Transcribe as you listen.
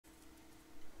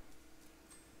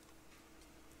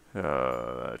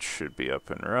That should be up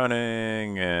and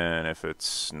running, and if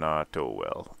it's not, oh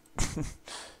well.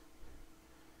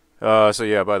 So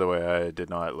yeah, by the way, I did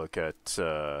not look at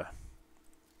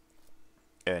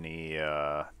any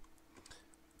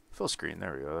full screen.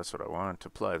 There we go. That's what I want to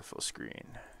apply the full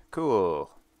screen.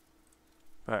 Cool.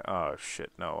 Oh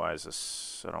shit, no, why is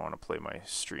this? I don't want to play my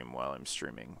stream while I'm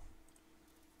streaming.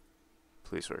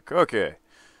 Please work. Okay.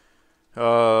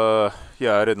 Yeah,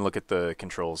 I didn't look at the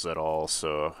controls at all,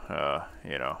 so,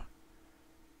 you know.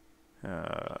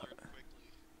 Uh,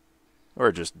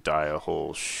 or just die a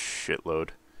whole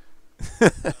shitload.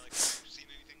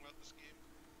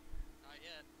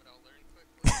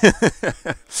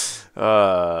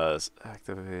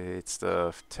 Activate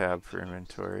stuff, tab for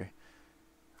inventory.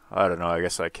 I don't know, I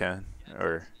guess I can.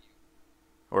 Or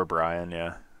Brian,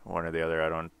 yeah. One or the other, I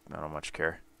don't much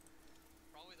care.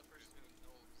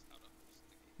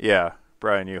 Yeah,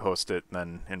 Brian, you host it and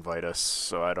then invite us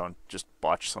so I don't just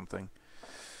botch something.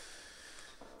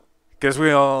 Because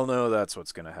we all know that's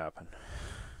what's going to happen.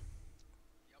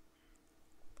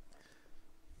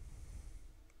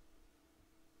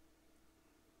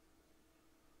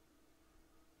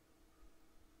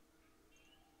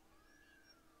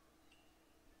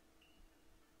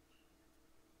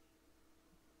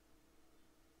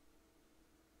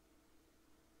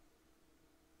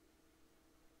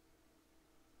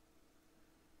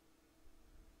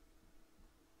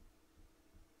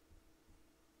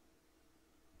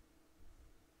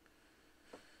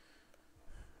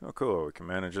 Oh, cool. We can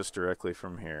manage this directly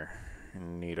from here.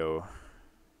 Neato.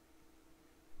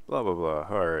 Blah, blah, blah.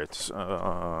 Alright.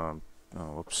 Oh,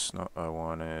 whoops. No, I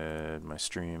wanted my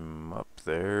stream up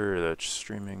there. That's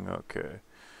streaming. Okay.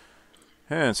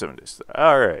 And 7 days.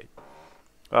 Alright.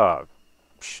 Oh,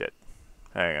 shit.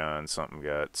 Hang on. Something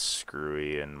got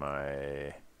screwy in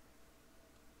my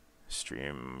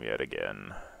stream yet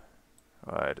again.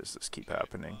 Why does this keep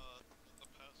happening? The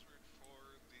password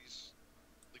for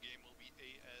the game will be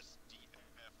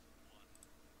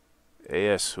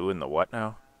ASDF1. AS who in the what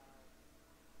now?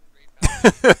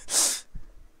 ASDF1.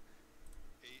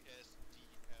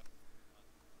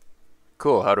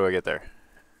 Cool, how do I get there?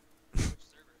 Which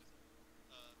server is it?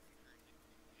 I'm currently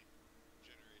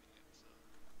generating it, so.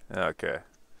 Okay.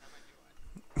 How am I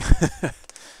doing?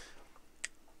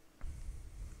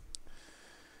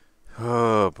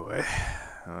 Oh boy.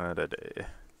 What a day.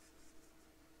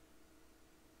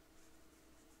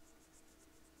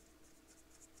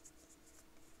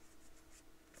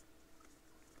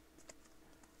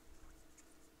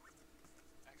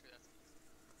 Actually, that's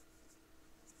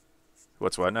easy.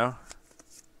 What's what now?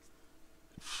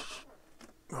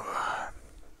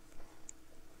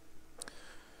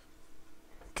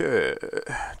 Okay.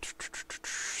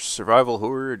 Survival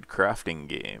horde crafting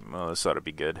game. Oh, this ought to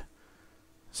be good.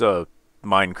 So,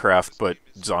 Minecraft, This but game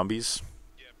is, zombies?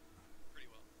 yeah, pretty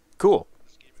well. Cool.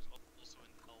 This game is also in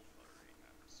alpha right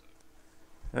now, so.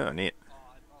 Oh, neat. Oh,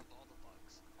 I love all the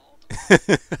bugs. All the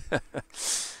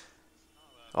bugs. Not bad.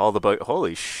 All the bug.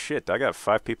 Holy shit! I got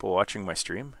 5 people watching my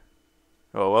stream.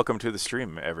 Well, welcome to the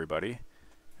stream, everybody.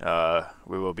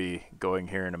 We will be going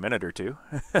here in a minute or two.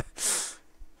 All the bugs.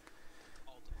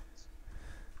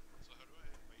 So how do I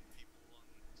invite people on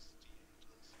Steam to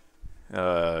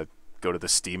this? Go to the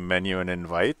Steam menu and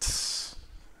invite.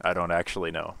 I don't actually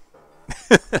know. When do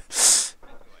I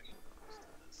need to post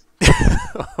this?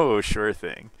 Oh, sure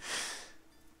thing.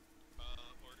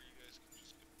 Or you guys can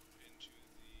just go into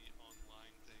the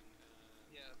online thing and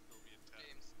Yeah, there'll be a tab.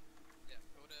 James. Yeah,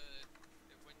 go to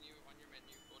when you on your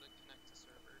menu, go to connect to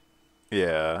server.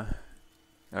 Yeah.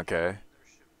 Okay. There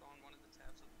should on one of the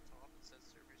tabs at the top it says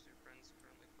servers your friends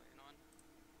currently playing on.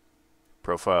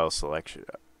 Profile selection.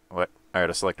 What? I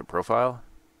gotta select a profile?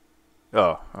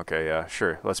 Oh, okay, yeah,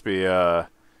 sure. Let's be, I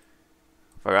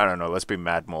don't know, let's be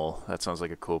Mad Mole. That sounds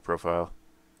like a cool profile.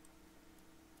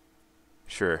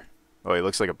 Sure. Oh, he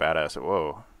looks like a badass.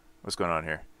 Whoa. What's going on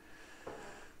here?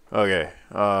 Okay.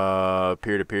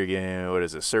 Peer-to-peer game. What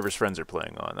is this? Servers friends are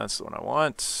playing on. That's the one I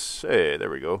want. Hey, there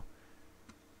we go.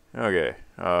 Okay.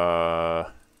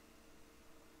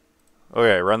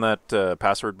 Okay, run that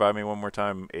password by me one more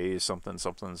time. A something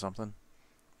something something.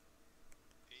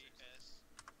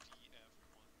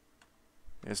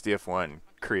 ASDF1. SDF1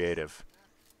 creative.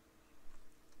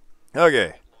 Okay,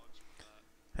 Logs for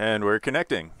that. and we're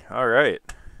connecting. All right,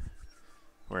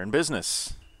 we're in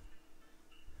business.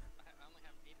 I only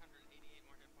have 888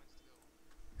 more hit points to go.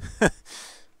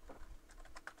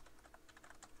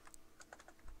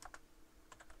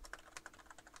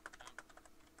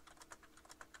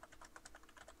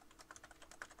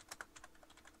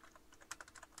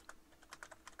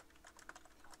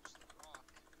 Punch the rock.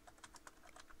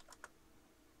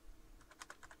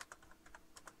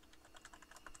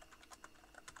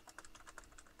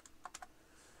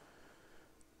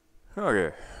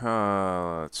 Okay,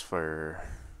 let's fire.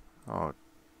 Oh,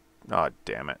 oh,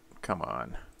 damn it. Come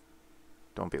on.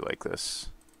 Don't be like this.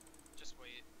 Just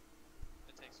wait.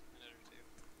 It takes a minute or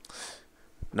two.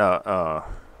 No,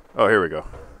 oh, here we go.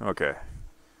 Okay.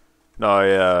 No,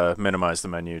 I minimized the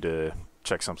menu to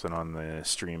check something on the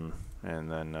stream,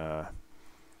 and then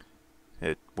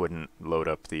it wouldn't load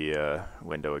up the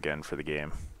window again for the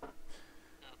game.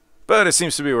 But it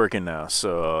seems to be working now,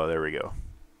 so there we go.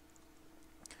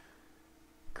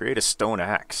 Create a stone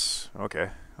axe. Okay,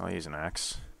 I'll use an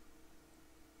axe.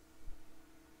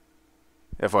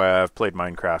 FYI, I've played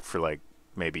Minecraft for like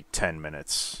maybe 10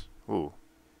 minutes. Ooh.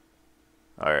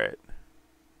 Alright.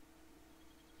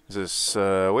 Is this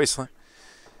Wasteland?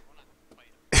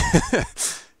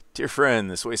 Dear friend,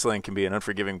 this wasteland can be an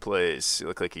unforgiving place. You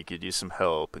look like you could use some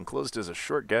help. Enclosed is a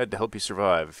short guide to help you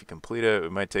survive. If you complete it, we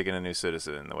might take in a new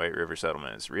citizen. The White River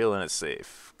Settlement is real and it's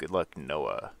safe. Good luck,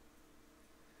 Noah.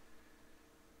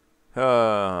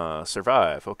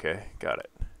 Survive. Okay, got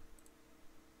it.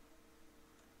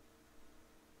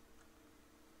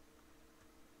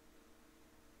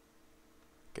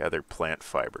 Gather plant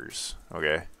fibers.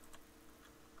 Okay.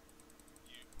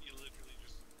 You literally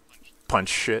just Punch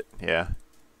shit? Yeah.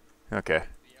 Okay.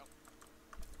 Yep.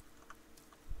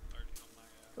 already on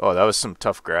my, Oh, that was some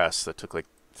tough grass that took like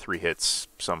 3 hits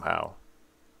somehow.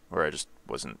 Or I just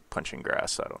wasn't punching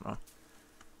grass, I don't know.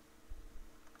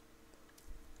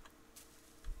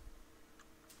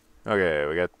 Okay,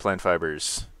 we got plant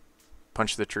fibers.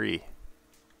 Punch the tree.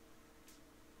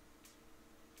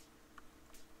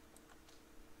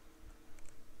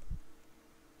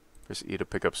 Press E to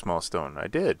pick up small stone. I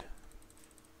did.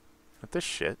 What this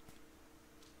shit?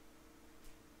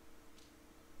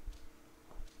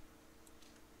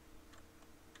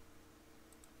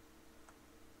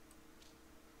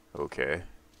 Okay.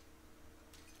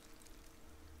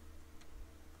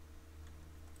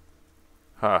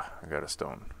 Ha, I got a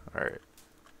stone. Alright.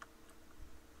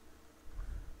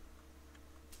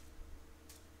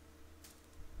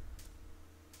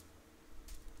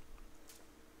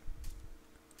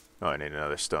 Oh, I need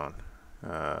another stone.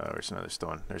 Where's another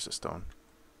stone? There's a stone.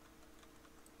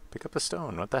 Pick up a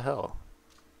stone. What the hell?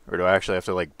 Or do I actually have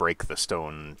to, like, break the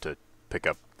stone to pick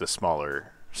up the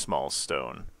small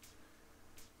stone?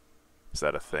 Is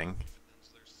that a thing?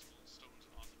 there's small stones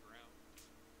on the ground.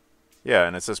 Yeah,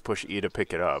 and it says push E to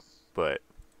pick it up, but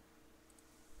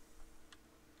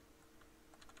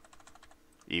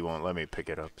E won't let me pick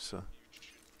it up, so You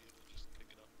should be able to just pick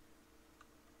it up.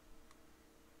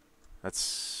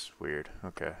 that's weird.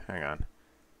 Okay, hang on.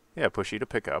 Yeah, push E to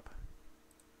pick up.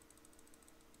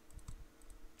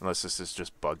 Unless this is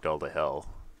just bugged all to hell.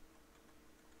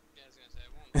 Yeah, I was gonna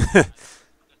say, it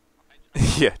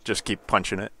won't. Yeah, just keep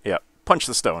punching it. Yeah, punch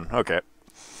the stone. Okay.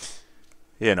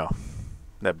 You know,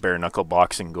 that bare knuckle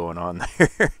boxing going on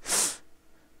there.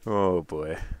 Oh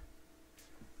boy.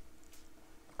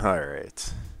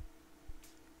 Alright.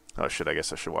 Oh shit, I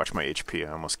guess I should watch my HP.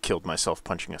 I almost killed myself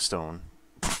punching a stone.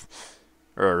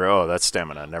 Or, oh, that's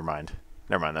stamina. Never mind.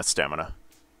 Never mind, that's stamina.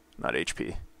 Not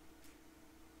HP.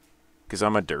 Because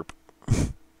I'm a derp. Craft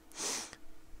a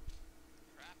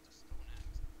stone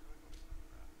axe. How do I go for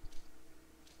craft?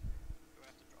 Do I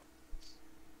have to drop this?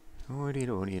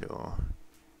 Woody-do-woody-do.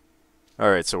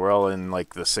 Alright, so we're all in,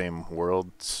 like, the same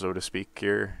world, so to speak,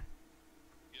 here.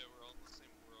 Yeah, we're all in the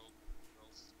same world. We're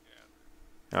all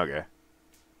scattered. Okay.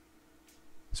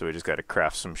 So we just gotta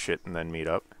craft some shit and then meet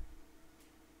up.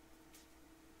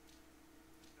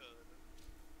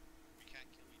 We can't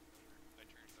kill each other. I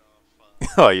turned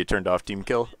off, Oh, you turned off team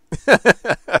kill?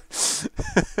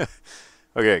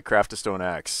 Okay, craft a stone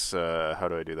axe. How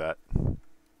do I do that?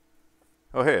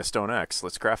 Oh, hey, a stone axe.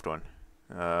 Let's craft one.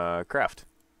 Craft.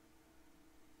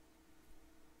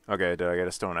 Okay, did I get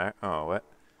a stone axe? Oh, what?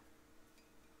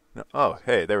 No. Oh,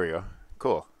 hey, there we go.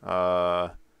 Cool.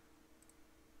 I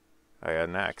got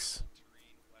an axe.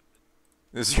 terrain weapon.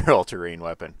 This is your all-terrain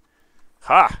weapon.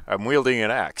 Ha! I'm wielding an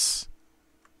axe.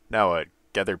 Now what?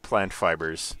 Gather plant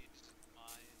fibers.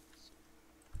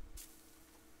 Mines.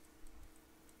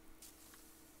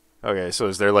 Okay, so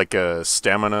is there like a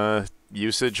stamina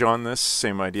usage on this?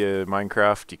 Same idea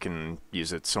Minecraft? You can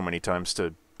use it so many times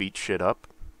to beat shit up?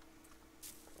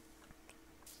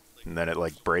 And then it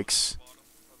like breaks? Bottom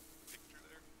of the picture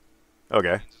there.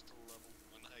 Okay. It's just a level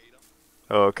 1 item.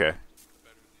 Oh, okay. The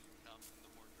better they become and the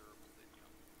more durable they become.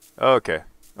 Oh, okay.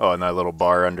 Oh, and that little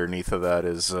bar underneath of that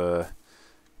is the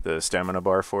stamina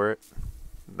bar for it?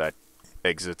 That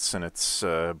exits and it's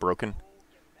broken? Oh,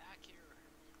 get back here.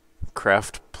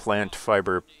 Craft plant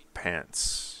fiber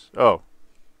pants. Oh.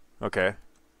 Okay.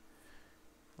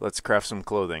 Let's craft some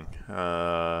clothing.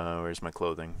 Where's my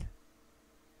clothing?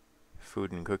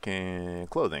 Food and cooking,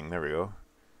 clothing. There we go.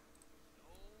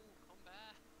 No, come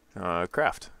back.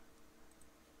 Craft.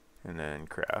 And then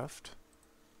craft.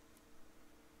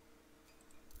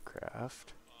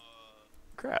 Craft.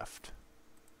 Craft.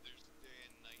 There's day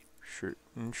and night. Shirt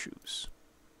and shoes.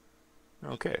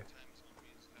 and Okay. nighttime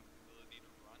zombies have the ability to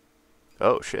run.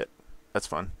 Oh, shit. That's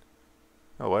fun.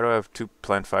 Oh, why do I have 2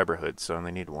 plant fiber hoods? I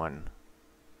only need 1.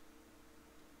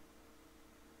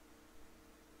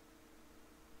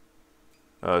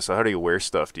 So how do you wear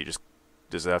stuff? Do you just...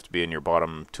 Does it have to be in your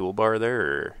bottom toolbar there,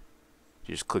 or... Do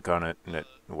you just click on it and it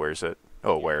wears it?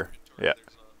 Oh, wear. Inventory, Yeah.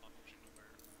 There's an option to wear.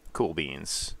 Cool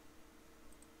beans.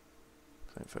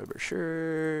 Plant fiber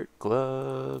shirt,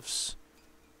 gloves,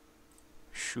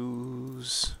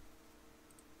 shoes.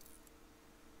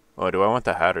 Oh, do I want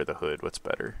the hat or the hood? What's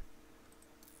better?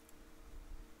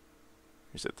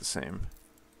 Or is it the same?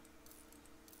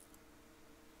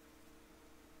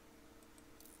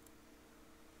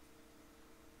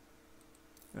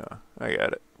 Yeah, I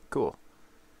got it. Cool.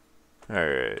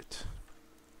 Alright.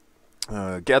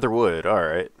 Gather wood,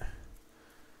 alright.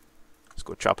 Let's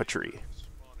go chop a tree.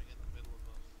 Spawning in the middle of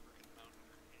a freaking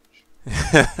mountain range.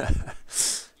 Yeah, I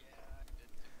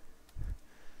did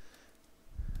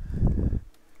too.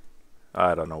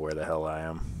 I don't know where the hell I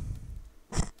am.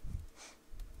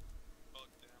 Oh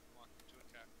damn, walked into a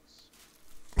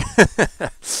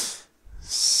cactus.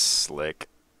 Slick.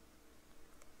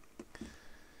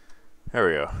 There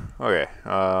we go. Okay,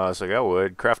 so I got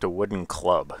wood. Craft a wooden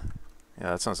club.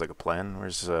 Yeah, that sounds like a plan.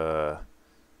 Where's, It'll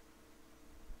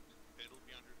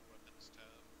be under the weapons tab.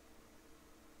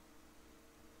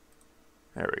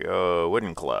 there we go.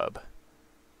 Wooden club.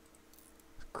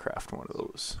 Craft one of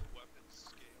those. The weapons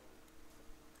scale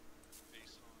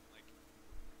based on like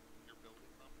you're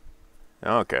building them.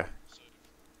 Okay. So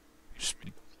if you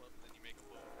make a club, then you make a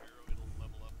bow and arrow, it'll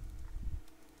level up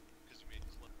because you made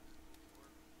club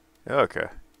before. Okay. I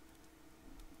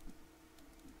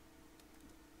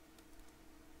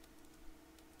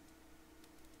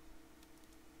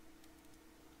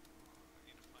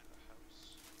need to find a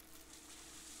house.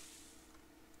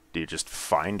 Do you just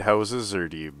find houses, or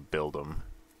do you build them?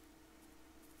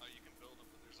 You can build them,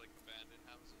 but there's like abandoned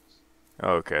houses.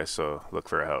 Okay, so look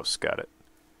for a house. Got it.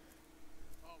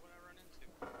 Oh, what I run into?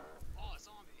 Oh, a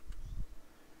zombie.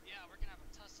 Yeah, we're gonna have a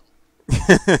tussle.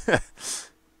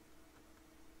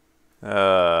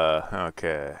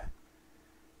 Okay.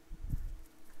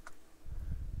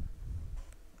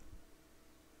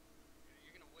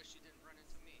 You're gonna wish you didn't run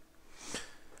into me.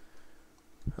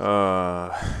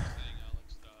 Saying Alex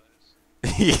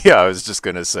dies. Yeah, I was just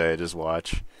gonna say, just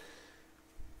watch.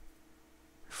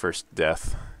 First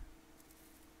death.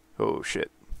 Oh,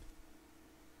 shit.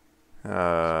 Found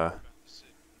the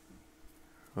city.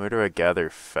 Where do I gather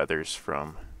feathers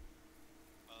from?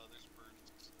 There's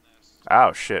birds' nests.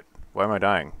 Ow, shit. Why am I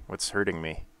dying? What's hurting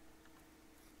me?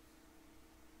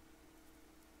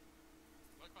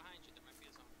 Look behind you, there might be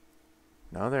a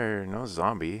zombie. No, there's no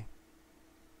zombie.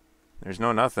 There's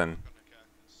no nothing. On a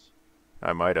cactus.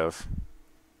 I might have.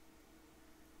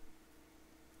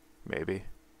 Maybe.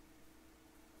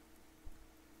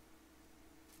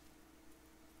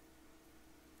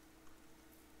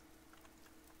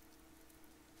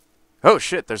 Oh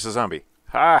shit, there's a zombie.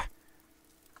 Ha!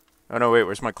 Oh no, wait,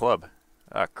 where's my club?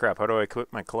 Ah, crap, how do I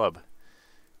equip my club?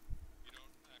 You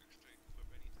don't actually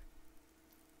equip anything.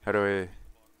 How do I... Bottom of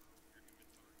your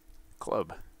inventory.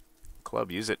 Club. Club,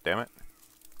 use it, damn it.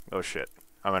 Oh shit.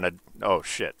 Oh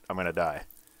shit, I'm gonna die.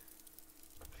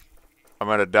 I'm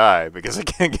gonna die because I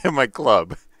can't get my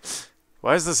club.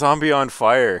 Why is the zombie on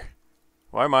fire?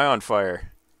 Why am I on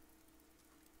fire?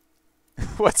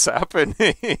 What's happening?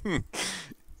 See,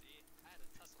 I had a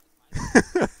tussle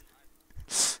with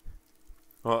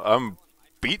my Well, I'm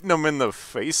beating him in the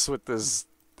face with this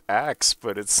axe,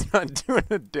 but it's not doing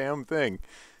a damn thing.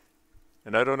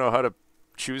 And I don't know how to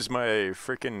choose my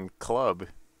freaking club. You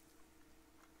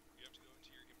have to go into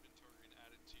your inventory and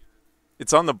add it to your.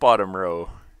 It's on the bottom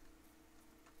row.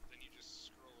 Then you just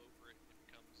scroll over it and it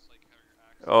becomes like how your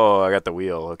axe. Oh, I got the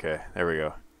wheel. Okay, there we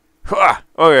go. Ha!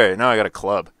 Okay, now I got a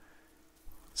club.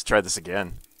 Let's try this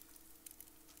again.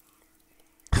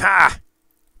 Ha!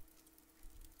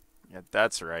 Yeah,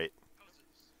 that's right.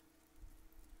 houses.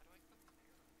 How do I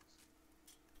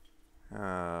equip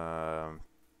arrows?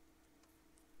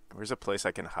 Where's a place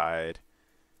I can hide?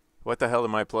 What the hell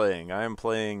am I playing? I am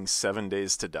playing 7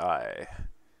 Days to Die.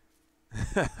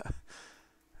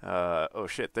 Oh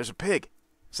shit, there's a pig.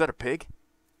 Is that a pig?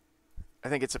 I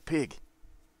think it's a pig.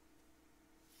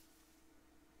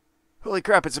 Holy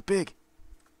crap, it's a pig.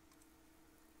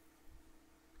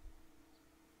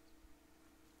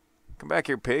 Come back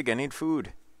here, pig. I need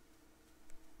food.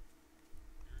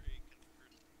 You're a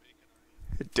converted bacon,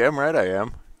 are you? Damn right I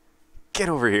am. Get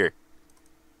over here.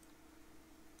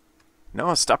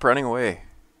 No, stop running away.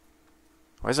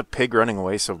 Why is a pig running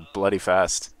away so bloody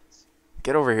fast?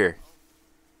 Get over here.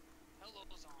 Hello,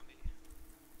 zombie.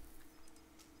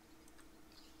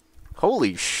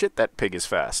 Holy shit, that pig is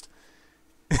fast.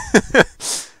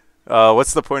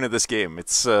 What's the point of this game?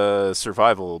 It's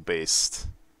survival based.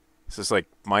 This is like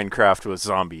Minecraft with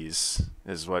zombies,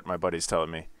 is what my buddy's telling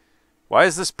me. Why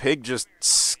is this pig just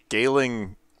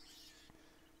scaling?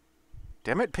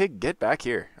 Damn it, pig, get back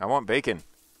here. I want bacon.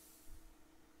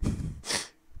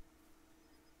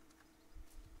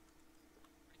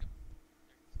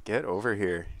 Get over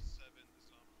here. 7 the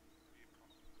zombie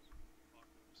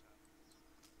apocalypse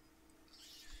happens.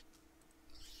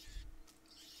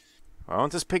 Why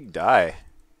won't this pig die?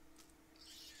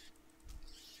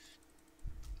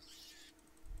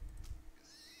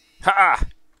 Ha!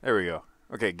 There we go.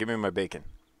 Okay, give me my bacon.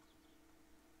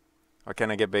 Why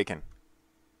can't I get bacon?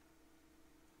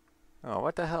 Oh,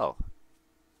 what the hell?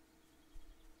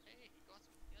 Hey, you got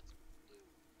some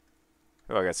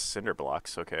blue. Oh, I got cinder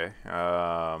blocks. Okay.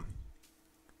 Oh,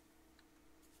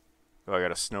 I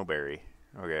got a snowberry.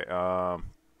 Okay.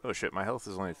 Oh shit, my health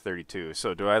is only 32.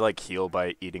 So do I like heal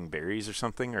by eating berries or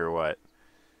something, or what?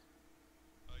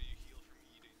 You heal from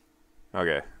eating.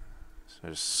 Okay. So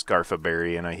just scarf a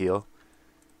berry and I heal.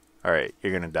 All right,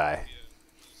 you're gonna die. Yeah,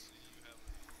 so you have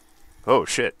Oh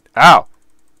shit! Ow!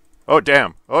 Oh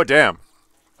damn! Oh damn!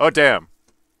 Oh damn!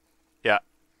 Yeah,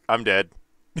 I'm dead.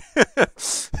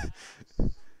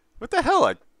 What the hell?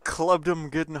 I clubbed him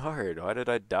good and hard. Why did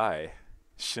I die?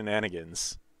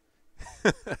 Shenanigans.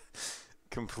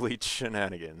 Complete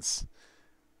shenanigans.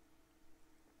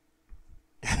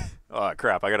 Oh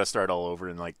crap! I gotta start all over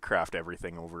and like craft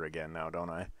everything over again now, don't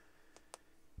I?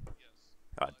 yes.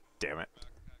 God damn it!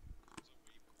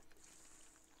 Backpack is a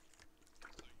waypoint.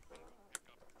 So you can go pick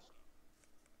up your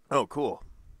stuff. Oh cool.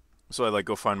 So I like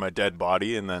go find my dead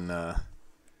body and then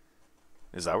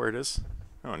is that where it is?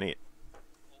 Oh neat.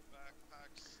 All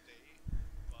backpacks stay,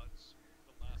 but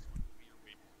the last one will be your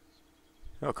waypoints.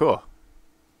 Oh cool.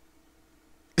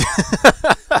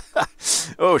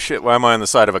 Oh shit! Why am I on the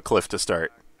side of a cliff to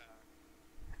start?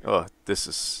 Backpack, Oh, this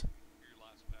is. your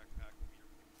last backpack will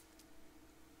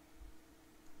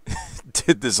be your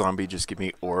Did the zombie just give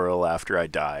me oral after I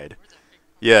died? Where'd that pig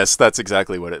come Yes, that's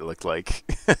exactly what it looked like.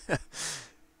 Okay.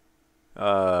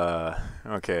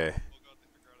 Oh god, they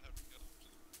figured out how to get up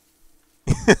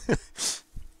to the roof. from?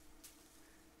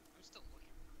 I'm still looking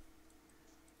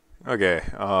for Okay.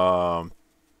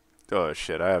 Oh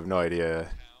shit! I have no idea.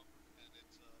 Town, and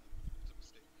it's a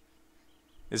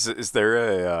mistake. Is there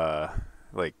a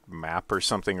like map or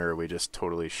something, or are we just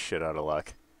totally shit out of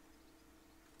luck?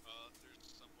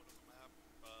 There's somewhat of a map.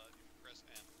 You can press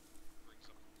N, brings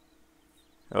up.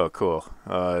 Oh, cool.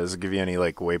 Does it give you any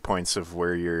like waypoints of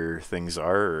where your things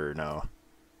are, or no?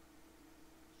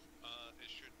 It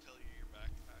should tell you your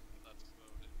backpack, but that's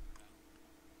about it for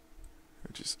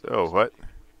now. Just oh what?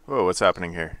 Whoa, what's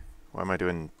happening here? Why am I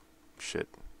doing shit?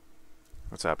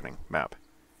 What's happening? Map.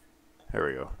 There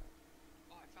we go.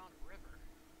 Oh, I found a river.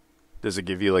 Does it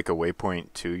give you like a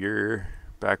waypoint to your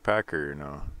backpack or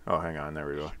no? Oh, hang on. There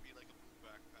we It go. should be like a blue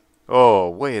backpack. Oh,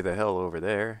 way the hell over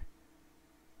there.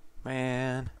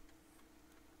 Man.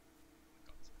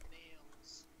 Got some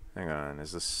nails. Hang on.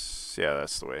 Is this... Yeah,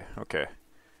 that's the way. Okay.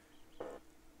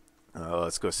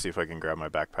 Let's go see if I can grab my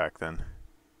backpack then.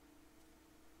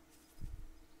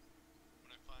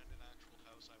 When I find an actual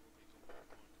house, I will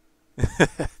make a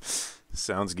waypoint.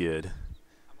 Sounds good.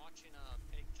 I'm watching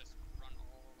a pig just run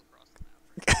all across the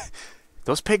map.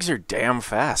 Those pigs are damn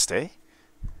fast, eh?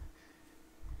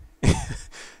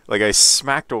 Like, I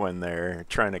smacked one there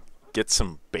trying to get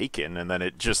some bacon, and then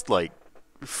it just, like,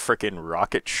 frickin'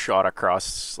 rocket shot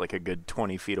across, like, a good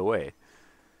 20 feet away.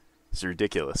 It's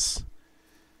ridiculous.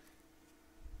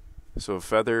 So,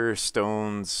 feather,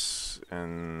 stones,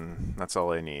 and that's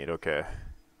all I need. Okay.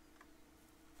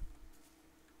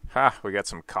 Ha! We got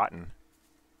some cotton.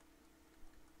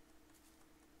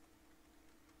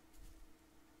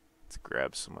 Let's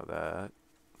grab some of that.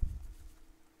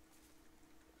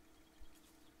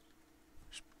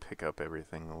 Just pick up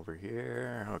everything over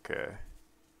here. Okay.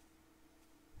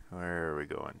 Where are we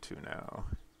going to now?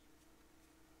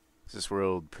 Is this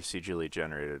world procedurally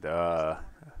generated? I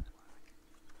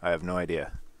have no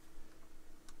idea.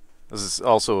 This is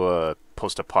also a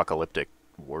post-apocalyptic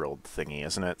world thingy,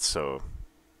 isn't it? So,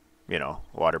 you know,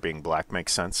 water being black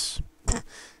makes sense.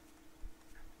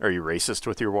 Are you racist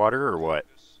with your water or what?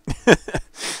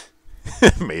 This-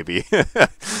 Maybe.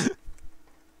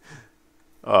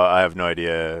 I have no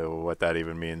idea what that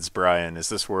even means. Brian, is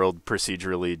this world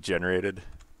procedurally generated?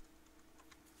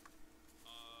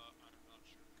 I'm not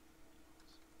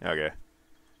sure. Okay.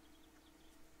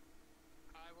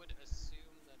 I would assume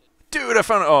that it Dude, I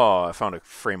found a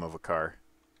frame of a car.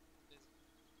 is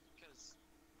because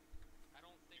I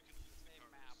don't think You can the same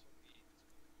move map cars. would be.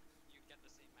 You'd get the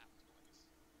same map twice.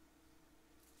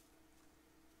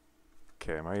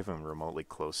 Okay, am I even remotely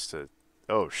close to...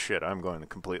 Oh shit, I'm going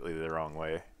completely the wrong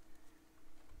way.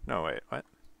 No, wait, what?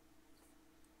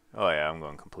 Oh yeah, I'm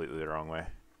going completely the wrong way.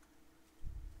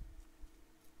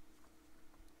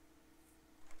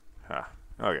 Huh,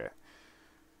 okay.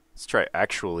 Let's try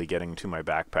actually getting to my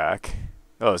backpack.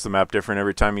 Oh, is the map different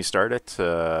every time you start it?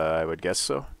 I would guess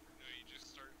so. No, you just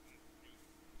start in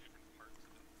different parts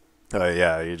of it. Oh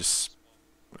yeah, you just...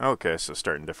 Small. Okay, so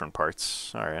start in different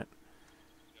parts. Alright, Yep.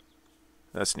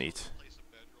 that's You'll neat. place a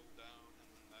bedroll down, and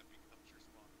then that becomes your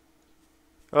spawn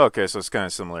point. Okay, so it's kind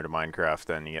of similar to Minecraft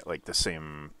then. You get like the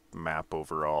same map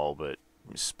overall, but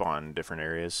you spawn different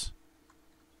areas.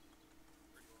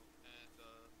 Pretty well. And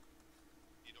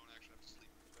you don't actually have to sleep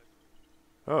in the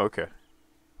bedroll. Oh, okay.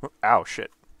 Ow,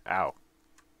 shit. Ow.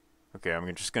 Okay,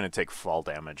 I'm just gonna take fall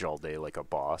damage all day like a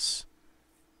boss.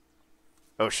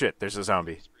 Oh shit, there's a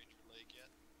zombie. Sprained your leg yet?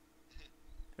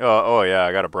 Oh yeah,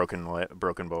 I got a broken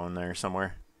bone there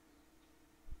somewhere.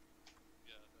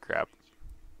 Yeah, that Crap. just means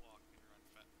you walk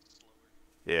and run slower.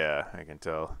 Yeah, I can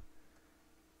tell.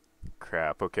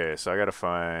 Crap. Okay, so I gotta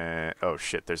find... Oh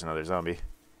shit, there's another zombie.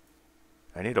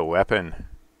 I need a weapon.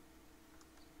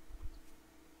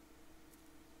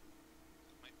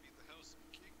 Might be the House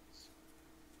of Kings.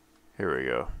 Here we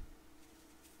go.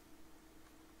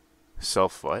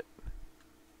 Self what?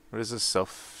 What is this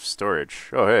self-storage?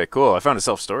 Oh hey, cool, I found a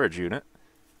self-storage unit.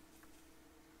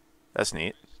 That's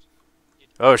neat. Nice. You'd,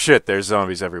 Oh shit, there's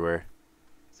zombies everywhere.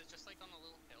 is it just like on a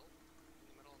little hill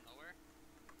in the middle of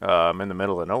nowhere? I'm in the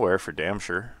middle of nowhere for damn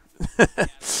sure. Yeah,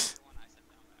 that's the one I set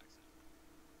down by accident.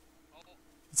 Oh,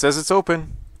 It says it's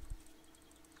open.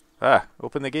 Ah,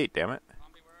 open the gate, damn it.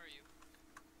 zombie, where are you?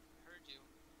 I heard you.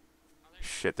 Oh, there you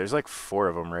Shit, there's like 4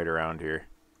 of them right around here.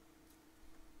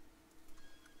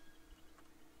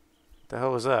 What the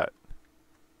hell was that?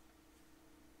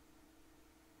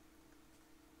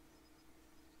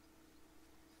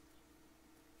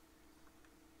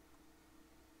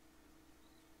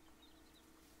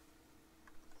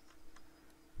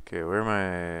 Okay, where am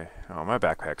I? Oh, my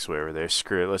backpack's way over there.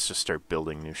 Screw it, let's just start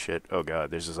building new shit. Oh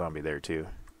god, there's a zombie there too.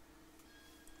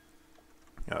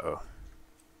 Uh-oh.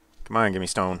 Come on, give me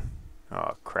stone.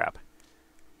 Oh, crap.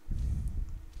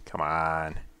 Come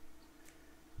on.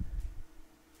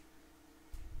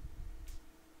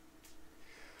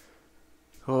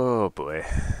 Oh boy.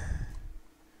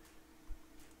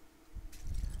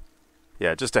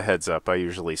 Yeah, just a heads up, I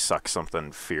usually suck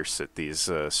something fierce at these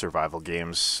survival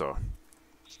games, so...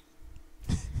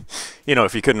 You know,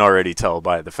 if you couldn't already tell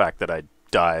by the fact that I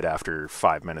died after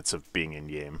 5 minutes of being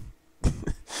in-game. That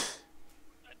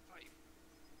pipe.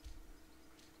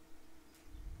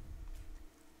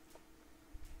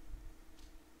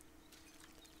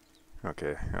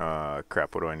 Okay,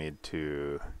 crap, what do I need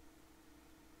to...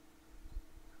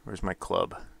 Where's my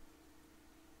club?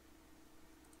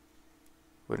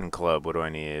 Wooden club, what do I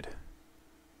need?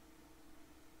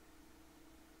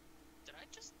 Did I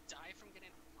just die from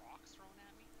getting rocks thrown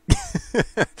at me?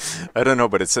 I don't know,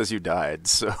 but it says you died,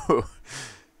 so...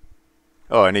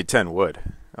 Oh, I need 10 wood.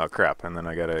 Oh, crap, and then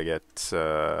I gotta get,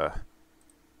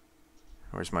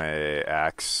 Where's my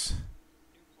axe?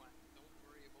 New plan. Don't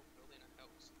worry about building a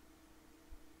house.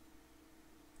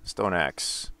 Stone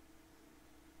axe.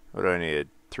 What do I need?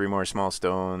 3 more small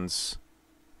stones.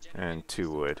 And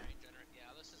 2 wood. Yeah,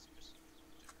 this is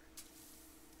procedurally generated.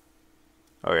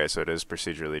 Okay, so it is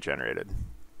procedurally generated.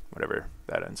 Whatever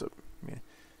that ends up meaning.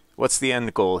 What's the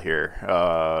end goal here?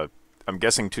 I'm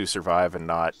guessing to survive and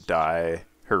not die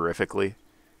horrifically.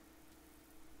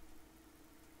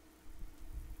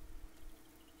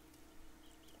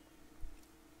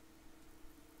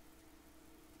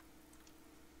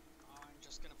 I'm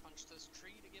just gonna punch this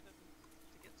tree to get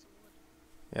some wood.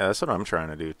 Yeah, that's what I'm trying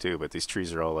to do too, but these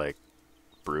trees are all like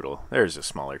brutal. There's a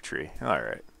smaller tree.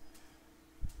 Alright.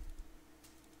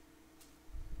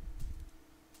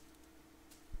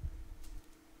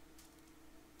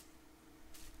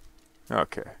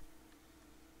 Okay.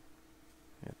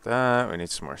 Get that. We need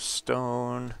some more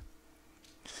stone.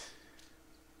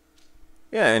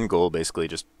 Yeah, end goal basically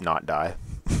just not die.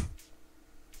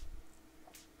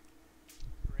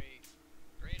 Great.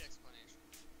 Great explanation.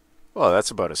 Well,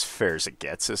 that's about as fair as it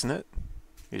gets, isn't it?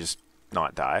 You just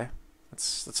not die.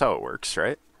 That's how it works,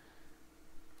 right?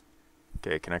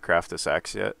 Okay, can I craft this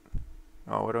axe yet?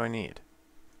 Oh, what do I need?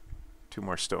 2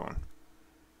 more stone.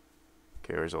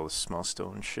 Okay, where's all this small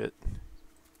stone shit?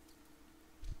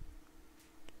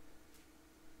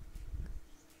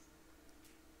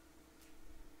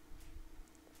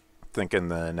 Thinking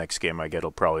the next game I get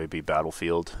will probably be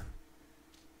Battlefield.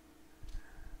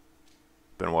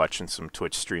 Been watching some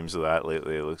Twitch streams of that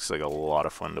lately. It looks like a lot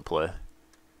of fun to play.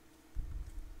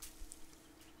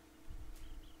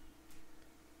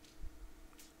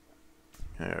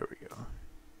 There we go.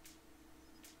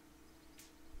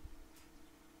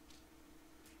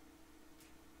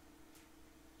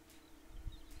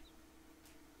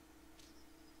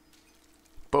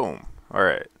 Boom.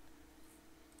 Alright.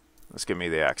 Let's give me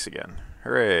the axe again.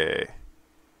 Hooray.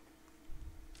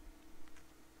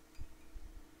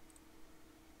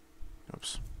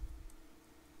 Oops.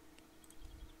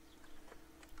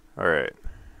 Alright.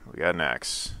 We got an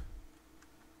axe.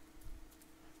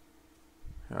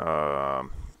 Hell,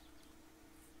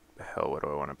 what do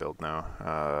I want to build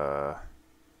now?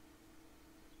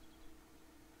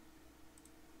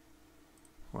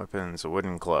 Weapons, a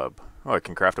wooden club. Oh, I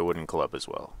can craft a wooden club as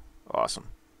well. Awesome.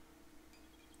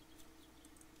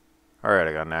 Alright,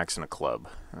 I got an axe and a club.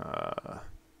 Oh,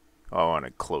 I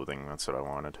wanted clothing. That's what I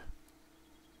wanted.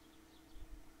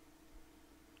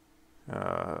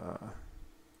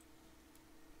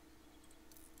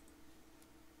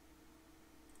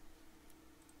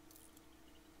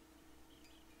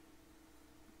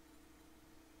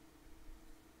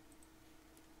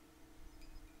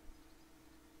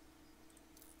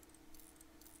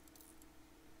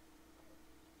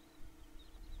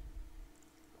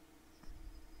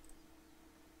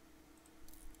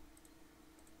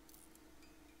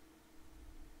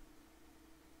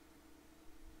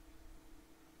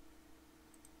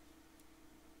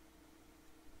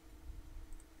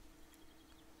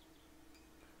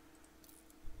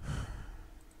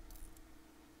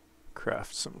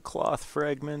 Craft some cloth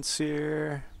fragments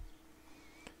here.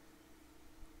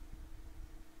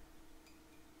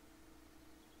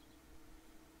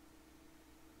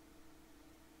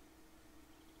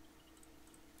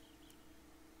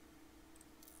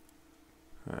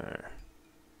 There.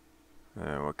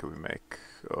 And what can we make?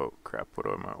 Oh crap! What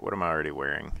am I already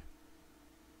wearing?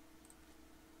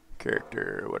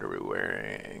 Character. What are we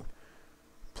wearing?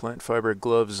 Plant fiber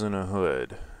gloves and a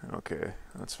hood. Okay,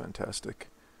 that's fantastic.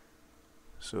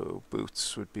 So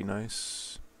boots would be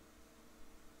nice.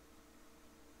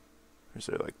 Or is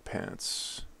there like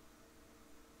pants?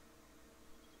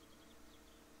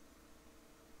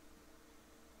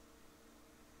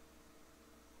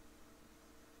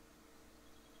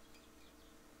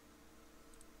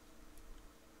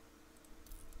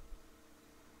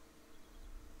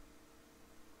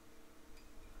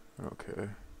 Okay.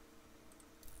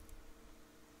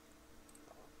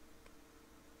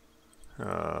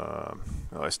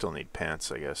 Oh, I still need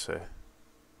pants, I guess. I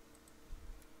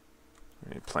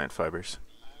need plant fibers.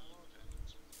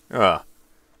 Ah,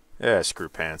 yeah, screw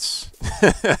pants.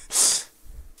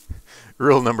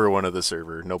 Rule number 1 of the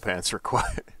server: no pants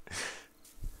required.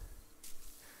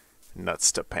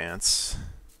 Nuts to pants.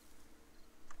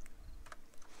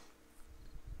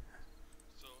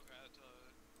 So at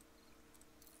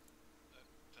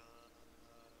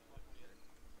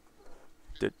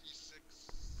Did 56,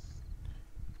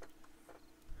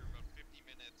 you're about 50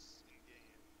 minutes in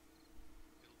game.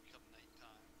 It'll become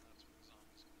nighttime. That's when the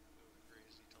zombies go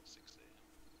crazy till 6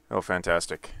 a.m. Oh,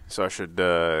 fantastic. So I should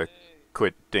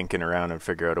quit dinking around and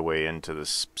figure out a way into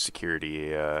this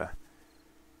security.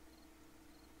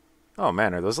 Oh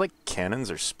man, are those like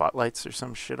cannons or spotlights or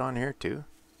some shit on here too?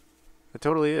 It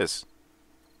totally is.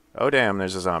 Oh damn,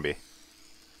 there's a zombie.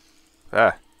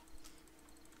 Ah.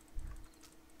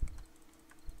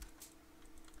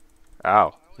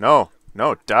 Ow. No.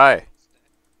 No, die.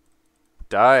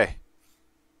 Die.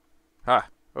 Ah.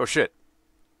 Oh shit.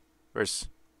 Where's...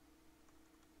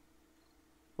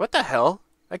 What the hell?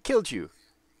 I killed you.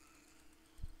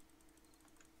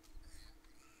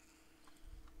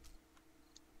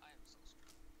 I am so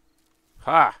screwed.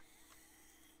 Ha!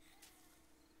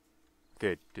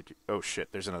 Okay, did you... Oh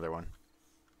shit, there's another one.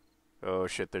 Oh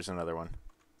shit, there's another one.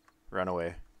 Run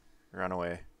away. Run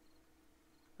away.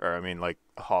 Or, I mean, like,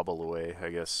 hobble away, I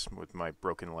guess, with my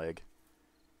broken leg.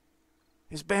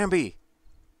 He's Bambi!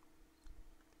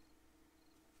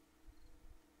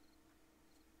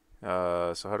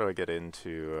 So how do I get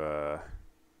into,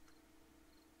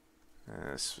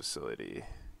 this facility?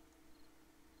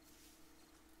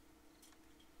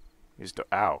 Use door.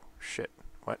 Ow. Shit.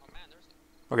 What? Oh man, there's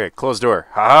Okay, close door.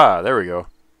 Haha, there we go.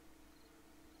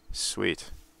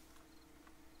 Sweet.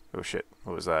 Oh shit,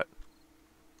 what was that?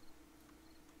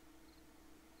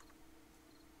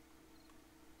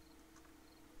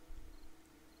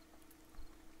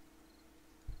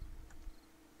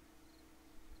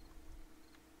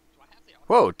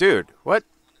 Whoa, dude, what?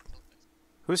 Run until it fixes.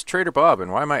 Who's Trader Bob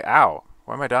and why am I... Ow.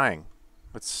 Why am I dying?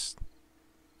 What's...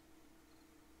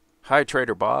 Hi,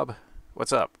 Trader Bob.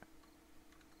 What's up?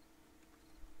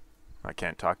 I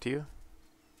can't talk to you?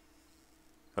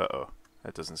 Uh-oh.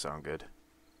 That doesn't sound good.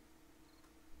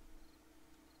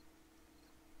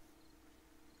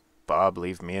 Bob,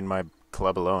 leave me and my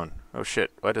club alone. Oh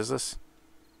shit, what is this?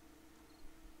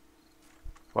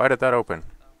 Why did that open?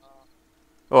 Uh,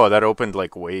 Oh, that opened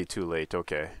like way too late.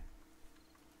 Okay.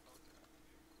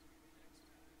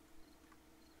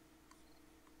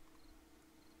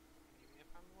 maybe if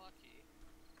I'm lucky,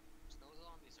 there's no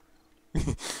zombies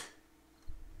around.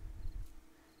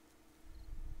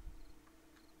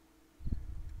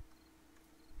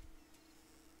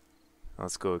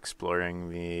 Let's go exploring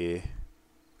the...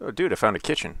 Oh, dude, I found a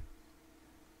kitchen.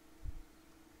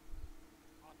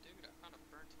 Oh, dude, I found a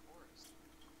burnt forest.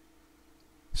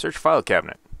 Search file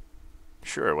cabinet.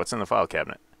 Sure, what's in the file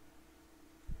cabinet?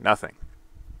 Nothing.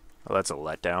 Well, that's a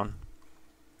letdown.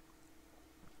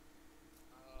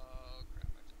 Oh,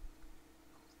 crap, I just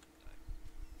almost died.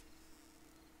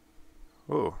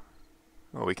 Oh.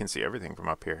 Oh, we can see everything from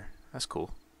up here. That's cool.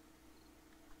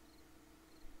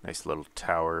 Nice little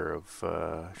tower of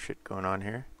shit going on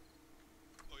here.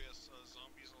 Oh yes,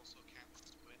 zombies also can't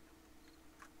swim.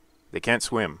 They can't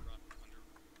swim. Run under,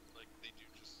 like they do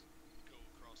just go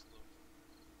across the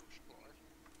ocean Floor.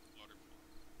 water floor.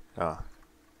 Oh.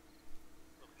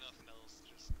 Or if nothing else,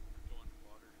 just go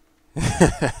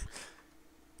underwater.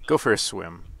 Go for a Not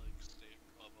swim. but, like stay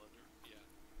above under. Yeah.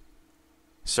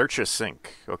 Search a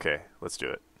sink. Okay, let's do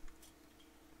it.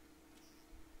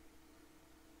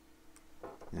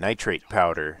 Nitrate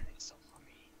powder. Salami.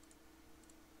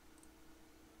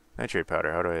 Nitrate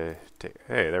powder, how do I take...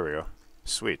 Hey, there we go.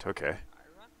 Sweet, okay. I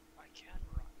run? I can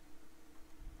run.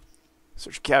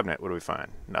 Search cabinet, what do we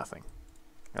find? Nothing.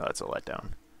 Oh, that's a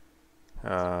letdown.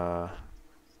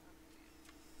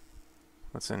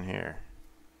 What's in here?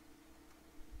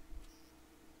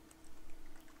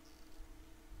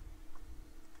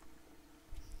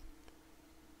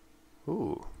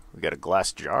 Ooh, we got a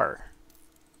glass jar.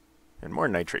 And more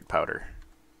nitrate powder.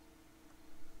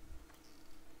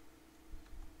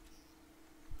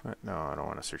 What? No, I don't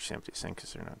want to search the empty sink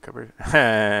because they're not covered.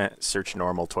 Search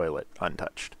normal toilet,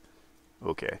 untouched.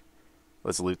 Okay.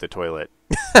 Let's loot the toilet.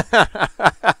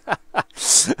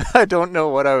 I don't know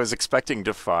what I was expecting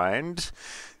to find.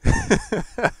 Hello,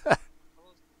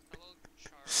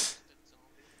 char-headed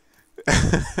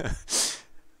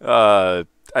zombie.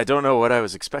 I don't know what I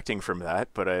was expecting from that,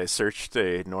 but I searched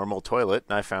a normal toilet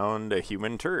and I found a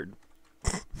human turd.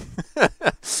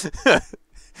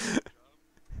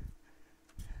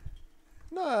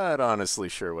 Not honestly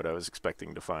sure what I was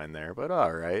expecting to find there, but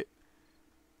alright.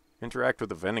 Interact with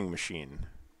the vending machine.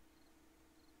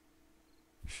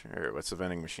 Sure, what's the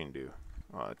vending machine do?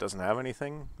 Oh, it doesn't have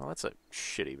anything? Well, that's a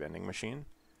shitty vending machine.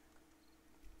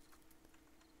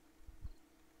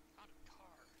 Found a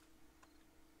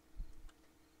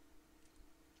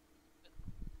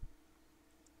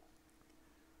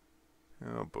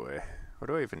car. Oh boy. What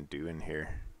do I even do in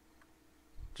here?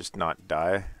 Just not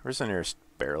die? Where's the nearest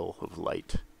barrel of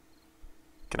light?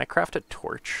 Can I craft a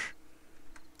torch?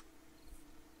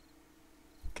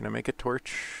 Can I make a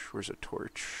torch? Where's a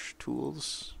torch?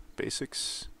 Tools?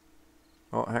 Basics?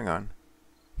 Oh, hang on.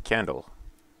 Candle.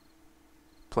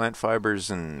 Plant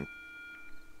fibers and...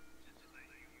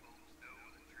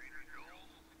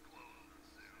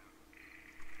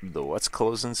 The what's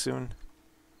closing soon?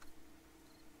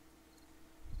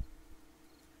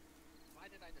 Why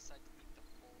did I decide to eat the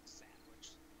full sandwich?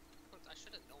 I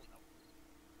should have known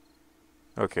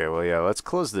that. Okay, well yeah, let's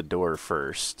close the door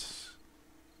first.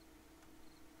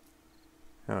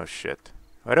 Oh shit.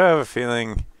 Why do I have a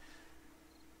feeling...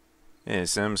 Hey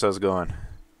Sims, how's it going?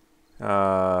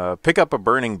 Pick up a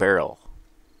burning barrel.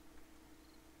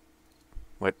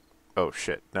 What? Oh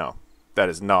shit, no. That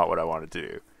is not what I wanted to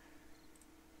do.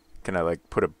 Can I like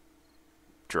put a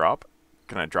drop?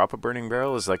 Can I drop a burning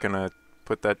barrel? Is that gonna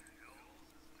put that...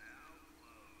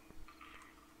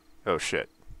 Oh shit.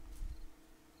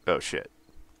 Oh shit.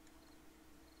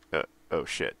 Oh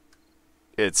shit.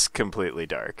 It's completely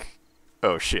dark.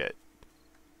 Oh shit.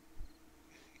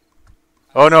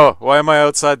 Oh no, why am I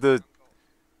outside the...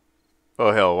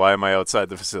 Oh hell, why am I outside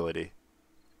the facility?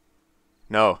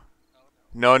 No.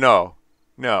 No, no.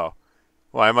 No.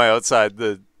 Why am I outside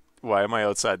the... Why am I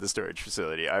outside the storage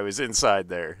facility? I was inside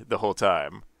there the whole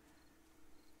time.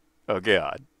 Oh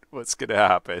god. What's gonna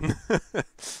happen?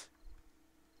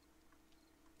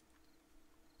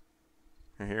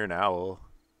 I hear an owl.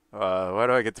 Why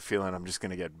do I get the feeling I'm just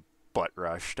gonna get butt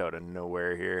rushed out of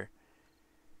nowhere here?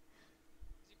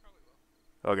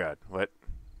 Oh god, what?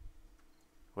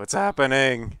 What's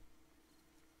happening?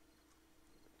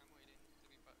 I'm waiting to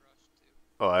be butt rushed too.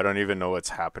 Oh, I don't even know what's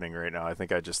happening right now. I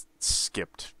think I just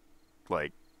skipped,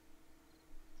 like,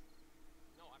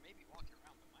 No, I may be walking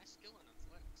around, but my skill in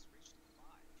athletics reached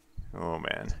 5. oh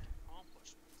man. That's an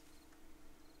accomplishment.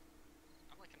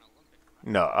 I'm like an Olympic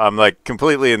runner. No, I'm like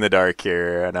completely in the dark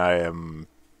here, and I am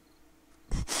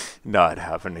not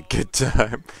having a good Oh,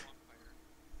 time. I'm on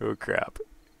fire. Oh crap.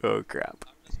 Oh crap.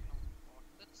 I'm just gonna walk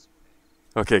this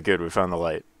way. Okay, good. We found the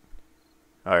light.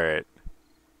 All right.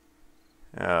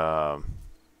 Um.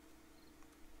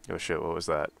 Oh shit! What was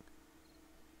that?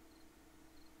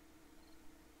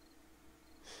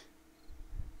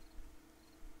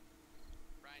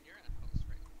 Ryan, you're in a house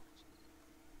right now, aren't you?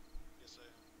 Yes,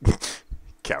 I am.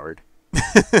 Coward.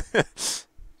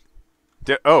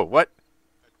 Oh, what?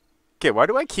 Okay, why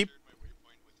do I keep? Shared my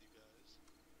waypoint with you guys.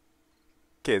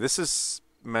 Okay, this is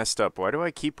messed up. Why do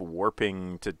I keep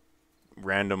warping to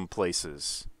random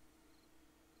places?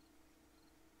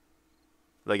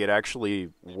 Like it actually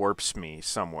warps me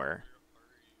somewhere.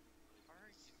 Are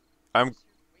you? I'm Where's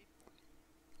your waypoint?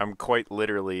 I'm quite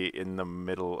literally in the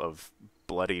middle of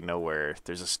bloody nowhere.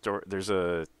 There's a store.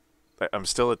 I'm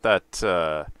still at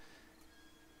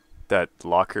that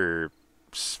locker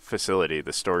facility,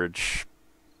 the storage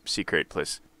secret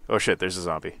place. Oh shit! There's a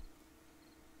zombie.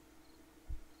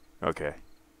 Okay.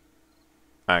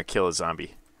 Kill a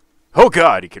zombie. Oh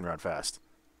god, he can run fast.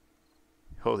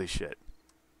 Holy shit.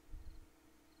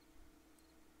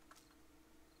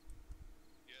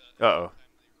 Yeah, Uh oh. every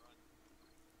time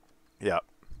they run. Yeah.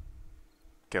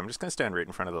 Okay, I'm just gonna stand right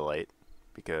in front of the light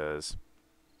because.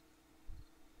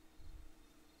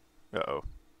 Uh oh.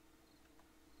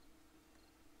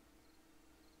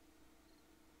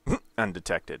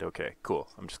 Undetected. Okay, cool.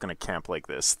 I'm just gonna camp like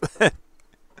this.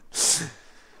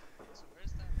 So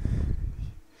where's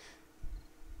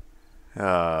that?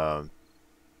 uh,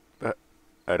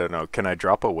 I don't know. Can I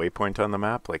drop a waypoint on the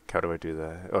map? Like, how do I do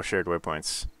that? Oh, shared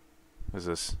waypoints. What is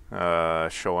this?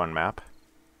 Show on map?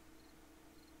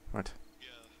 What? Yeah,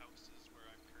 the house is where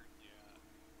I'm currently at.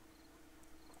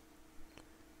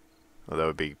 Well, that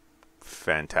would be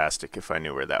fantastic if I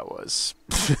knew where that was.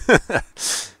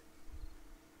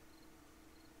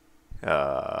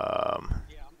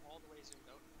 Yeah, I'm all the way zoomed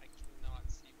out. I cannot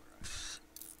see where I am.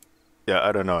 Yeah,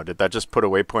 I don't know. Did that just put a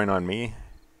waypoint on me?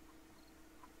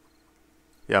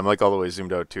 Yeah, I'm like all the way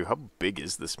zoomed out too. How big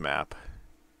is this map?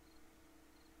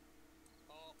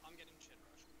 Oh, I'm getting shit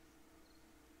rushed.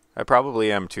 I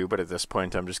probably am too, but at this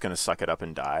point I'm just gonna suck it up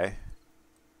and die.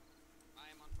 I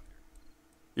am on fire.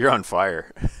 You're on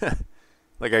fire.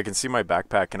 Like I can see my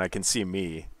backpack and I can see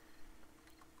me.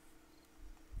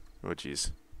 Oh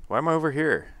jeez. Why am I over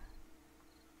here?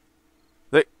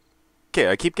 Like, okay,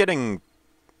 I keep getting.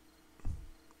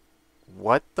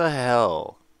 What the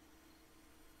hell?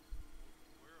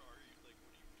 Where are you? Like,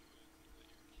 what are you doing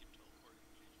that you keep teleporting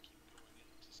me and you keep going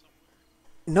into somewhere?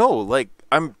 No, like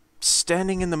I'm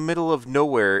standing in the middle of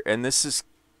nowhere and this is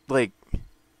like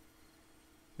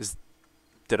is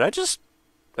did I just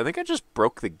I think I just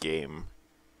broke the game.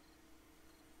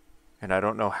 And I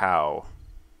don't know how.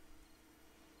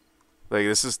 Like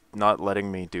this is not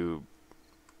letting me do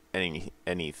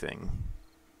anything.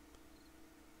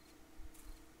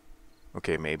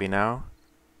 Okay, maybe now.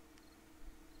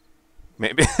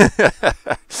 Maybe.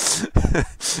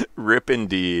 Rip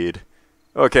indeed.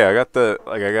 Okay, I got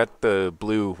the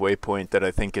blue waypoint that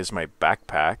I think is my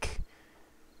backpack.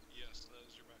 Yes, that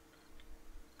is your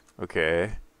backpack.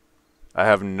 Okay. I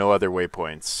have no other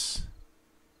waypoints.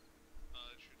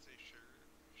 It should say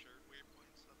shared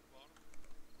waypoints at the bottom.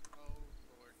 Oh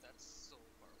lord, that's so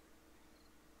far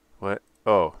away. What?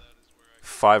 Oh, That is where I.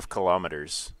 5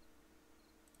 kilometers.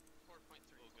 4.3.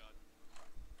 Oh god,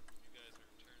 you guys are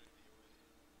eternity away.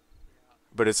 Yeah.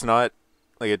 But it's not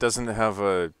like it doesn't have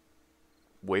a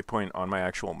waypoint on my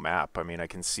actual map. I mean, I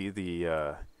can see the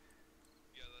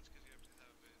Yeah, that's because you have to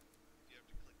have it. You have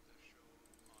to click the show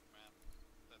on map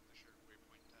that the shared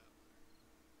waypoint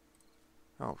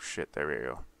tab. Oh shit, there we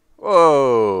go.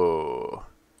 Whoa.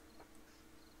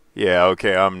 Yeah,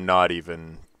 okay, I'm not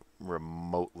even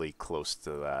remotely close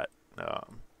to that.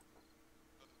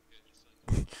 Okay,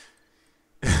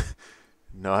 just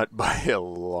Not by a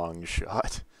long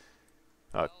shot.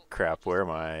 Oh Well, crap, where am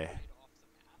I? right off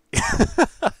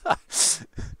the map.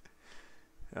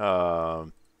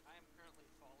 um I am currently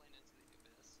falling into the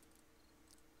abyss.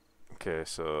 okay,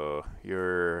 so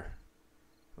you're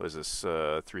what is this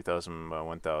 3000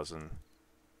 1000.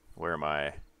 Where am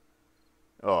I?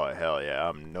 Oh hell yeah,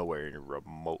 I'm nowhere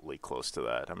remotely close to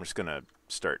that. I'm just going to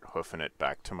start hoofing it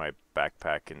back to my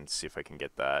backpack and see if I can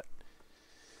get that.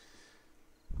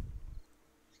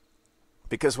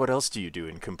 Because what else do you do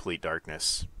in complete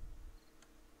darkness?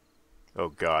 Oh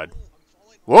god. Oh, I'm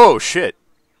falling Whoa, off. shit.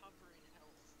 I'm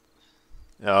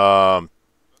recovering health.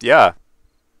 Yeah.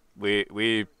 We There we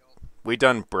we go. we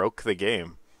done broke the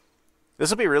game. This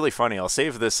will be really funny. I'll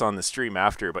save this on the stream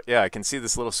after, but yeah, I can see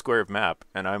this little square of map,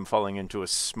 and I'm falling into a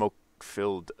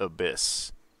smoke-filled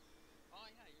abyss. Oh yeah,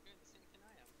 you're doing the same thing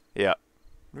I am. Yeah.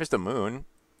 There's the moon.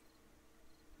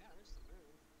 Yeah, there's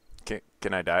the moon.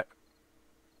 Can I die?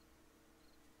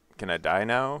 Can I die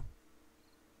now?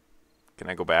 Can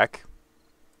I go back?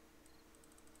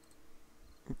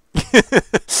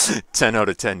 10 out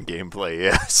of 10 gameplay,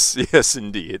 yes. Yes,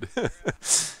 indeed.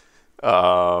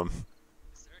 um,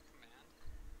 Is there a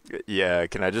command? yeah,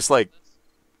 can I just, like, This?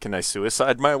 can I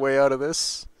suicide my way out of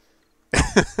this?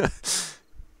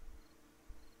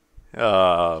 um,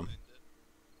 Find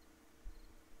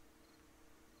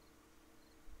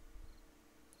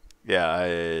it.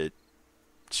 yeah,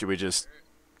 should we just Sure.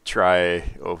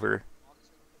 try over?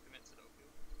 Commit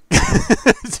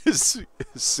Sudoku. Just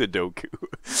Sudoku.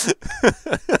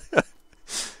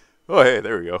 Oh, hey,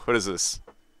 there we go. What is this?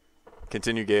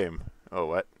 Continue game. Oh,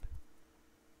 what?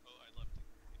 Oh, I left the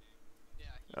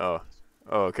Yeah, he Oh. left the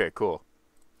server. Oh, okay, cool.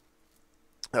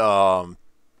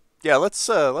 Yeah, let's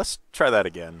try that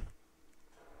again.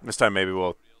 This time maybe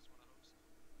we'll Anybody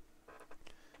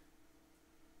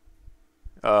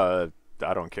else want to host?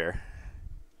 I don't care.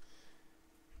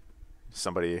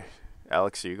 Somebody,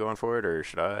 Alex, are you going for it, or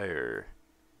should I, or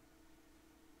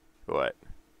what?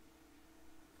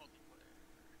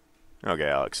 Multiplayer. Okay,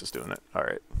 Alex is doing it. All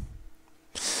right.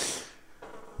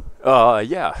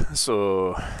 Yeah.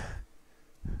 So,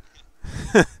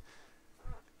 It's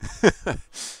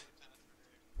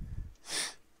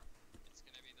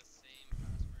gonna be the same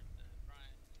password that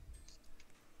Brian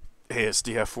used.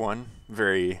 ASDF1,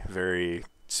 very very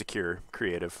secure,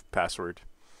 creative password.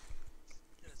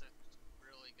 It is a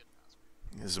really good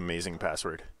password. This is an amazing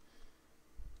password.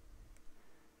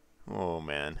 Oh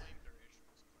man. Blank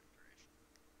duration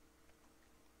was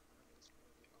blank duration. It's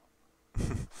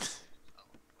really off. Oh,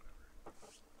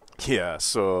 whatever. Yeah.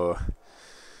 So. Not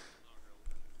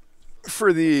real.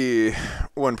 For the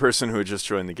one person who just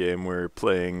joined the game, we're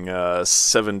playing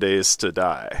 7 Days to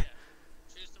Die.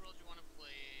 Choose the world you want to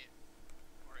play,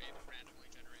 or a randomly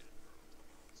generated world.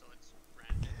 So it's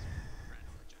randomly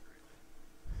generated.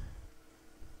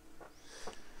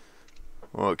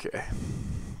 Okay,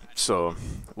 so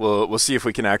we'll see if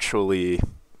we can actually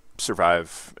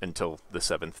survive until the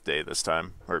 7th day this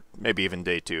time, or maybe even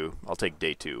day 2. I'll take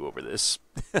day 2 over this.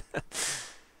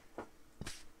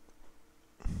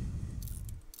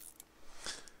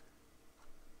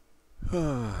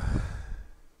 Okay.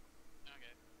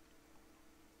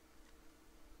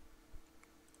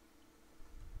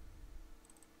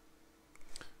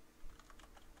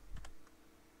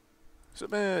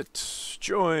 Submit.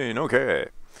 Join. Okay.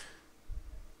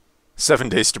 7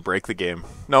 days to break the game.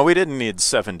 No, we didn't need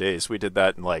 7 days. We did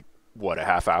that in like, what, a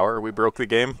half hour? We broke the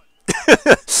game?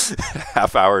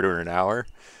 Half hour to an hour?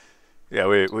 Yeah,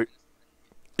 we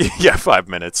yeah, 5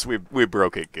 minutes. We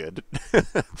broke it good.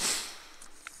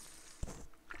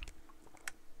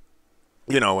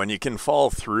 You know, when you can fall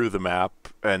through the map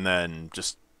and then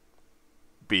just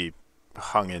be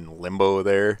hung in limbo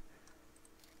there.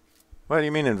 What do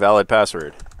you mean invalid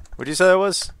password? What did you say that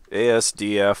was?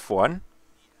 ASDF1?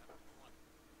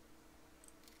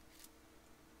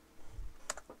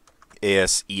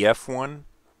 ASEF1? ASDF.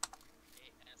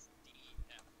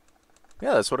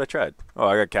 Yeah, that's what I tried. Oh,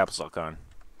 I got caps lock on.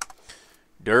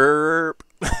 Derp.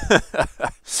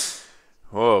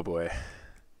 Oh boy.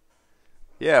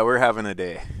 Yeah, we're having a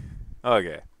day.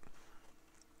 Okay.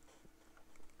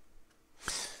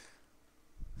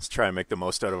 Let's try and make the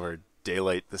most out of our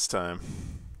daylight this time.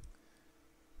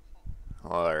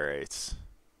 Alright.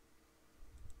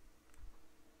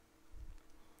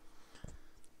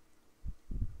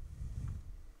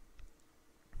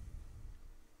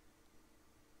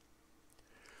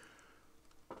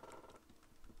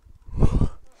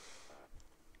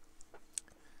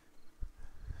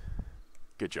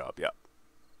 Good job, yeah.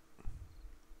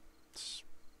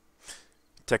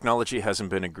 Technology hasn't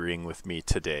been agreeing with me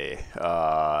today.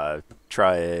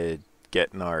 Try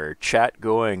getting our chat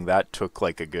going. That took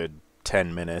like a good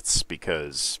 10 minutes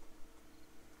because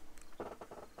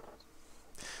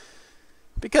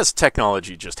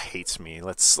technology just hates me.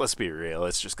 Let's be real.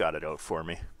 It's just got it out for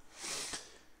me.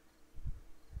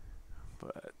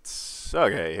 But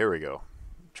okay, here we go.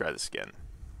 Try this again.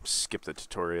 Skip the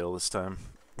tutorial this time.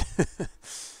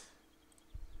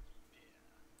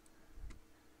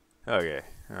 Okay,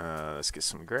 let's get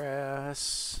some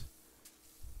grass.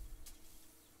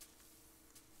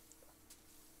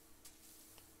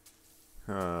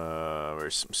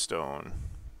 Where's some stone?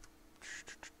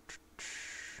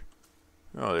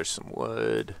 Oh, there's some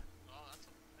wood. Oh, that's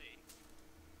a lake.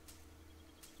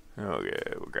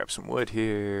 Okay, we'll grab some wood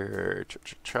here.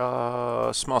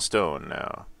 Cha-cha-cha. Small stone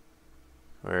now.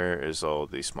 Where is all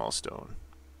the small stone?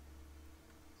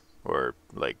 Or,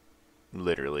 like,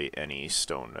 literally any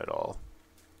stone at all.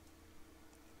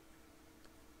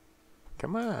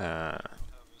 Come on. Have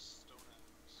a stone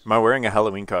axe. Am I wearing a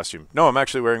Halloween costume? No, I'm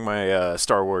actually wearing my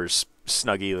Star Wars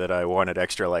Snuggie that I won at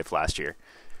Extra Life last year.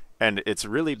 And it's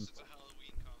really... Yes, it's a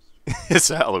Halloween costume. it's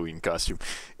a Halloween costume.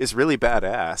 It's really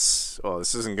badass. Oh,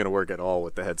 this isn't going to work at all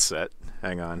with the headset.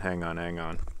 Hang on, hang on, hang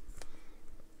on.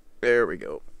 There we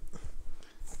go.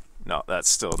 No, that's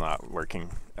still not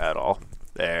working at all.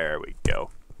 There we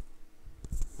go.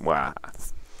 Wow.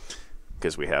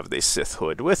 Because we have the Sith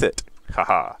hood with it.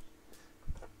 Haha.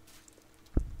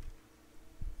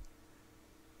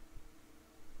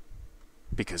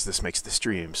 Because this makes the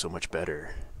stream so much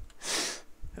better.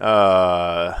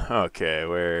 Okay,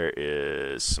 where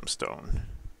is some stone?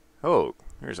 Oh,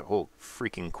 there's a whole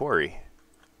freaking quarry.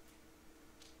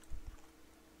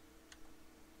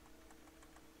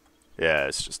 Yeah,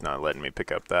 it's just not letting me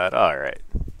pick up that. Alright,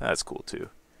 that's cool too.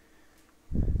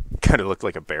 Kind of looked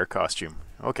like a bear costume.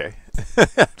 Okay.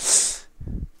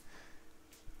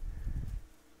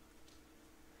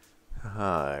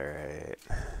 Alright.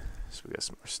 So we got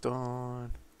some more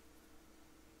stone.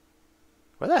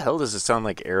 Why the hell does it sound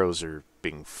like arrows are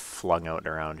being flung out and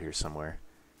around here somewhere?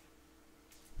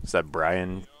 Is that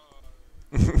Brian?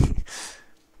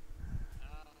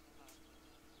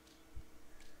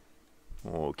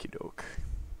 Okie doke.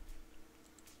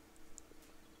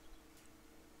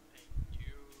 Hey,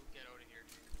 you get out of here.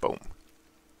 Boom.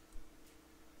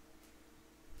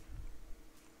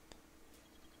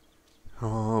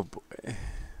 Oh boy.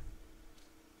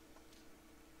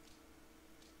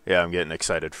 Yeah, I'm getting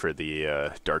excited for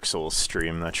the Dark Souls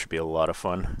stream. That should be a lot of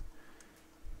fun.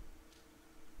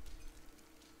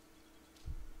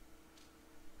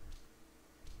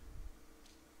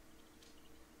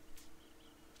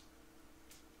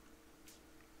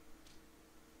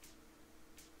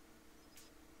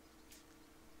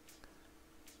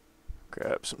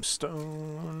 Grab some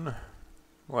stone.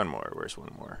 One more. Where's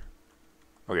one more?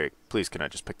 Okay, please can I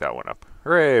just pick that one up?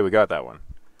 Hooray, we got that one.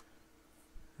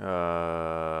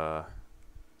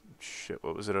 Shit,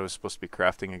 what was it I was supposed to be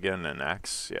crafting again? An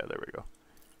axe? Yeah, there we go.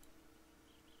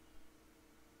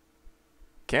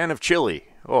 Can of chili.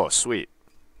 Oh, sweet.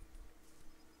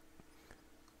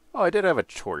 Oh, I did have a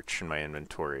torch in my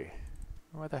inventory.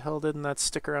 Why the hell didn't that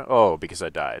stick around? Oh, because I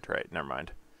died. Right, never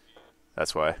mind.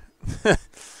 That's why.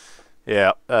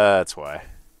 Yeah, that's why.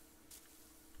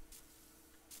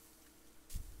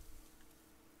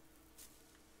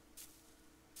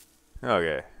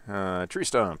 Okay, tree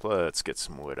stump. Let's get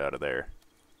some wood out of there.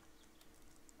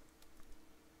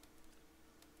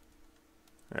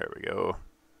 There we go.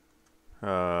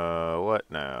 What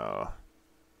now?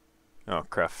 Oh,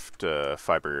 craft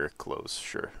fiber clothes.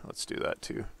 Sure, let's do that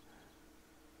too.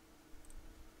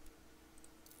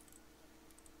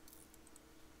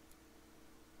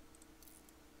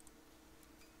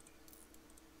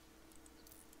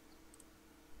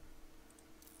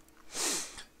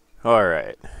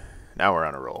 Alright, now we're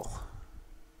on a roll.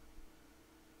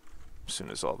 As soon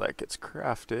as all that gets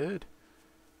crafted.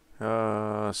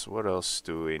 So what else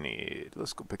do we need?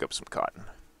 Let's go pick up some cotton.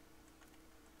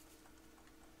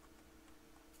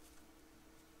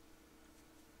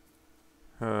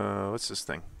 What's this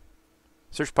thing?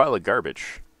 Search pile of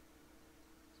garbage.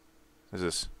 What is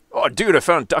this? Oh, dude, I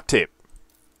found duct tape.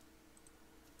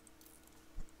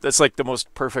 That's like the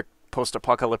most perfect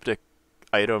post-apocalyptic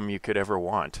item you could ever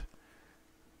want.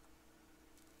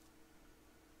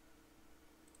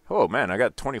 Oh man, I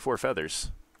got 24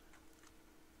 feathers.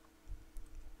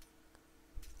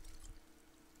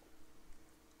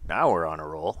 Now we're on a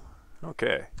roll.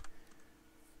 Okay.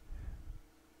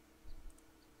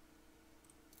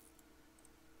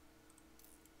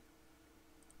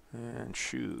 And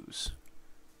shoes.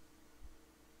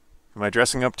 Am I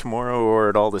dressing up tomorrow or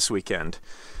at all this weekend?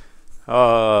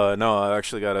 No, I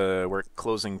actually gotta work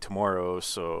closing tomorrow,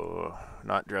 so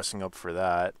not dressing up for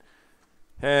that.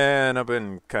 And I've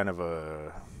been kind of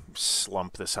a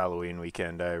slump this Halloween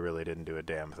weekend. I really didn't do a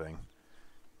damn thing.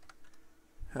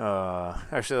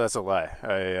 Actually, that's a lie.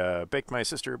 I baked my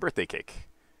sister a birthday cake.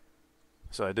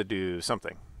 So I did do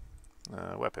something.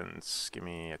 Weapons. Give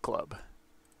me a club.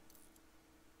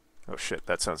 Oh shit,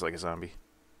 that sounds like a zombie.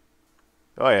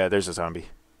 Oh yeah, there's a zombie.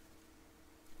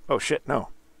 Oh shit, no.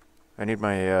 I need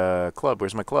my club.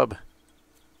 Where's my club?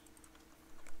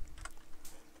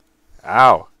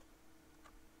 Ow.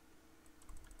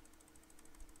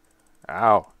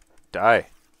 Ow. Die.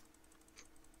 Sounds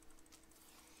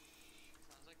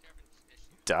like you're having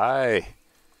issues. Die.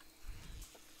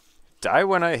 Die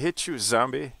when I hit you,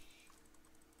 zombie.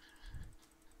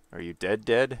 Are you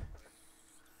dead?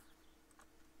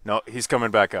 No, he's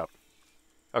coming back up.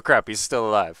 Oh crap, he's still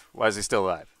alive. Why is he still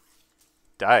alive?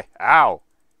 Die. Ow.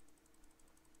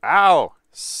 Ow.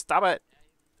 Stop it. Yeah,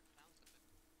 it sounds a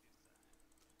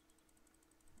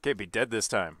bit. Okay, be dead this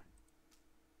time.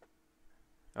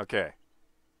 Okay.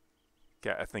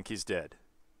 Okay, I think he's dead.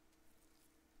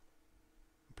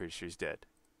 I'm pretty sure he's dead.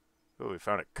 Oh, we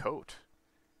found a coat.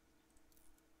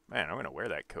 Man, I'm gonna wear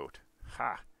that coat.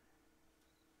 Ha.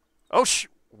 Oh,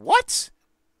 what?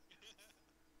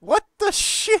 What the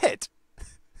shit?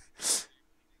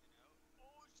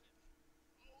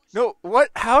 No,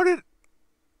 what? How did...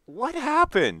 What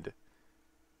happened? You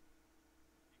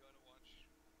gotta watch,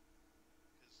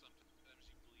 because sometimes you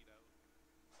bleed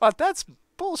out. Oh, that's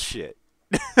bullshit.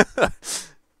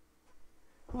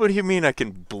 What do you mean I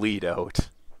can bleed out?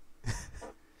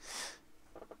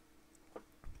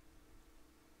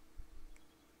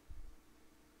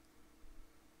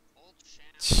 Old sham.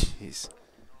 Jeez. I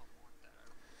don't want that.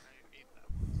 I ate that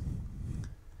once.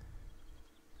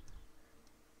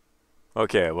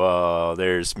 Okay, well,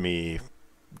 there's me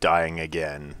dying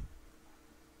again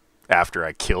after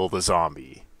I kill the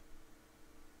zombie.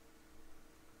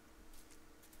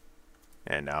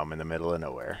 And now I'm in the middle of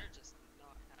nowhere. You're just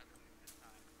not having a good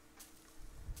time.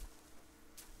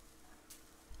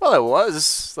 Well, it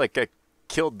was like I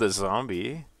killed the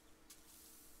zombie.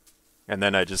 And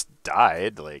then I just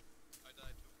died. Like, I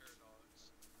died to a pair of dogs.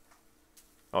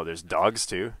 oh, there's dogs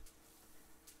too?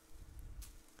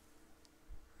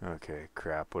 Okay,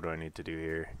 crap. What do I need to do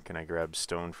here? Can I grab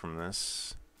stone from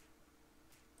this?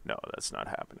 No, that's not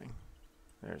happening.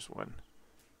 There's one.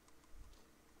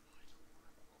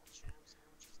 Old sham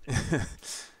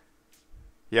sandwiches.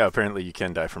 Yeah, apparently you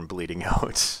can die from bleeding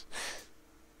out.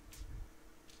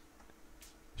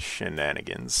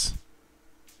 Shenanigans.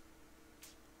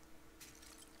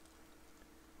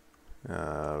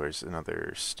 Where's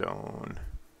another stone?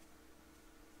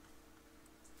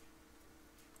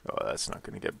 Oh, that's not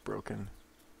gonna get broken.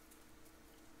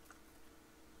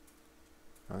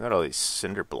 I got all these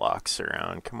cinder blocks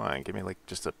around. Come on, give me like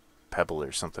just a pebble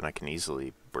or something I can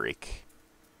easily break.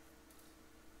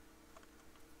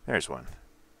 There's one.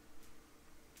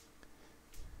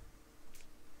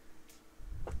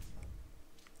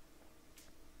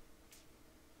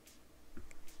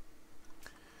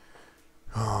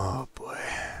 Oh boy.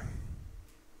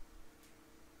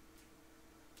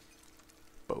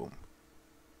 Boom.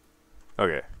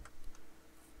 Okay.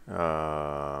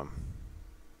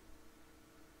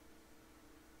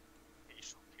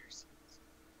 Facial piercings.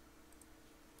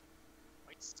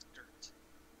 White skirt.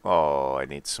 Oh, I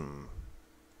need some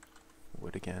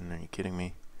wood again. Are you kidding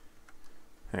me?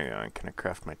 Hang on, can I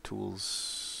craft my tools?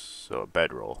 So, a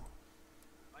bedroll.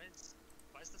 Why is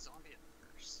the zombie a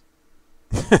nurse?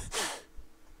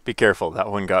 Be careful, that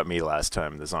one got me last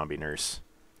time, the zombie nurse.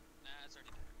 Nah, it's already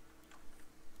dead.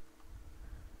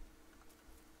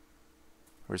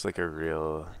 Where's like a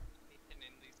real And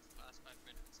in these last 5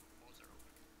 minutes, bows are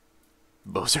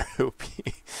open. Bozer OP?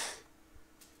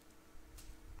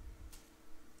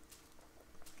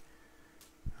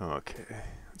 Okay,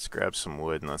 let's grab some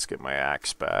wood and let's get my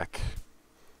axe back.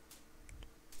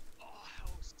 Oh,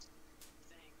 house.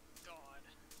 Thank God.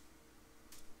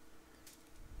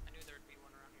 I knew there'd be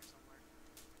one around here somewhere.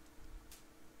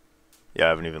 Yeah, I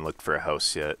haven't even looked for a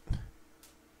house yet.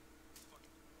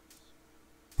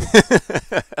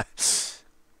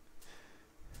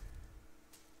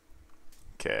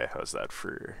 Okay, how's that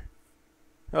for...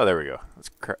 Oh, there we go. Let's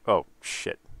oh,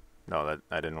 shit. No, that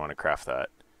I didn't want to craft that.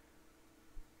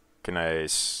 Can I...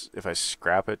 If I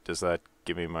scrap it, does that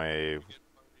give me my... You get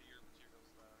part of your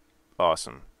materials back.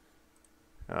 Awesome.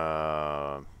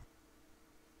 Oh,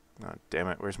 damn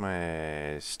it. Where's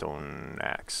my stone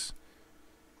axe?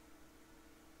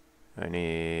 I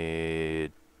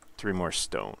need 3 more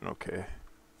stone. Okay.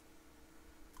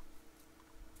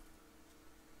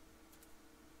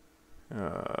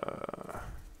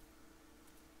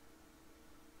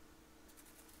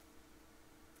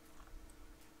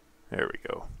 There we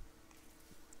go.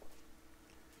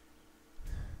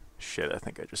 Shit, I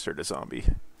think I just heard a zombie.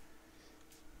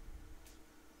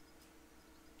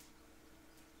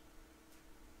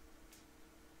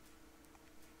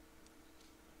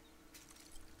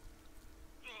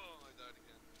 Oh, I died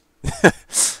again.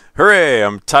 Hooray!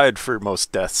 I'm tied for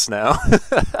most deaths now. No,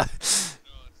 it's these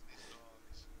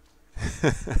dogs.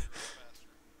 They're faster.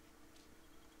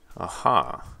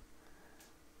 Aha. Yeah.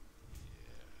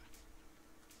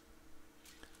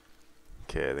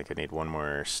 Okay, I think I need one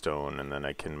more stone and then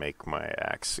I can make my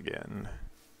axe again.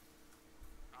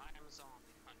 I am a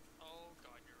zombie hunt. Oh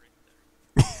god, you're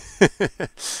right there.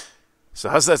 So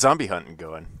how's that zombie hunting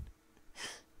going?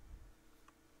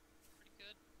 Pretty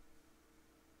good.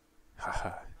 Haha,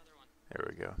 Another one. there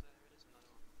we go.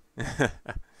 There it is, another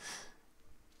one.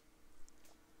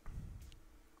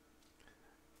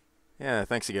 Yeah,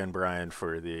 thanks again, Brian,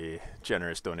 for the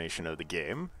generous donation of the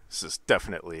game. This is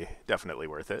definitely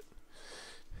worth it.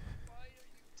 Why are you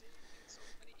taking so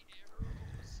many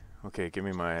arrows? Okay, give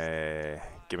me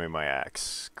my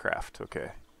axe craft. Okay.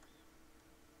 Of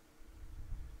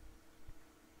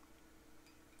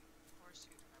course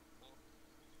you have wool.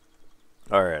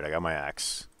 All right, I got my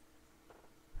axe.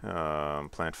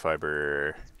 Plant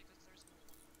fiber, That's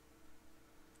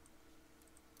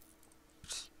because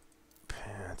there's wool.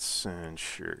 pants, and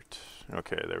shirt.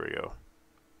 Okay, there we go.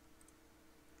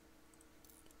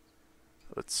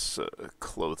 Let's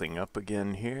clothing up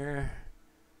again here.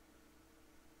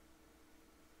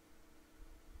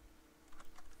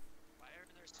 Why are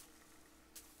there so many?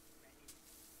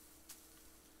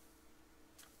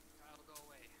 Kyle, go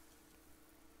away.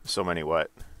 So many what?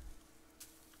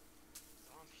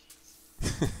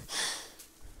 Zombies.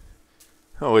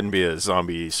 It wouldn't be a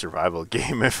zombie survival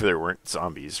game if there weren't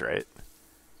zombies, right?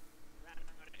 Ran out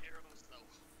of arrows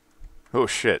though. Oh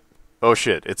shit. Oh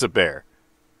shit, it's a bear.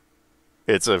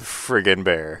 It's a friggin'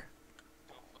 bear.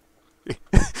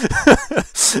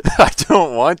 I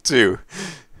don't want to.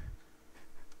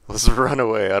 Let's run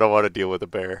away. I don't want to deal with a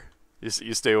bear. You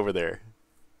stay over there.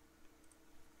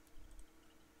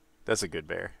 That's a good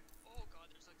bear. Oh god,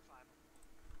 there's like 5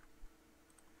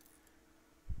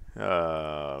 of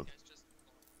them. You guys just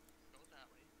go that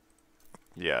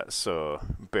way. Yeah, so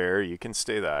bear, you can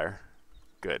stay there.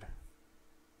 Good.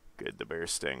 Good, the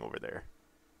bear's staying over there.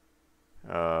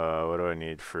 What do I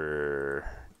need for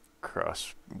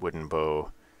cross wooden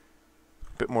bow?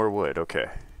 A bit more wood, okay.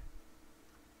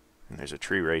 And there's a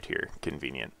tree right here,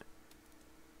 convenient.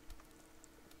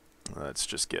 Let's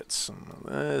just get some of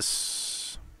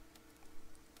this.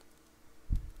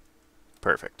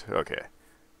 Perfect, okay.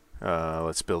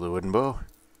 Let's build a wooden bow.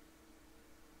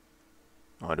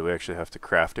 Oh, do we actually have to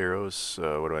craft arrows?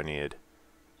 What do I need?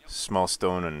 Small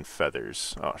stone and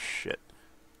feathers. Oh shit.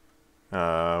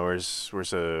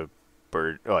 Where's a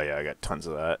bird? Oh yeah, I got tons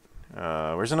of that.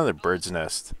 Where's another bird's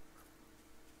nest?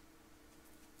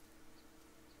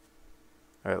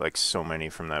 I got like so many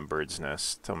from that bird's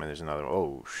nest. Tell me there's another one.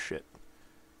 Oh shit.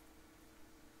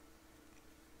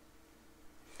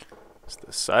 It's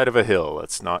the side of a hill.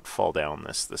 Let's not fall down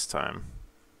this time.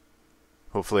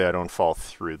 Hopefully I don't fall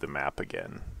through the map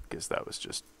again, because that was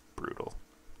just brutal.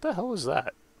 What the hell was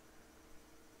that?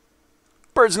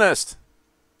 Bird's nest!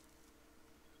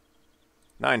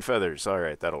 9 feathers.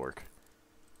 Alright, that'll work.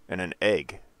 And an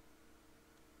egg.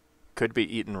 Could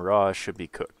be eaten raw, should be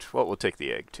cooked. Well, we'll take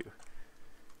the egg too.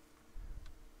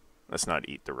 Let's not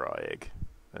eat the raw egg.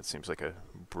 That seems like a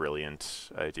brilliant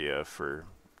idea for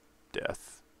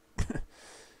death.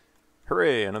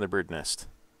 Hooray, another bird nest.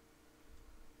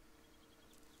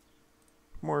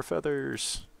 More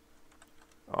feathers.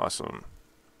 Awesome.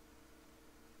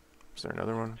 Is there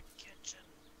another one? Kitchen.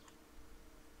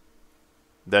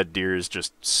 That deer is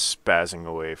just spazzing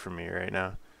away from me right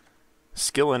now.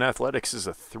 Skill in athletics is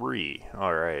a 3.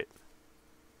 Alright.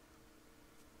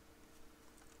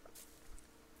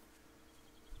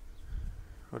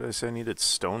 What did I say? I needed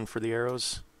stone for the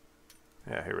arrows?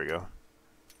 Yeah, here we go.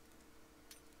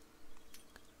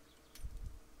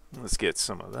 Let's get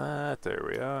some of that. There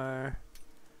we are.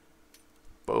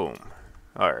 Boom.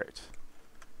 Alright.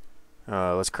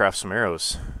 Let's craft some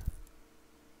arrows.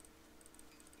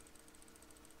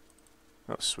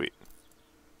 Oh, sweet.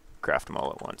 Craft them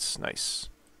all at once. Nice.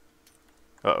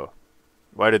 Uh-oh.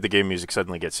 Why did the game music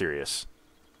suddenly get serious?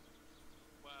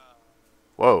 Wow.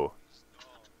 Whoa.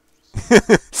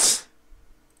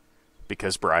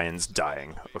 Because Brian's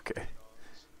dying. Okay.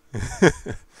 Now I shouldn't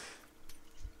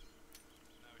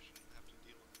have to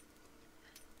deal with it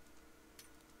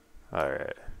anymore.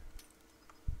 Alright.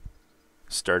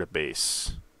 Start a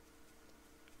base.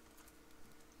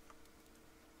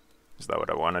 Is that what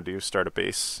I want to do? Start a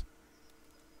base?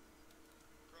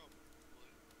 Probably.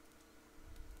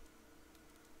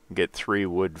 Get 3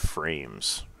 wood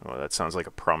frames. Oh, that sounds like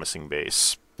a promising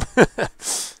base. Yeah. I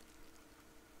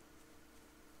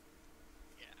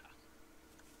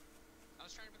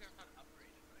was trying to figure out how to upgrade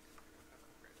it, but I couldn't figure out how to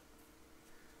upgrade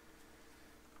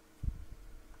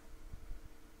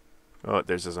it. Oh,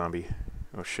 there's a zombie.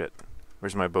 Oh shit.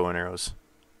 Where's my bow and arrows?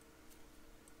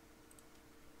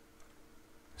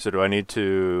 So do I need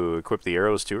to equip the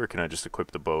arrows too, or can I just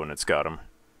equip the bow and it's got them?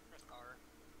 Press R.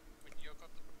 When you yoke up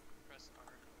the press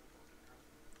R and it'll open your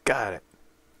own. Got it.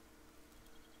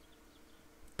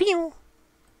 Pew!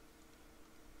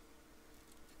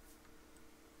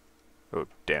 Oh,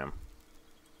 damn.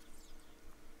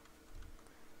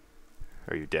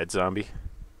 Are you dead, zombie?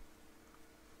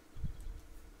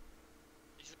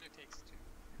 Usually it takes 2.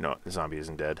 No, the zombie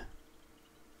isn't dead.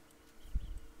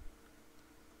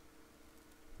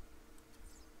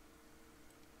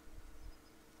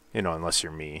 You know, unless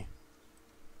you're me.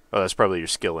 Oh, that's probably your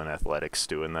skill in athletics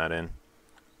doing that in.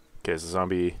 Okay, is the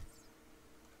zombie...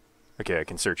 Okay, I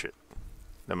can search it.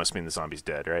 That must mean the zombie's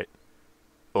dead, right?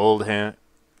 Old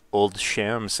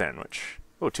sham sandwich.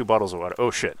 Oh, 2 bottles of water. Oh,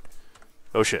 shit.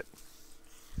 Oh, shit.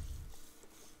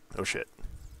 Oh, shit.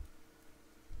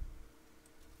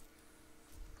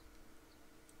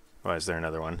 Why is there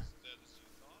another one? Dead as you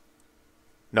thought.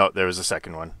 No, there was a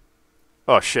second one.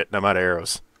 Oh, shit, I'm out of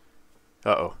arrows.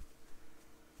 Uh-oh.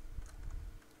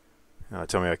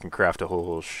 Tell me I can craft a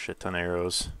whole shit ton of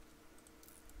arrows.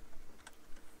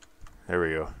 There we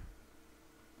go.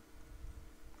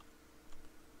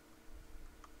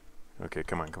 Okay,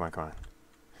 come on, come on, come on.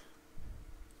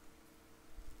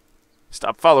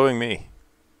 Stop following me.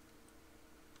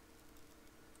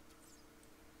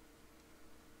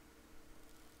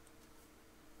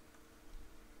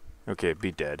 Okay,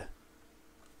 be dead.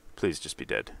 Please just be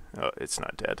dead. Oh, it's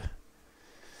not dead.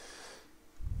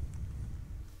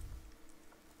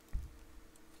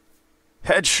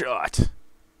 Headshot!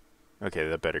 Okay,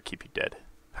 that better keep you dead.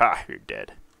 Ha, you're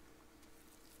dead.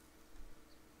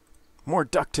 More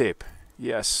duct tape.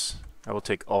 Yes, I will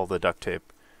take all the duct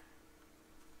tape.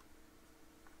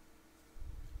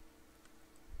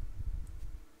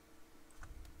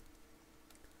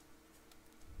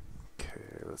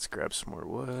 Okay, let's grab some more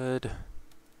wood.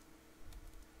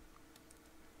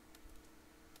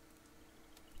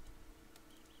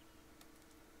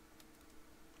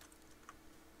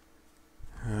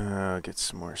 Get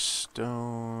some more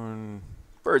stone.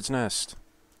 Bird's nest.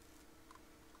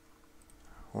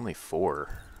 Only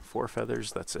 4. 4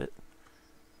 feathers, that's it.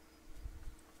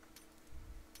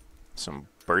 Some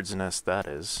bird's nest that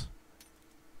is.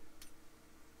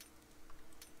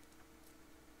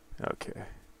 Okay.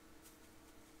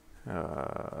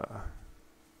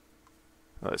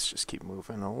 Let's just keep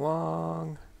moving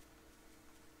along.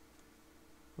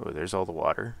 Oh, there's all the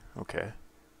water. Okay.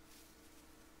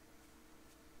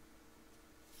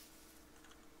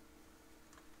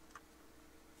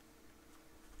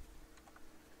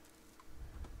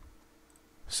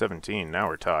 $17, now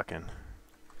we're talking.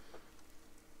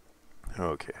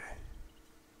 Okay.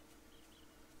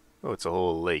 Oh, it's a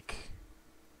whole lake.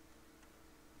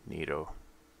 Neato.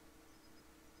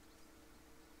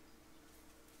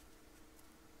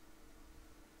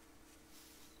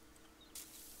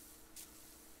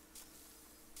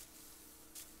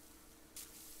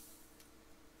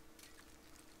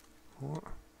 Oh.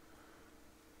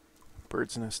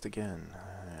 Bird's nest again.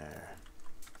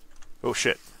 Oh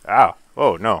shit. Ow.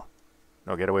 Oh no.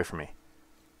 No, get away from me.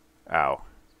 Ow.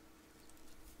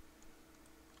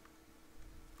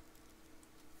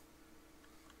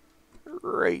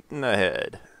 Right in the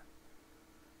head.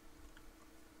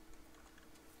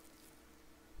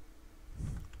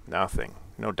 Nothing.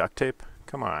 No duct tape?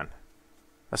 Come on.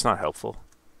 That's not helpful.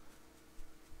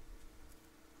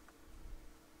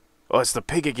 Oh, it's the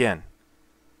pig again.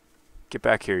 Get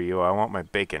back here, you. I want my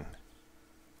bacon.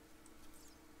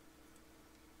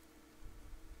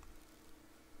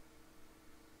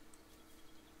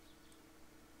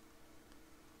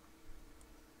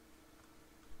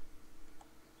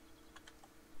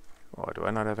 Oh, do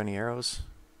I not have any arrows?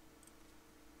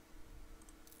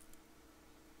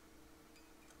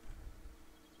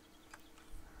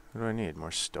 What do I need?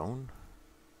 More stone?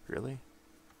 Really?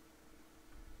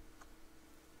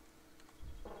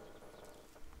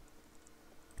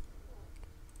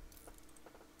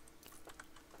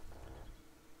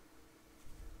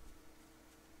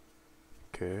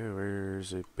 Okay,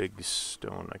 where's a big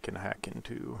stone I can hack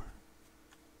into?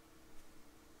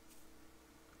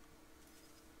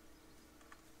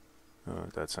 Oh,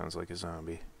 that sounds like a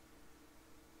zombie.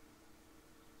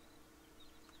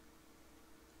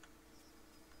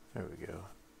 There we go.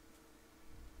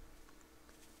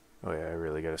 Oh yeah, I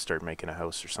really gotta start making a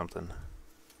house or something.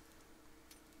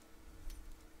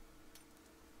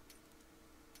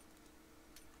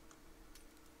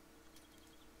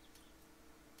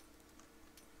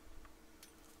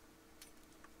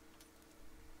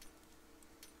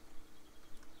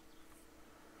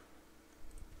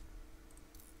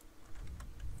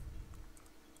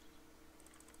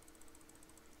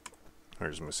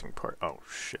 There's a missing part. Oh,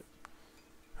 shit.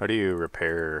 How do you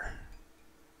repair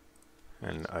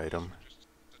an item? Just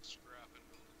that scrap and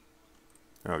build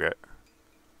a new one. Okay.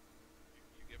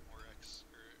 You get more X,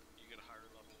 or you get a higher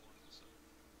level one, so.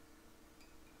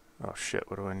 Oh, shit.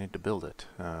 What do I need to build it?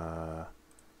 Oh,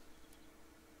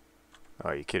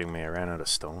 are you kidding me? I ran out of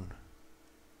stone.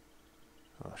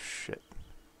 Oh, shit.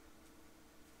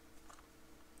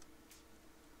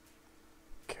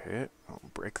 Okay, I'll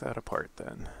break that apart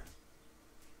then.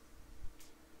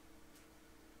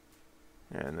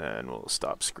 And then we'll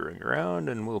stop screwing around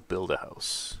and we'll build a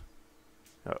house.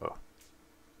 Uh-oh.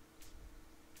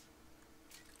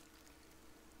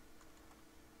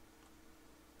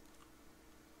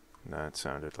 That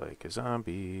sounded like a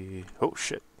zombie. Oh,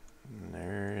 shit.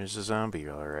 There's a zombie,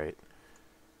 alright.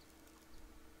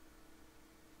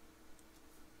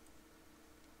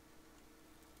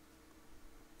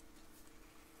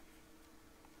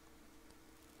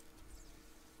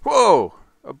 Whoa!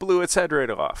 I blew its head right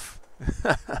off.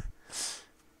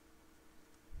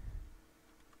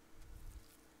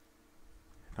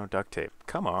 No duct tape.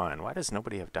 Come on, why does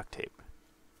nobody have duct tape?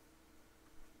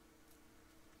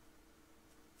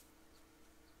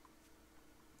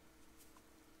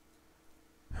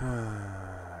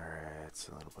 Alright, it's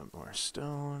a little bit more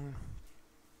stone.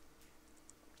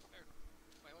 I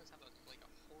always have like a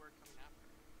horde coming after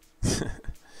me.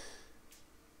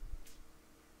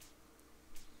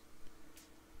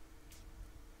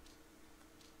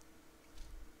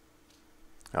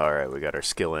 Alright, we got our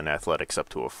skill in athletics up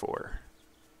to a 4.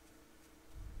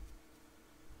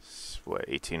 What,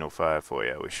 1805? Oh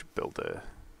yeah, we should build a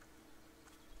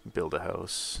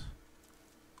house.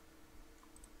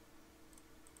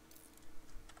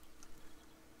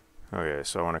 Okay,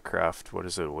 so I want to craft, what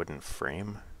is it, a wooden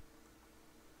frame?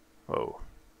 Whoa.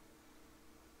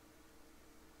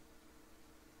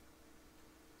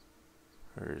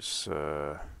 There's,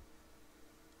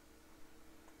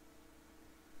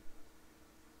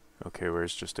 okay,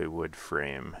 where's just a wood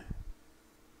frame?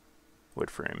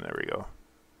 Wood frame, there we go.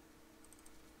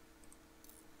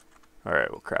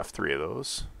 Alright, we'll craft 3 of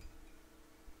those.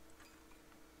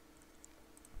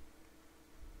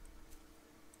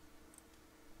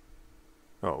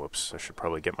 Oh, whoops, I should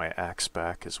probably get my axe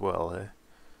back as well, eh?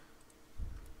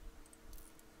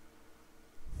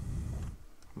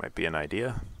 Might be an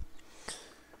idea.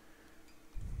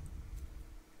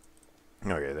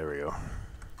 Okay, there we go.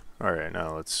 Alright,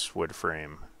 now let's wood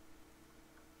frame.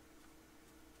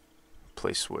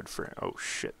 Place wood frame. Oh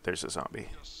shit, there's a zombie.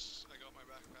 Yes, I got my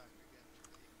backpack again for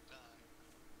the 8th time.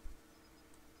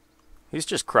 He's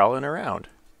just crawling around.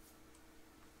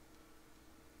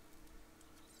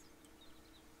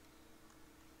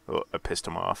 Oh, I pissed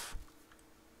him off.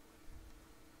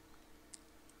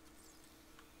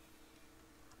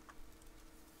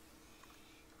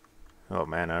 Oh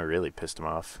man, I really pissed him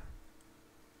off.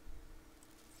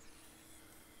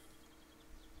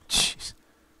 Jeez.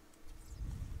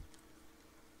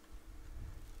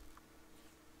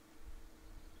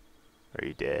 Are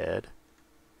you dead?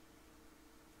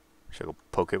 Should I go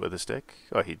poke it with a stick?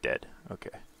 Oh, he's dead. Okay.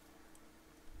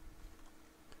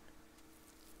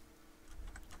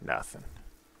 Nothing.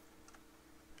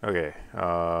 Okay,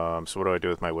 so what do I do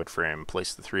with my wood frame?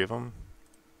 Place the 3 of them?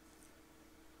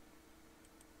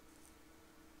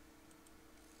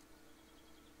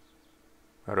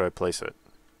 How do I place it?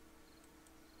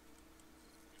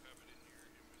 You have it in your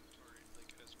inventory,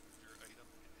 like as your item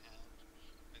in hand,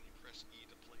 and you press E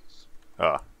to place.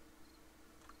 Ah.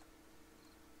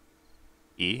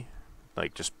 E?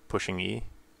 Like just pushing E?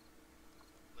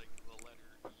 Like the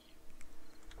letter E.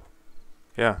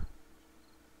 Yeah.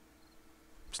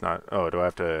 It's not... Oh, do I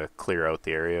have to clear out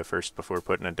the area first before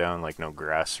putting it down? Like no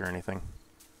grass or anything?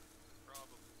 Probably.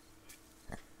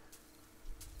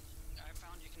 I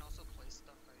found you can also place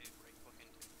stuff by right-clicking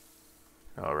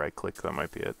too. Oh, right click, that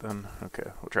might be it then.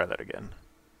 Okay, we'll try that again.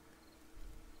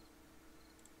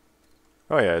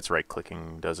 Oh yeah, it's right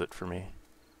clicking does it for me.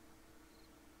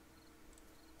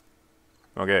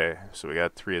 Okay, so we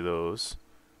got 3 of those.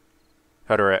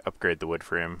 How do I upgrade the wood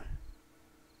frame?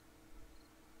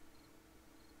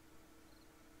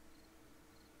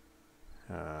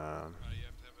 You have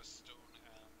to have a stone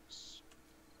axe.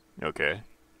 Okay. Enough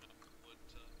wood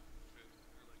to fit,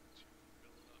 or like to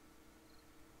build it up.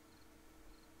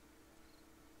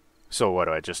 So what,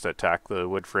 do I just attack the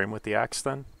wood frame with the axe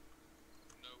then?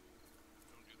 No,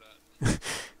 don't do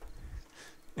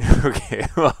that. Okay,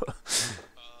 well...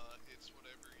 It's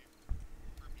whatever you,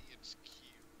 for me it's Q.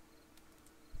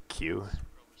 Q.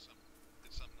 It's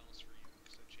something else for you,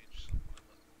 because I changed some of my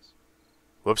levels.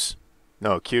 Whoops.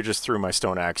 No, Q just threw my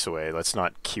stone axe away. Let's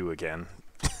not Q again.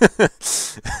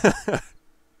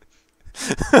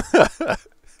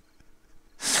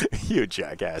 You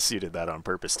jackass, you did that on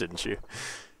purpose, didn't you?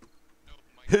 No,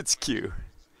 It's Q.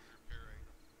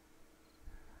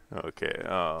 is repairing. Okay,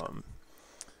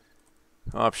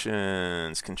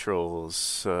 options,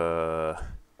 controls, what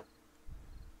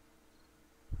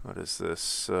is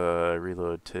this?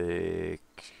 Reload, take,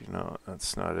 no,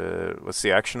 that's not it. What's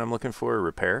the action I'm looking for?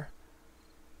 Repair?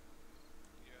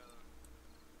 Yeah.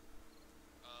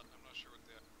 I'm not sure what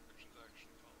the action's actually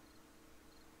called.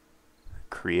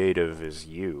 Creative is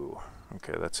you.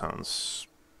 Okay, that sounds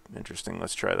interesting.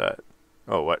 Let's try that.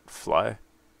 Oh, what? Fly?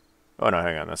 Oh, no,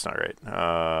 hang on, that's not right.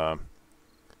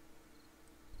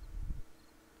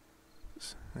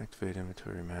 Activate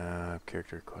inventory map,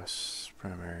 character requests,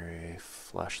 primary,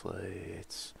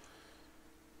 flashlights,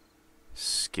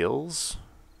 skills?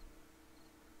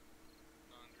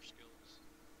 Not under skills.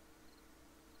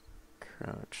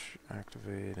 Crouch,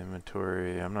 activate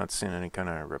inventory. I'm not seeing any kind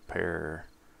of repair.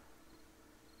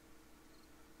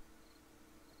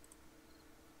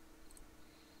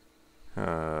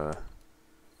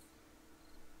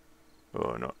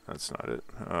 Oh no, that's not it.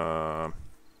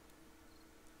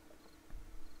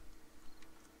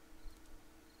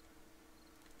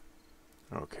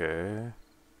 Okay.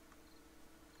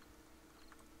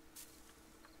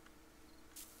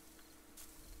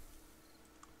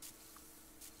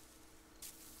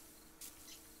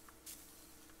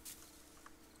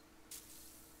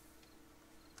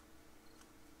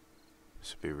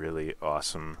 This would be really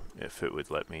awesome if it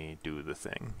would let me do the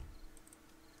thing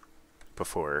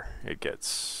before it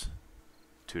gets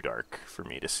too dark for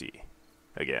me to see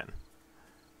again.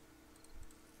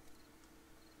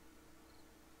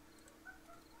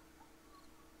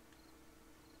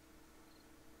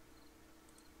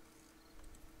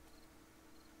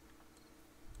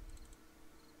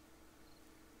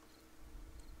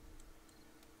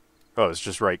 Oh, it's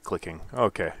just right clicking.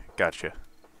 Okay, gotcha. Okay,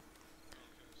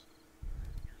 so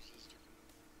yours is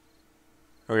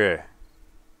different. Okay.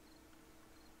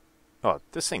 Oh,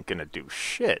 this ain't gonna do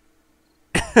shit.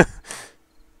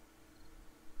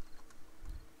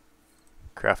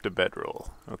 Craft a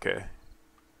bedroll. Okay.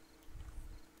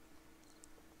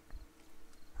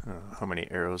 How many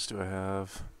arrows do I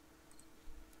have?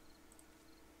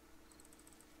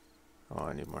 Oh,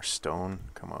 I need more stone.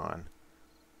 Come on.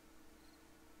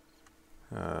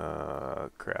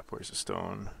 Crap, where's the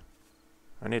stone?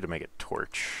 I need to make a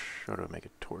torch. How do I make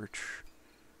a torch?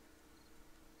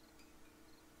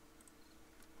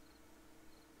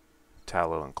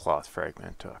 Tallow and cloth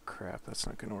fragment. Oh crap, that's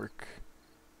not gonna work.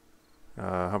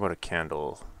 How about a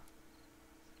candle?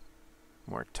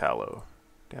 More tallow.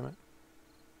 Damn it.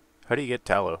 How do you get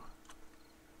tallow?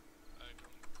 I don't.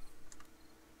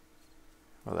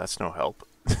 Well, that's no help.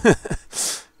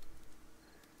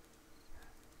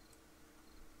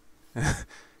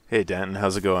 Hey Denton,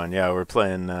 how's it going? Yeah, we're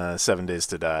playing 7 Days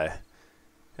to Die.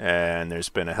 And there's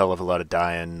been a hell of a lot of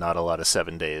dying, not a lot of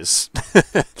 7 days. Nah,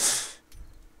 it's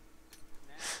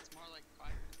more like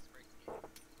 5 minutes to break the game.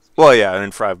 Well, yeah, and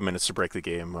in 5 minutes to break the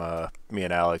game, me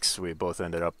and Alex, we both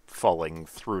ended up falling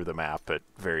through the map at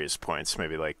various points,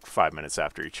 maybe like 5 minutes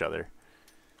after each other.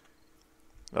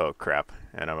 Oh, crap.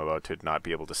 And I'm about to not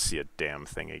be able to see a damn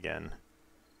thing again.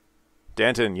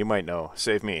 Danton, you might know.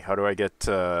 Save me. How do I get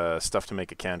stuff to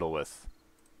make a candle with?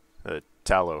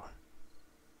 Tallow.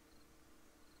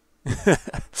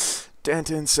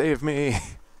 Danton, save me.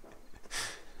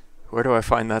 Where do I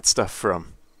find that stuff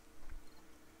from?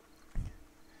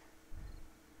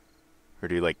 Or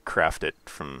do you, like, craft it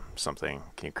from something?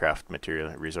 Can you craft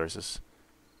material resources?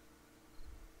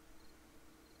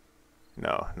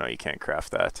 No, you can't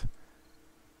craft that.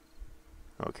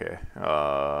 Okay.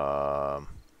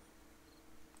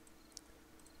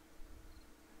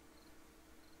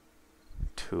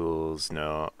 Tools,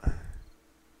 no.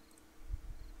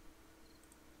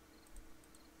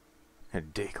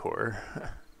 And decor.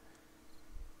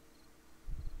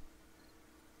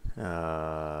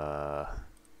 I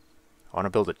want to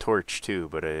build a torch too,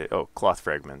 but oh, cloth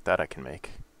fragment, that I can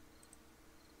make.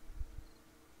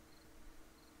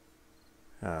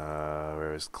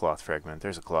 Where is cloth fragment?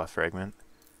 There's a cloth fragment.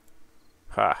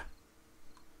 Ha.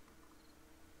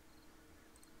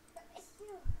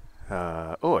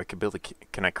 Oh, I could build a...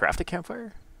 Can I craft a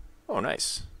campfire? Oh,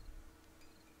 nice.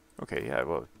 Okay, yeah,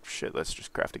 well, shit, let's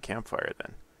just craft a campfire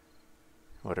then.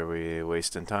 What are we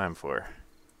wasting time for?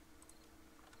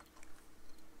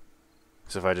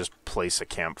 So if I just place a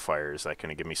campfire, is that going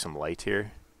to give me some light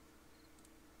here?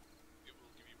 It will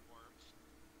give you warmth.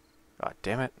 Ah,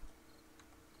 damn it.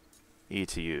 E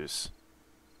to use.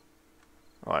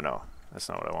 Oh, no. That's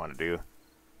not what I want to do.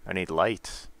 I need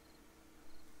light.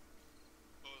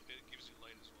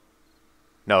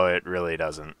 No, it really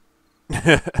doesn't.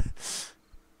 And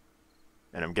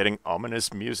I'm getting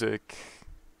ominous music,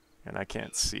 and I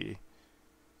can't see.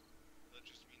 That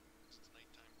just means it's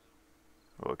nighttime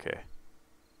now. Okay.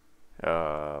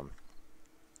 Um.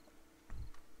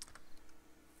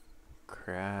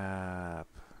 Crap.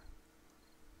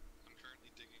 I'm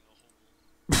currently digging a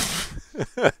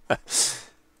hole.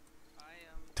 I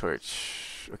am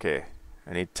Torch. Okay.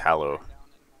 I need tallow. down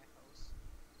in my house.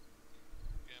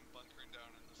 Okay, I'm bunkering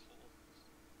down in this hole.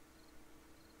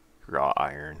 Raw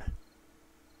iron.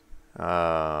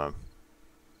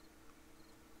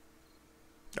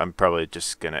 I'm probably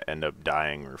just gonna end up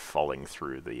dying or falling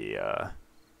through the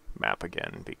map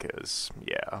again because,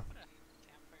 yeah. Put a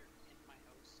campfire in my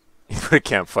house. You put a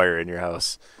campfire in your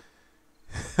house.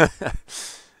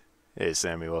 Hey,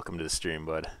 Sammy, welcome to the stream,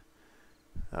 bud.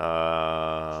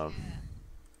 Yeah.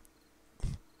 There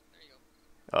you go.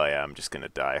 Oh yeah, I'm just gonna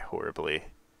die horribly.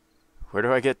 Where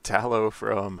do I get tallow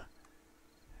from?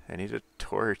 I need a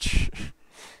torch.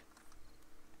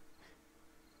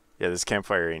 Yeah, this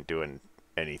campfire ain't doing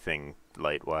anything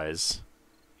light-wise.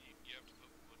 You have to put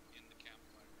wood in the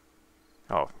campfire.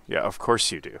 Oh, yeah, of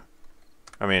course you do.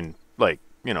 I mean, like,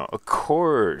 you know, of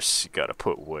course you gotta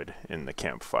put wood in the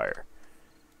campfire.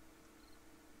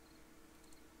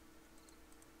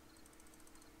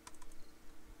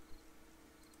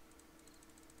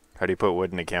 How do you put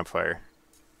wood in a campfire?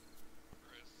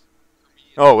 Chris, for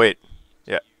me, Oh, wait. to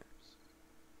Yeah. use.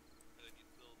 And then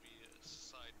there'll be a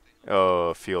side thing.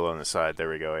 Oh, fuel on the side. There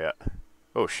we go, yeah.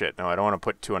 Oh, shit. No, I don't want to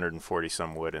put 240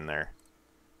 some wood in there.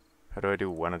 How do I do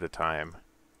one at a time?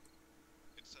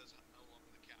 It says how long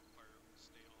the campfire will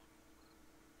stay on when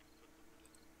you put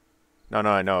the wood in.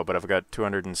 No, I know, but I've got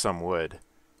 200 and some wood.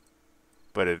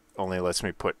 But it only lets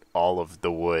me put all of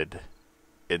the wood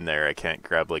in there. I can't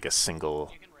grab like a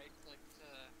single... You can right click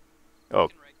to. Oh. You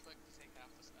can right click to take half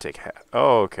the stuff. Take half.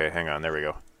 Oh, okay. Hang on. There we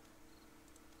go.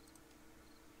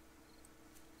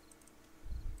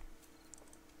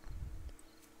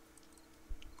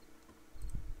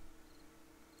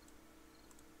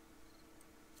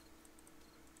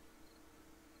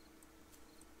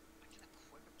 I can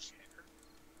equip a chair.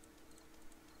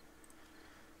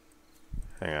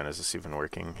 Hang on. Is this even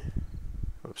working?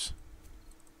 Oops.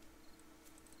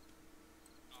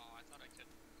 Oh, I thought I could.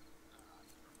 Never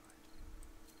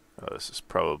mind. Oh, this is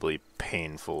probably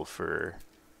painful for...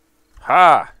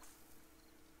 Ha!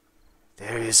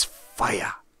 There is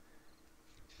fire!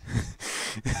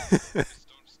 Just don't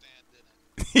stand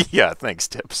in it. Yeah, thanks,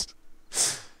 Tips.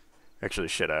 Actually,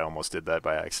 shit, I almost did that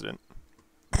by accident.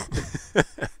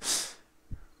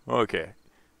 Okay.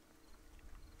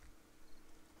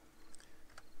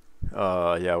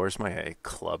 Yeah, where's my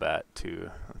club at,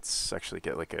 too? Let's actually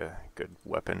get, like, a good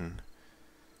weapon.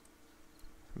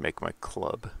 Make my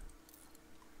club.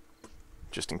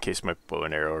 Just in case my bow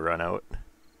and arrow run out.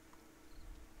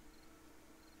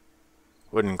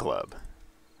 Wooden club.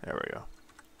 There we go.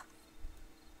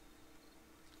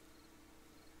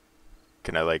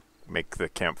 Can I, like, make the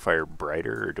campfire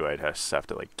brighter, or do I just have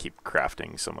to, like, keep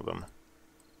crafting some of them?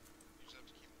 You just have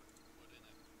to keep putting wood in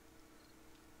it.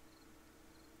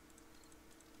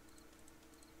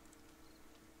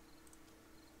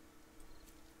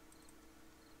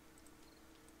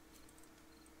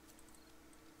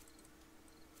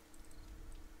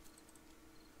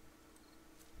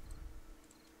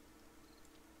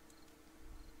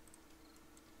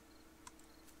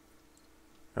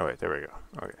 Oh, wait, there we go.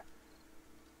 Okay.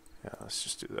 Yeah, let's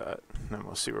just do that. Then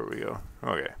we'll see where we go.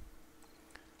 Okay.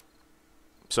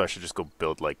 So I should just go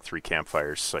build, like, 3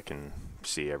 campfires so I can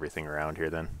see everything around here,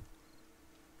 then.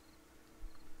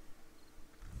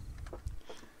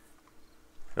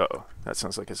 Uh-oh, that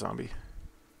sounds like a zombie.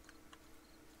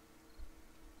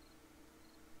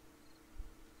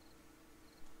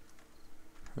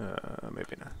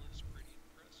 Maybe not. It's pretty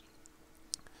impressive.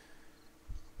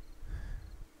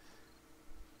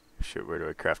 Shit, where do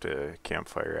I craft a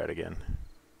campfire at again?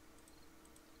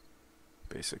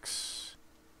 Basics.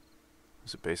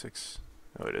 Is it basics?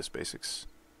 Oh, it is basics.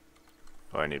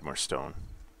 Oh, I need more stone.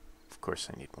 Of course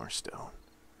I need more stone.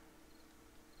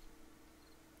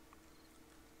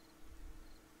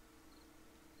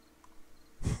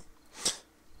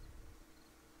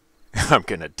 I'm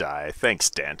gonna die. Thanks,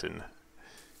 Danton.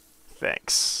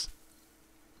 Thanks.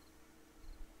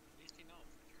 At least he knows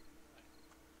that you're gonna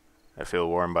die. I feel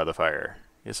warm by the fire.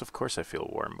 Yes, of course I feel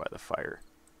warm by the fire.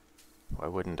 Why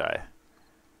wouldn't I?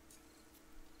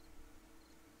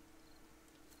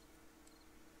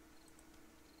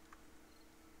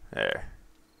 There.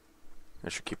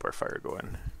 That should keep our fire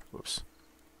going. Whoops.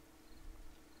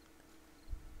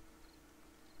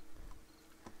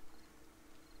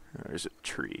 There's a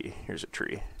tree. Here's a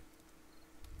tree.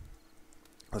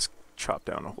 Let's chop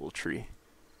down a whole tree.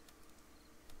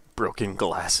 Broken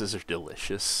glasses are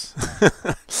delicious.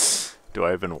 Do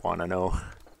I even want to know?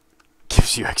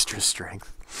 Gives you extra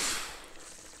strength.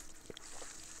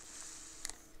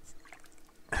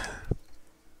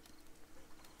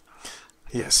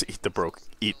 Yes, eat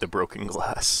the broken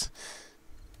glass.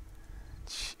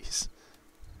 Jeez.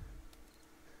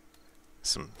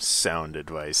 Some sound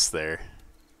advice there.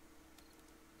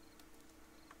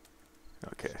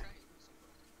 Okay.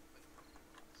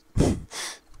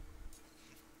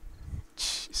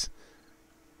 Jeez.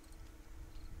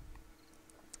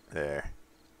 There.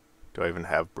 Do I even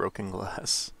have broken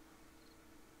glass?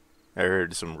 I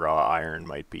heard some raw iron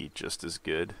might be just as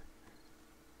good.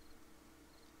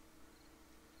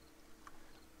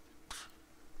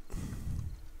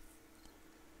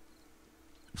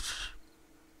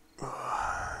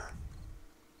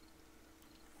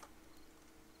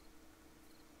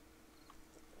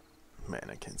 Man,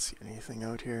 I can't see anything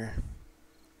out here.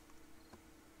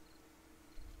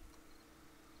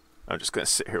 I'm just gonna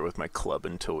sit here with my club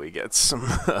until we get some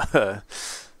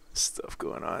stuff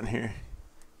going on here.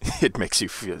 It makes you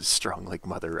feel strong like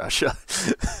Mother Russia.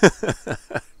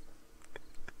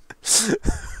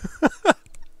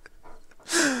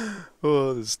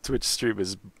 Oh, this Twitch stream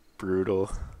is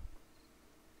brutal.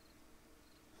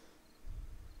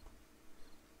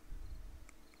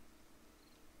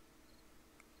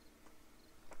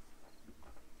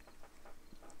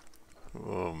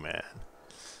 Oh man.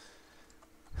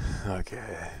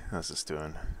 Okay, how's this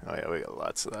doing? Oh yeah, we got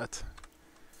lots of that.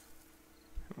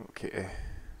 Okay.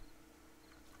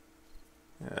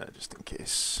 Yeah, just in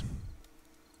case.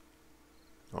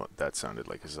 Oh, that sounded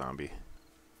like a zombie.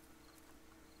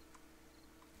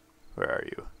 Where are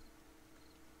you?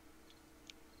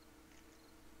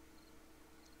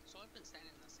 So I've been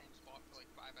standing in the same spot for like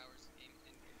 5 hours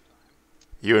in-game time.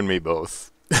 You and me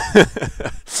both.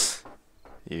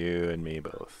 You and me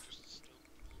both. Just still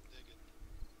digging.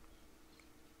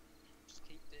 Just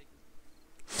keep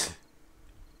digging.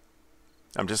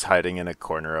 I'm just hiding in a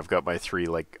corner. I've got my 3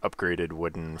 like upgraded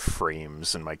wooden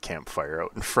frames and my campfire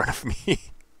out in front of me.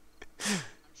 I'm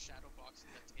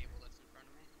shadowboxing the table that's in front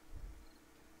of me.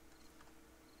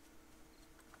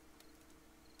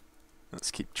 Let's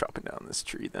keep chopping down this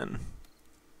tree then.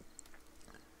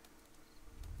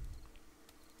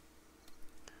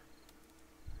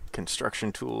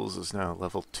 Construction tools is now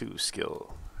level 2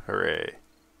 skill. Hooray.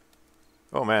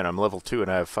 Oh man, I'm level 2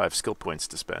 and I have 5 skill points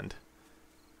to spend.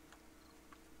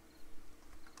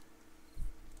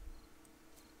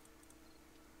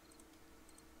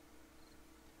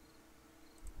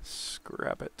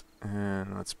 Scrap it.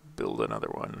 And let's build another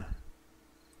one.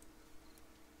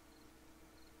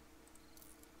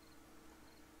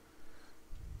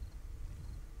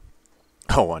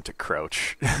 I want to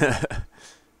crouch.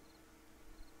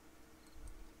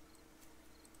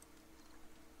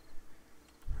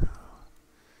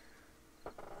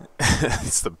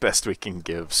 It's the best we can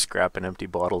give. Scrap an empty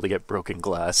bottle to get broken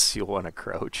glass. You'll want to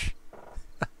crouch.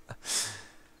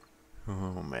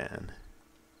 Oh man.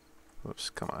 Whoops,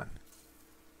 come on.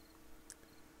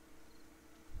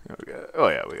 Oh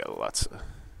yeah, we got lots of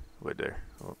wood there.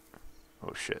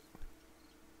 Oh shit.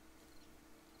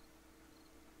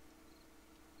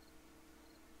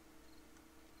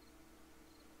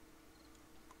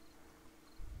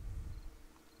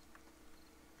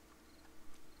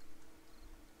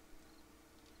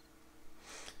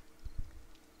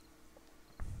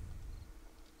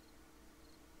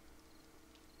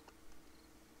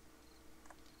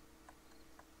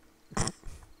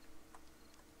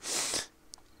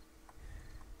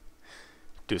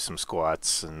 Do some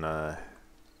squats and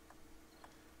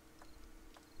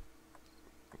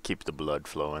keep the blood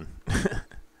flowing. You guys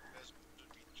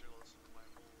would be jealous of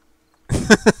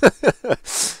my whole.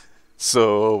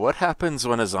 So, what happens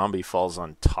when a zombie falls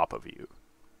on top of you?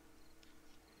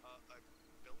 I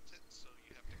built it so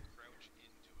you have to crouch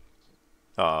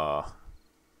into it.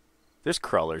 There's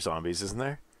crawler zombies, isn't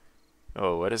there?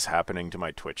 Oh, what is happening to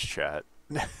my Twitch chat?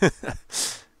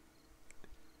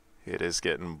 It is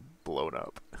getting blown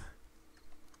up.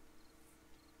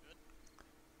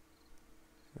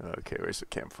 Okay, where's the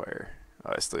campfire?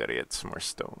 Oh, I still gotta get some more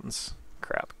stones.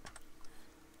 Crap.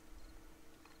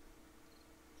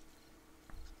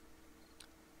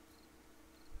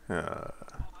 Oh,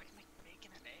 I can make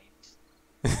bacon and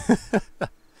eggs.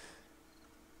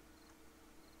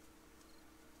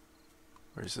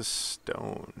 Where's the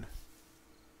stone?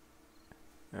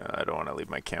 I don't want to leave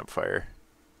my campfire.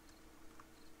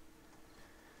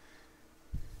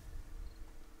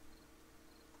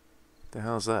 The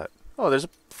hell is that? Oh, there's a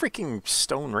freaking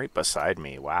stone right beside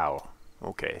me. Wow.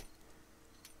 Okay.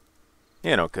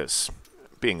 You know, 'cause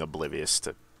being oblivious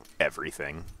to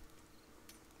everything.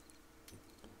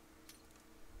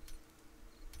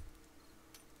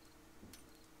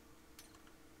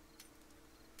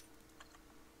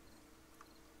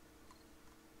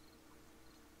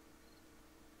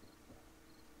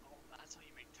 Oh, that's how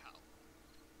you make tallow.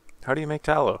 How do you make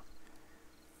tallow?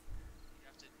 You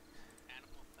have to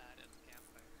animal fat at the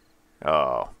campfire.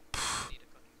 Oh. You need a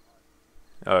cooking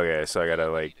pot. Okay, so I gotta,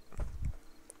 You like... need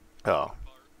Oh.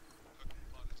 Cooking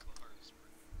pot is the hardest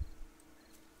part.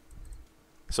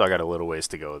 So I got a little ways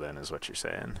to go then, is what you're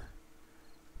saying.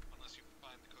 Unless you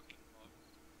find the cooking pot,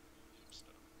 and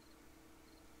stuff.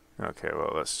 Okay,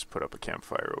 well, let's just put up a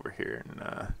campfire over here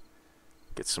and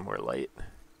get some more light.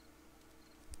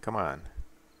 Come on.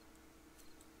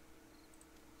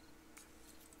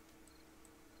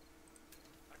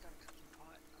 I got a cooking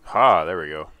pot. Ha, there we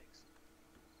go. Eggs.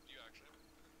 Do you actually have a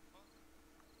cooking pot?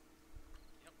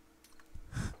 Yep.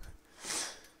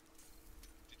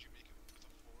 Did you make it with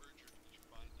a forge, or did you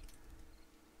find it?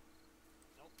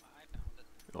 Nope, I found it.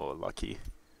 Oh, lucky.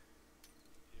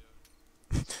 Yeah.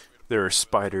 That's a good way to There put are it.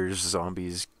 spiders,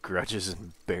 zombies, grudges,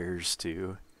 and bears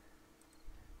too.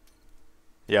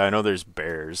 Yeah, I know there's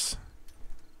bears.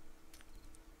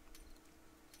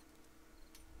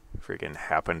 Freaking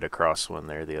happened across one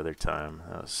there the other time.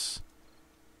 That was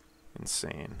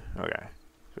insane. Okay.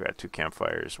 So we got 2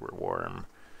 campfires. We're warm.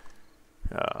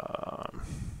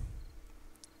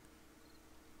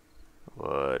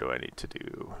 What do I need to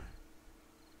do?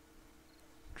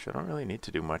 Actually, I don't really need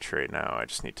to do much right now. I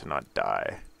just need to not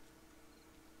die.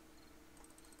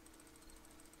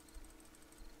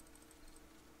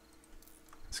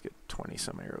 Let's get 20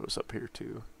 some arrows up here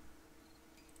too.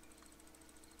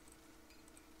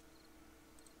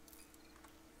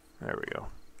 There we go.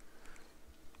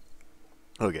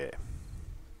 Okay.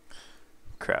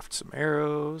 Craft some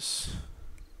arrows.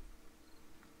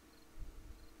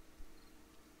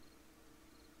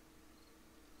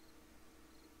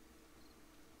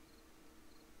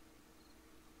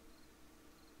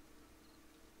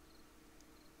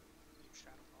 Leave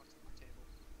shadow box on my table.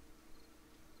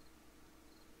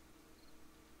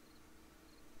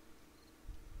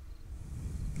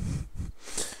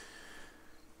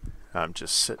 I'm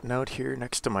just sitting out here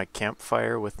next to my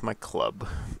campfire with my club.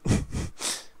 I'm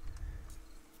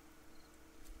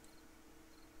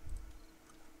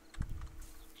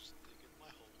just digging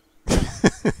my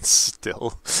hole.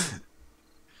 Still.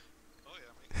 Oh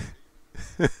yeah, make it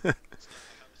bigger. It's not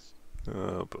my house.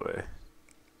 Oh boy.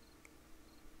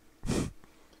 It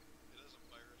has a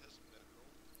fire, it has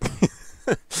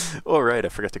a bedroll. Oh right, I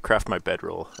forgot to craft my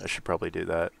bedroll. I should probably do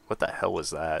that. What the hell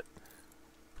was that?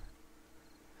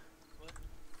 What?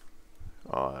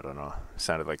 Oh, I don't know.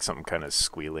 Sounded like some kind of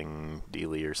squealing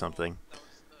dealy or something. That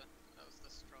was the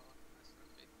straw. Nice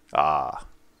recipe. Ah.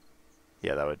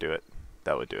 Yeah, that would do it.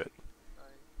 That would do it.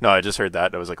 Sorry. No, I just heard that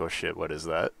and I was like, oh shit, what is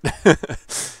that?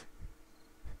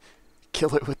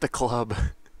 Kill it with the club.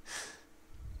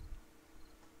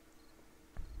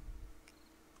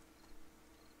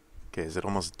 Okay, is it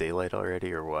almost daylight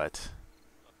already or what? 6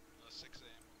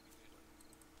 a.m. will be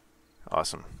daylight.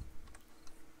 Awesome.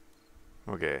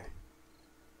 Okay.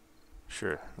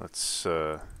 Sure, let's,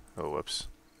 oh, whoops.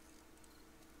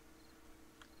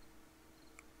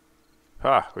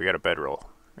 Ah, we got a bedroll.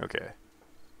 Okay.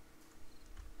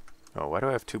 Oh, why do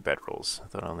I have 2 bedrolls? I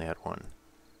thought I only had 1.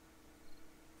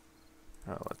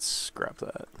 Oh, let's scrap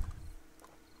that.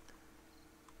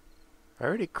 I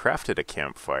already crafted a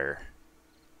campfire.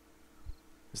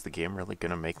 Is the game really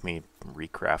gonna make me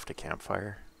recraft a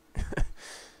campfire?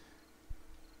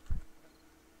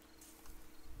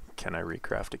 Can I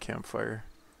recraft a campfire?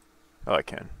 Oh, I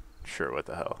can. Sure, what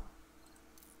the hell.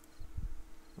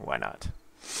 Why not?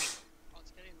 Oh,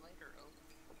 it's getting later, oh.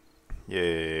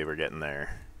 Yay, we're getting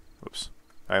there. Whoops.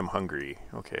 I'm hungry.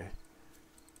 Okay.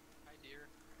 Hi, dear.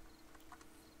 I'm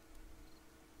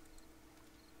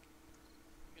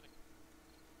gonna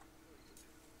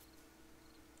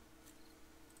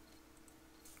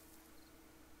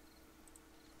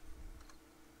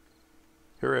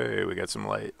kill you. Hooray, we got some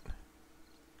light.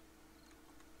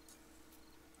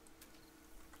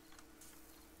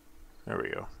 There we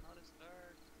go. It's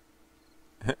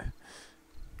not as dark.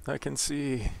 I can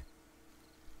see. What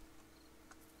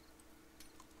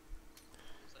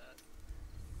was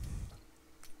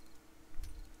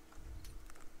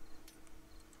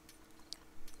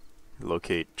that?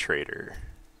 Locate trader.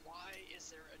 Why is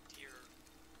there a deer?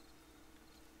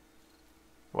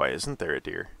 Why isn't there a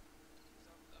deer?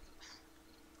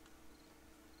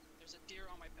 There's a deer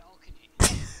on my balcony.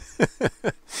 Like,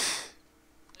 I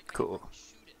Cool. can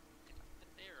shoot it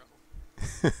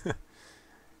with an arrow.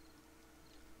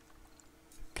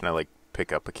 Can I like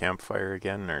pick up a campfire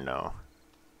again or no?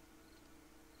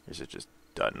 Or is it just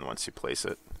done once you place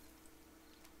it?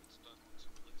 It's done once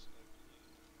you place it,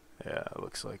 I believe. Yeah, it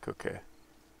looks like okay.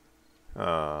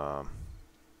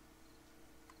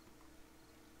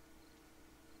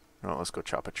 No, let's go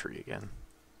chop a tree again.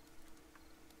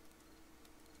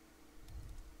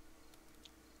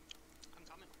 I'm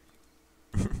coming for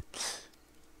you. I'm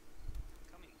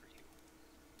coming for you.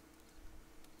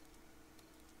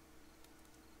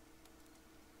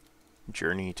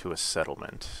 Journey to a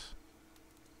settlement.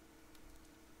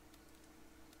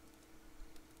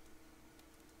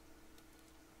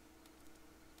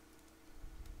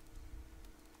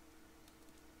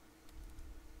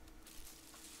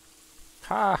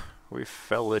 Ha! We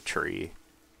fell a tree.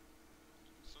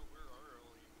 So where are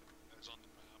all you guys on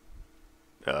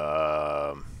the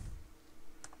map?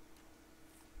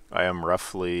 I am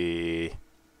roughly.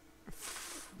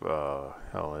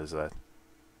 Hell is that?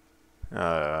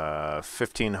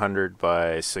 1500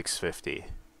 by 650. How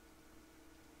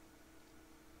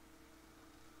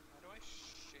do I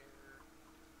share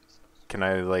this house? Can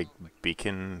I like Oh, like,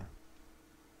 beacon?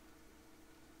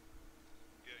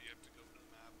 Yeah, you have to go to the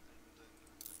map, and then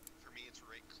for me, it's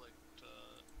right click to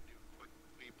do quick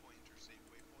waypoint or save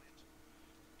waypoint.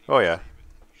 And Oh, you yeah. save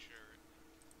it and you share it.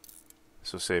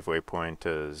 So save waypoint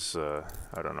is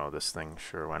I don't know this thing.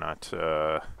 Sure, why not? Then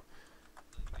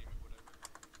name it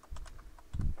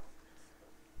whatever.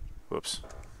 Whoops.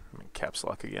 I'm in caps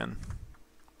lock again.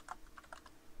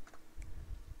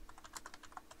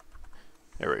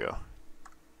 There we go.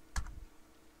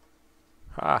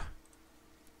 Ah.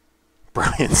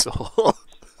 Brian's hole.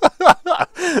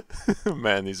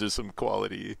 Man, these are some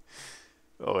quality.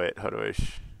 Oh wait, how do I?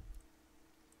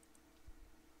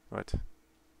 What? You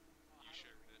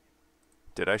shared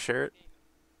it. Did I share it?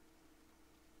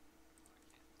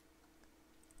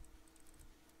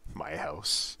 My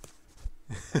house.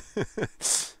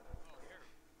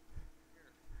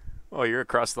 Oh, you're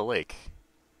across the lake.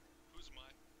 Who's my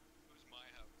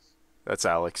house? That's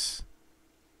Alex.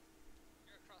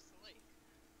 You're across the lake.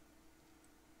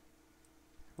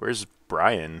 Where's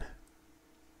Brian?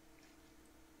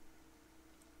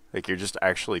 Like, you're just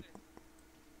actually.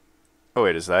 Oh,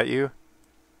 wait, is that you?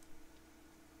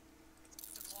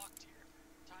 It's locked here.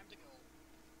 Time to go.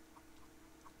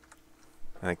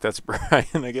 I think that's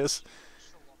Brian, I guess.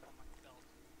 Show up on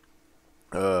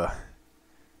my belt.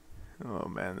 Oh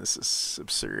man, this is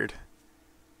absurd.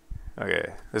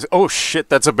 Okay. Oh shit,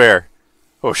 that's a bear.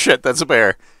 Oh shit, that's a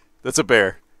bear. That's a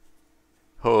bear.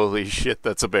 Holy shit,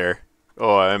 that's a bear.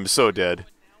 Oh, I'm so dead. Going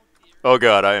now, dear. Oh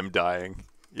god, I am dying.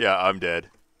 Yeah, I'm dead.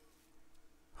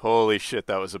 Holy shit,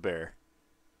 that was a bear.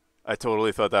 I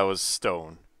totally thought that was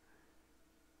stone.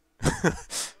 How do I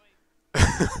search? How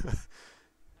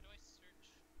do I search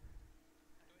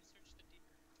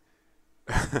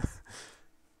the deer?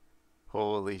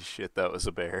 Holy shit, that was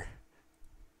a bear.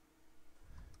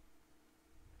 How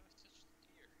do I search the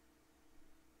deer?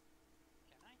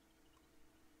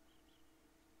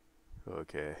 Can I?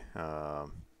 Okay.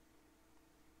 Oh,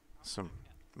 Some I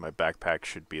can't. my backpack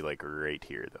should be like right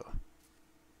here though.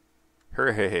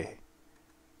 Hooray!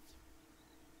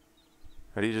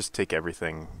 How do you just take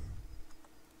everything?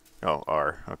 Oh,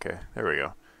 R. Okay, there we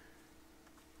go.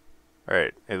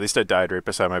 Alright, at least I died right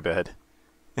beside my bed.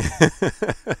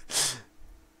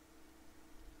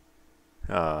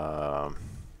 um,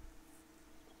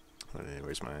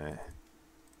 where's my...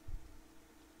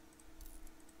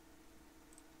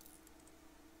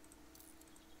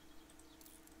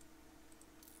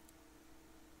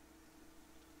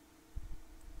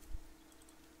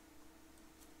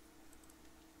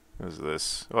 What is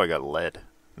this? Oh, I got lead.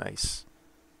 Nice.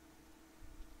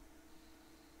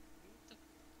 We need to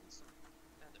find some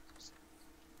feathers.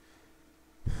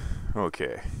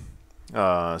 Okay.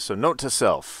 So note to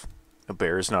self. A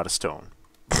bear is not a stone.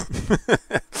 Good observation.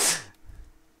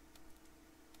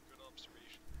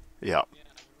 Yeah. Yeah,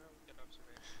 really good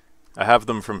observation. I have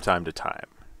them from time to time.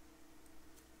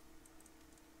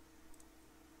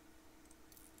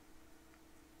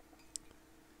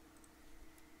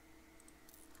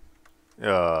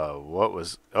 What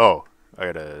was... Oh, I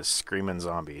got a screaming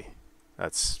zombie.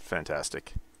 That's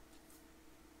fantastic.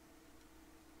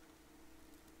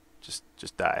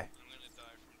 Just die. I'm gonna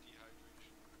die from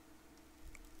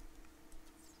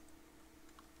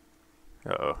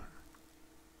dehydration. Uh-oh.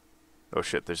 Oh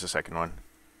shit, there's a second one.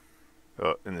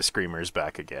 Oh, and the screamer's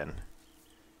back again.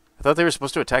 I thought they were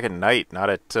supposed to attack at night, not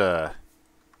at, No,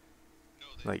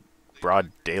 like, they broad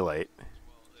attack daylight. as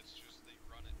well. It's just they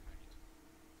run at night.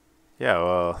 Yeah,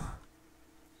 well...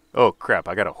 Oh, crap,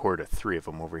 I got a horde of 3 of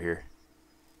them over here.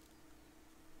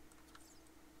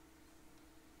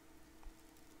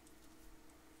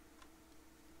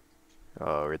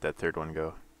 Oh, where'd that 3rd one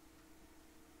go?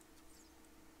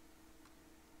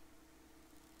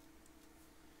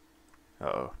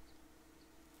 Uh-oh.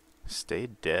 Stay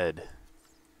dead.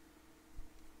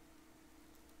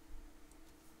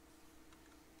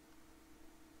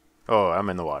 Oh, I'm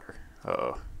in the water.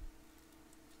 Uh-oh.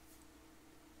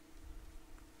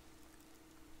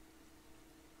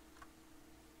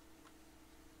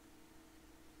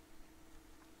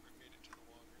 I made it to the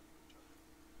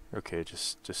water. Okay,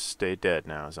 just stay dead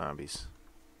now, zombies.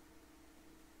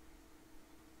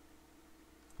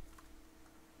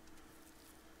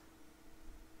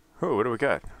 Oh, what do we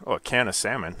got? Oh, a can of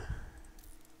salmon.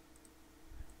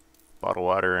 Bottled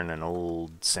water and an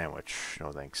old sandwich.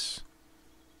 No thanks.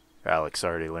 Alex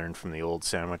already learned from the old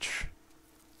sandwich.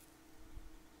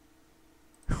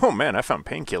 Oh man, I found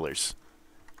painkillers.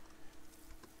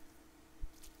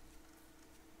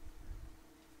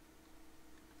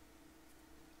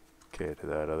 Okay, did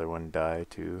that other one die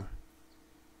too?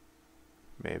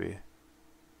 Maybe.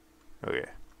 Okay.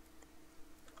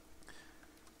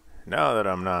 Now that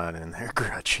I'm not in their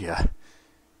grudge, yeah.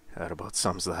 That about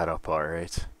sums that up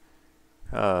alright.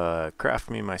 Craft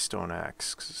me my stone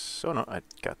axe. So no, I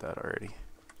got that already.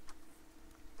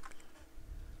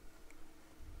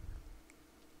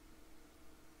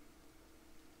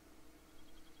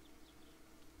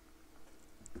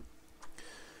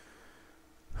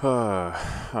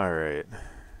 Alright.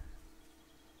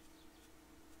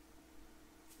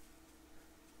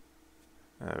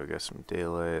 We got some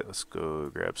daylight. Let's go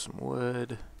grab some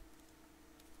wood.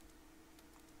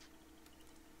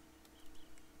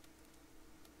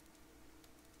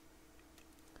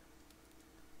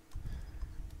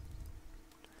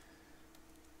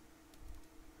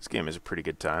 This game is a pretty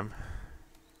good time.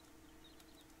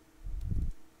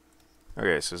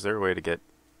 Okay, so is there a way to get...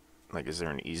 Like, is there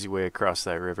an easy way across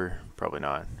that river? Probably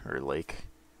not. Or lake.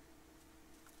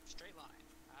 Straight line.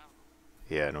 I don't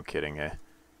know. Yeah, no kidding, eh?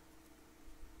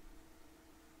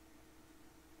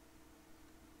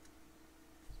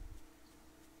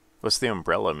 What's the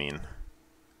umbrella mean? You're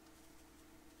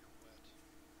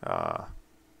wet.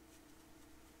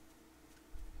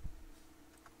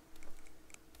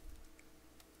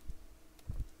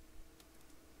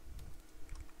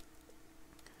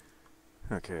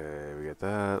 Okay, we got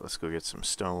that. Let's go get some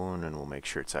stone, and we'll make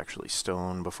sure it's actually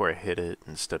stone before I hit it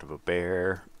instead of a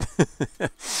bear. How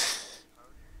did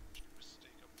you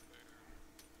mistake up there?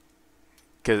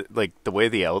 Because, like, the way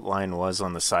the outline was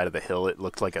on the side of the hill, it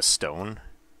looked like a stone.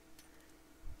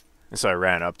 And so I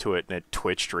ran up to it, and it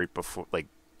twitched right before, like,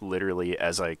 literally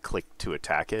as I clicked to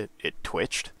attack it, it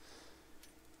twitched.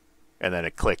 And then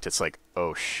it clicked, it's like,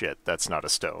 oh shit, that's not a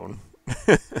stone.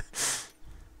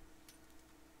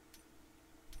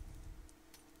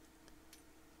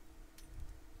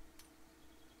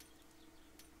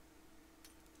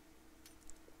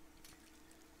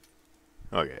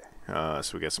 Okay,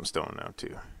 so we got some stone now,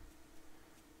 too.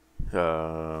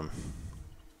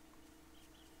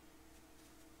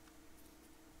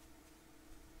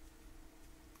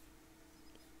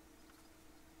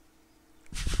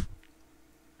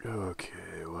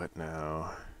 Okay, what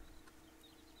now?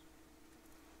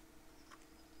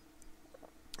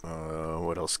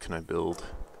 What else can I build?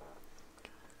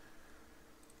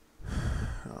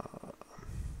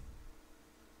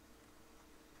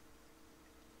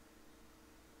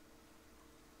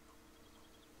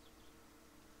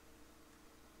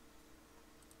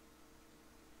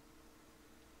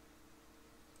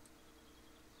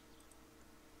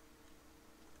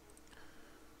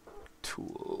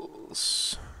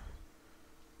 Tools.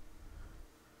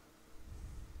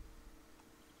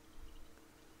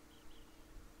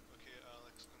 Okay,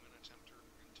 Alex, I'm gonna attempt to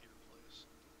into your place.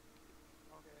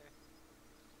 Okay.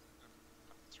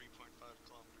 I'm 3.5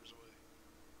 kilometers away.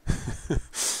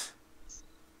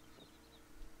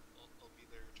 I'll be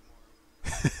there tomorrow.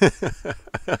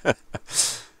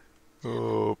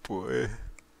 Oh boy.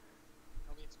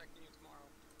 I'll be expecting you tomorrow.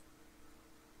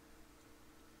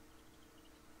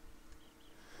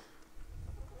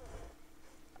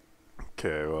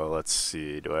 Okay, well, let's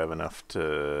see. Do I have enough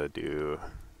to do...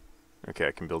 Okay,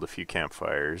 I can build a few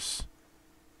campfires.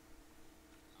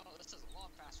 Oh, this is a lot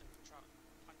faster than truck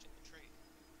punching the tree.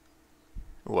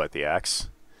 What, the axe?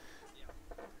 Yeah.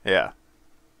 Yeah.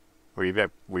 Were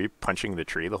you punching the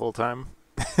tree the whole time?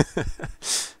 Yeah,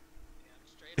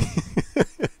 straight up.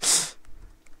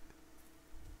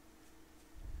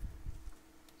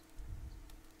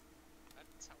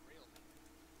 That's how real,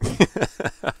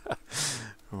 man.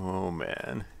 Oh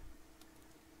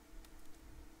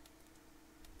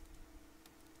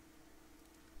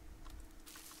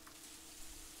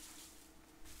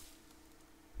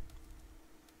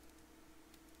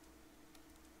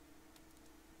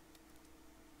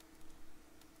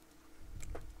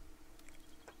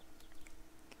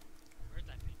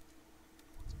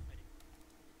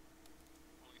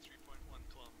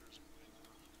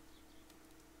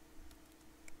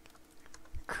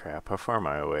Crap, how far am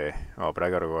I away? Oh, but I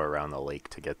gotta go around the lake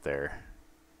to get there.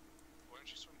 Why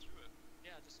don't you swim through it?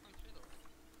 Yeah, just swim through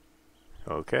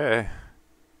the lake. Okay.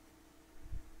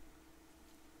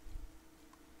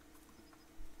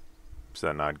 Is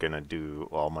that not gonna do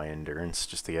all my endurance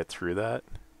just to get through that?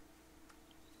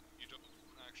 You don't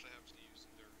actually have to use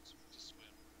endurance to swim.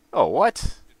 Oh, what?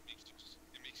 It makes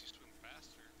you swim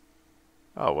faster.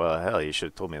 Oh, well, hell, you should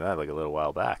have told me that like a little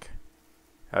while back.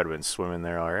 I'd have been swimming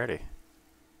there already.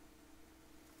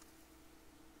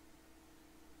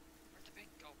 Where'd the big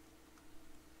go?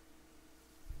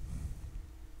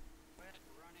 Quit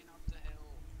running up the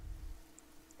hill.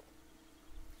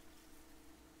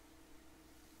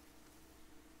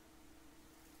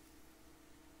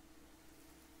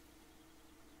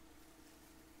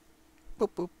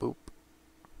 Boop, boop, boop.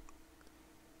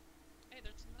 Hey,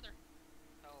 there's another.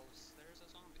 Oh, there's a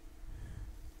zombie.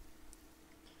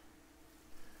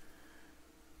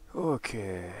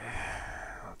 Okay.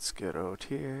 Let's get out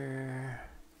here.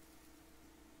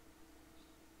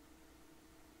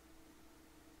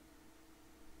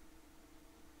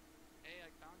 Hey, I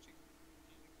found you.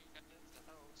 You can get into the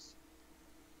house.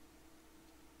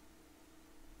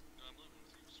 No, I'm living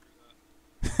with you. Screw that.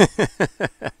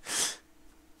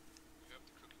 You have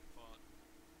the cooking pot.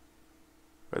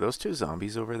 Are those two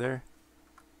zombies over there?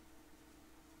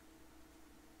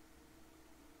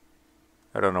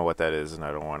 I don't know what that is, and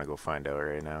I don't want to go find out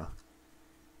right now.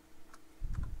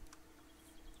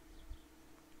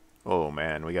 Oh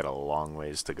man, we got a long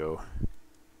ways to go.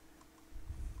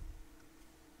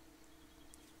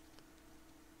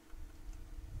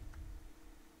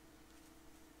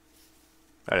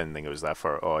 I didn't think it was that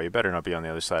far. Oh, you better not be on the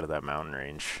other side of that mountain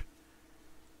range.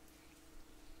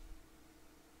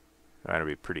 I'm gonna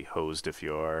be pretty hosed if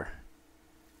you are.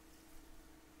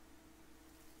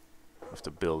 Have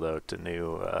to build out a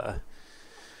new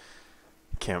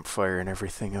campfire and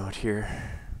everything out here. I'm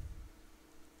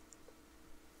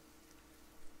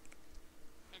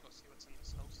gonna go see what's in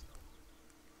this house,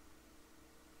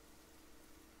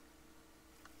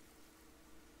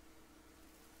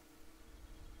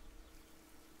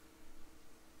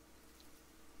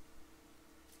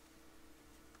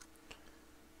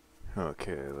 though.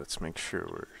 Okay, let's make sure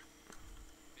we're...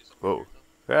 He's over Whoa. here,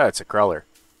 though. Ah, it's a crawler.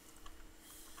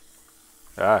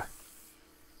 Ah.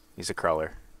 He's a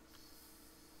crawler.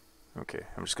 Okay,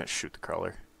 I'm just gonna shoot the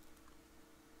crawler.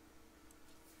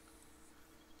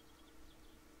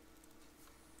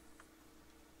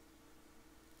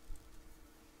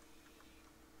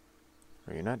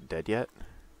 Are you not dead yet?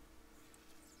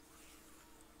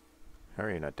 How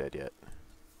are you not dead yet?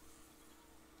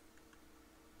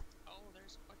 Oh,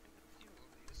 there's quite a few of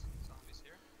these zombies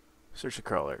here. Search the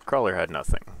crawler. Crawler had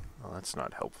nothing. Well, that's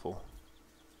not helpful.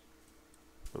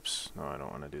 Oops, no, I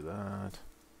don't want to do that.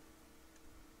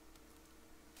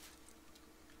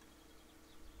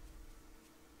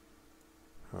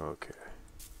 Okay.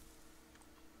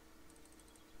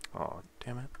 Oh,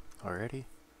 damn it. Already?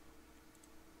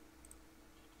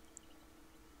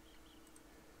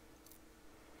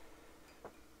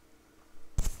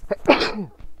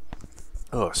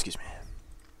 Oh, excuse me.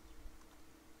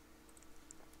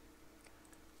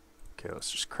 Okay,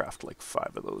 let's just craft like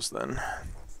 5 of those then.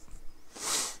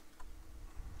 2.5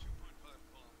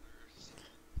 kilometers.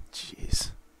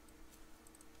 Jeez.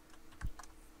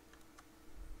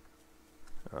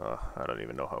 I don't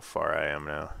even know how far I am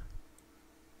now.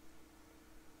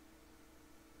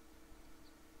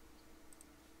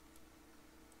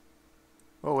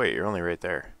 Oh wait, you're only right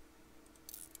there.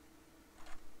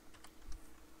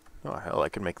 Oh hell, I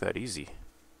can make that easy.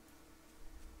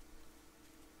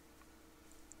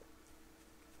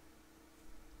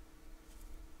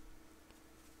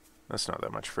 That's not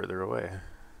that much further away.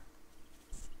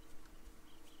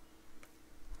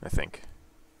 I think.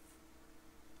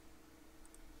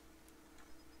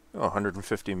 Oh,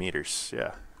 150 meters.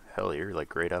 Yeah. Hell, you're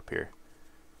like right up here.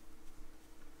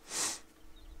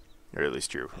 Or at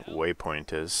least your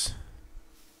waypoint is.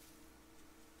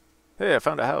 Hey, I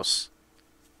found a house.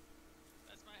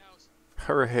 That's my house.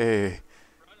 Hooray.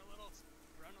 Run a little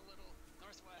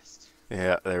northwest.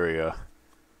 Yeah, there we go.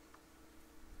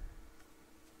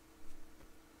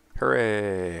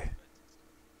 Hooray. I think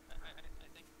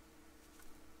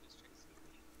it's chasing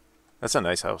me. That's a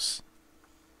nice house.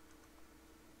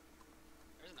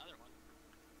 There's another one.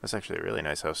 That's actually a really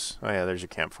nice house. Oh yeah, there's your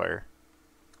campfire.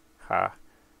 Ha.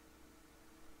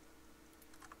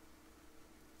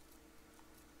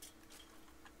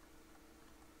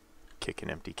 Kicking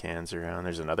empty cans around.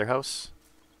 There's another house.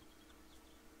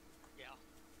 Yeah.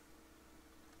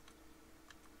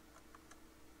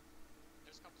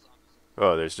 There's a couple zombies.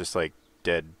 Oh, there's just like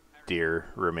dead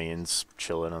deer remains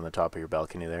chilling on the top of your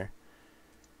balcony there.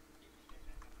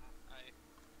 I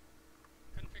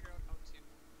couldn't figure out how to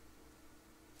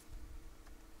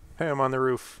Hey, I'm on the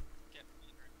roof. get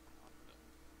either off of it.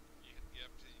 You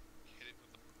have to hit it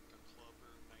with a club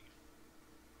or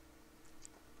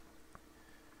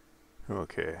a knife.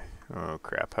 Okay. Oh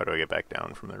crap, how do I get back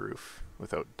down from the roof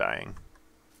without dying?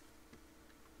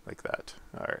 Like that.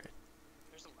 Alright.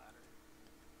 There's a ladder.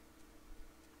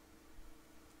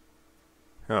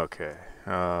 Okay.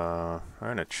 I'm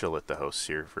gonna chill at the house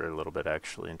here for a little bit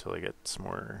actually until I get some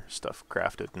more stuff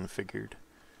crafted and figured.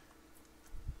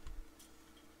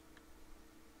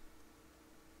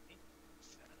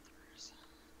 Feathers.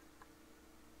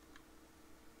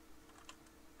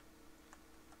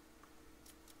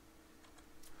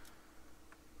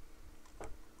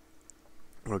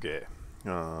 Okay.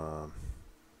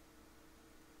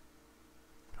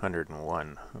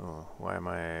 101. Oh, why am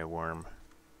I warm?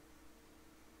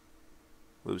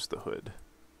 Lose the hood.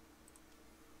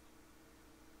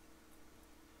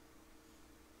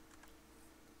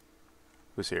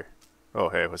 Who's here? Oh,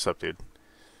 hey, what's up, dude?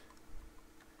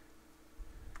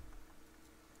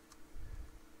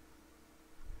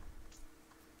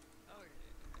 Oh,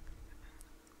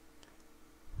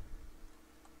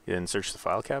 You didn't search the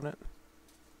file cabinet?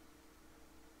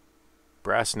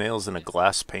 Brass nails and a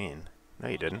glass pane. No,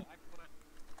 you didn't.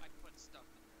 I put stuff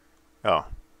in there. Oh,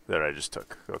 that I just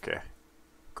took. Okay.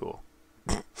 Cool.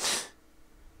 Robbed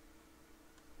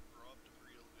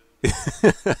real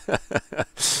good.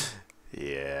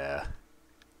 Yeah.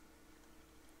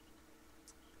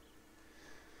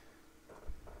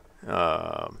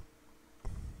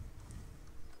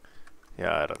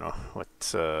 Yeah, I don't know. What,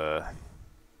 I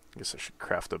guess I should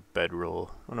craft a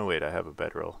bedroll. Oh, no, wait, I have a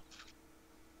bedroll.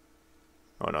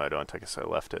 Oh, no, I don't. I guess I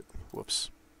left it.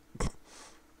 Whoops.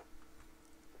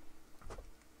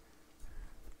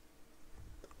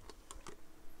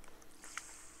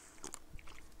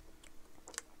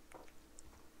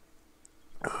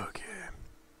 Okay.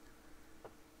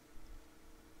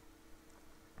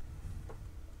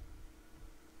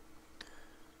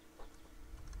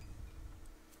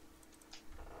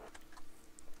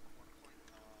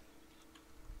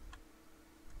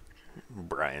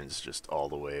 Brian's just all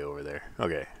the way over there.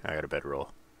 Okay, I got a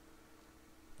bedroll.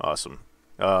 Awesome.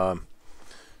 I'm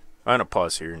gonna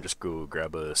pause here and just go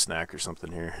grab a snack or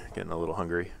something here. Getting a little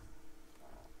hungry.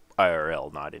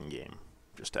 IRL, not in game.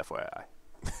 Just FYI.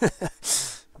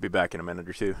 Be back in a minute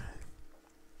or two.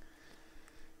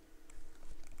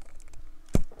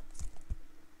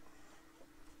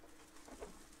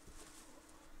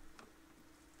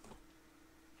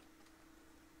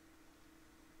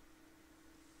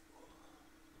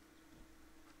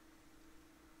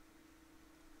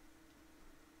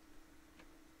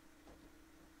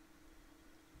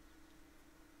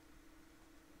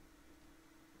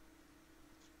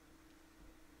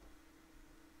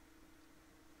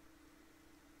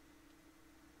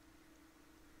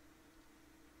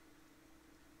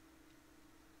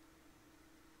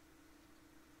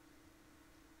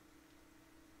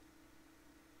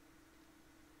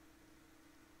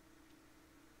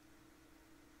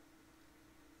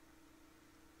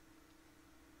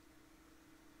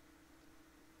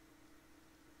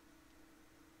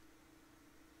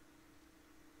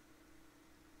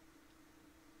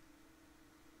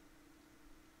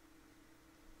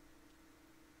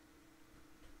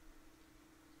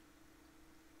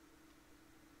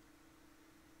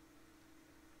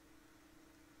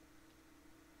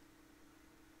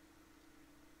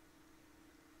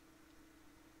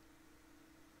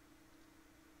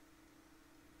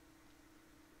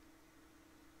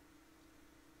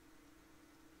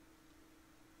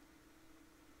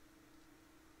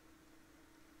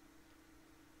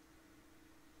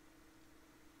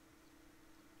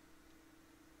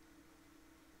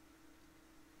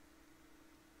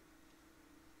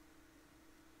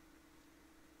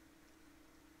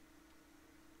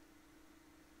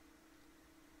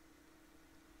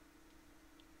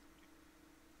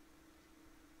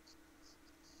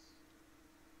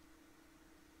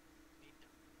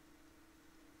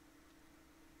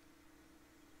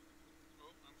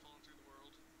 Oh, I'm falling through the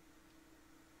world.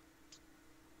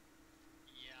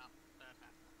 Yeah, that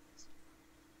happens.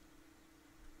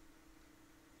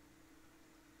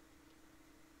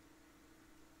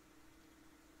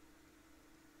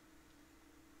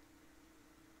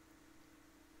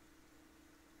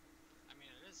 I mean,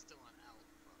 it is still an alpha.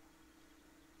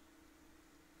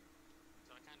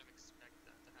 So I kind of expect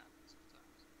that to happen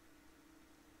sometimes.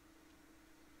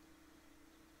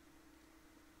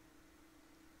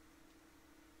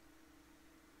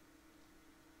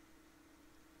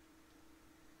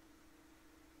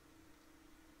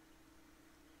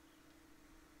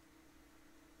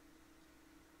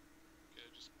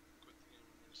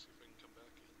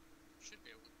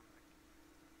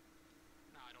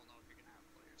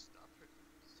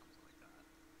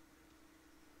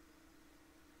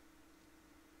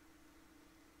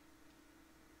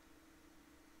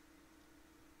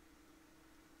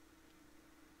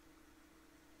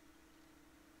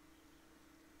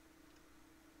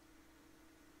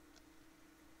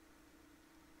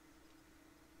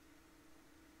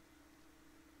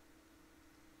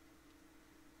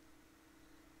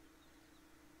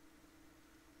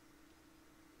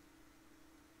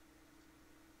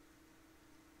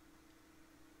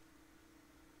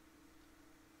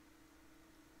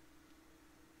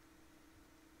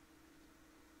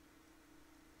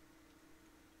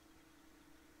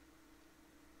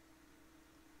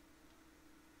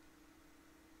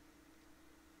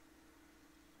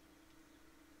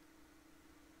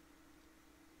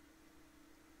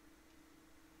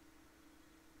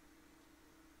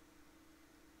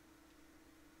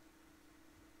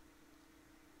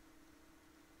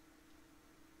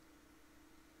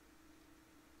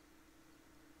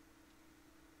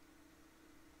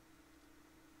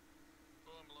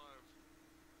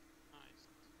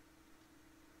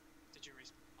 you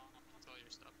respawn with all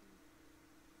your stuff?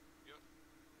 Yep.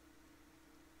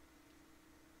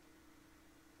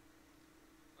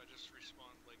 I just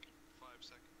respawned like 5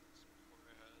 seconds before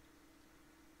I had.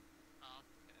 Oh,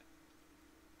 okay.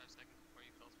 5 seconds before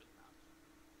you fell through the map.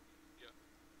 Yep.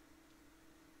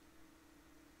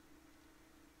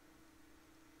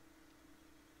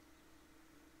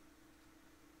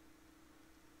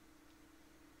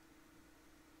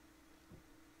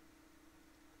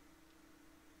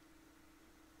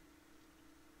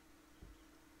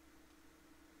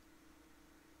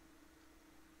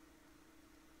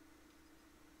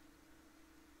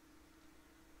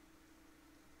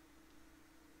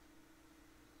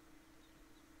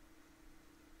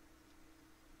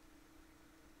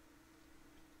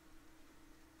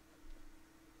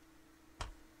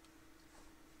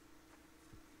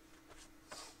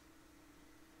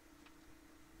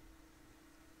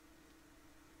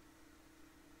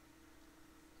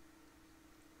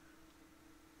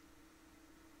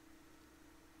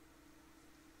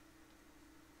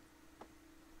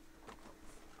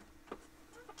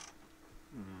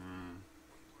 Hmm.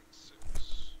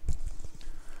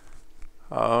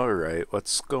 1.6. Alright,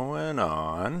 what's going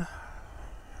on?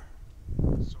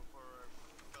 So far I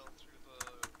fell through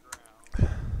the ground and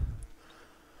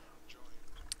joined.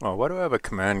 Oh, why do I have a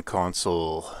command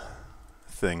console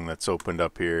thing that's opened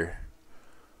up here?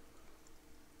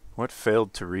 What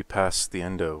failed to repass the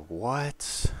end of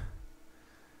what?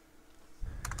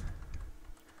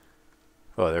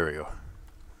 Oh, there we go.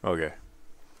 Okay.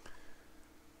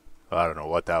 I don't know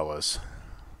what that was.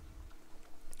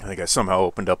 I think I somehow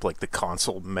opened up like the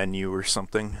console menu or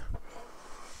something.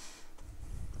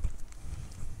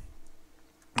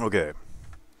 Okay.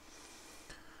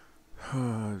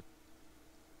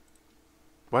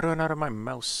 Why do I not have my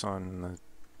mouse on the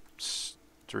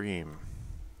stream?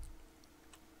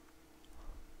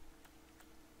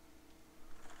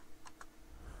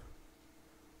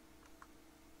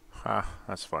 Ha,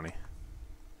 that's funny.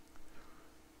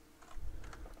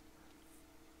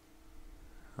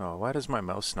 Oh, why does my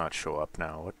mouse not show up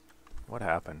now? What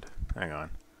happened? Hang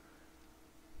on.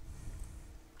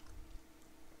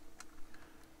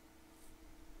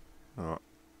 Oh,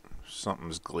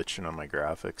 something's glitching on my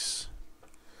graphics.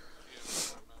 Yeah,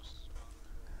 my mouse is gone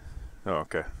as Oh,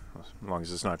 okay. As long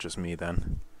as it's not just me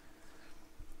then.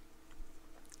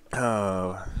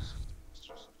 Oh. It's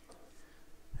just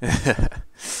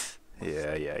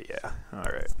Yeah.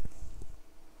 Alright.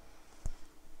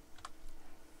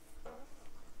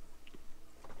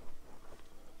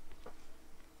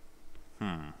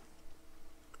 Hmm.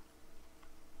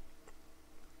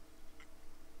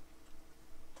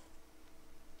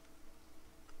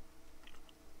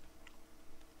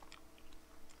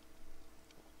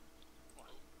 What?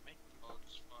 Me?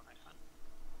 bugs. Fuck. My hunt?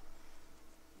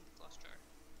 Lost track.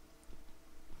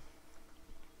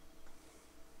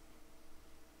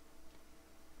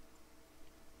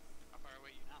 How far away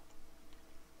are you now?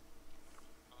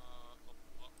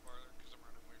 A lot farther because I'm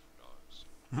running away from dogs.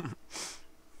 Oh.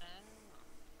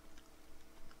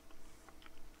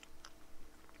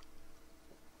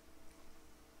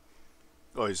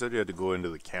 Oh, you said you had to go into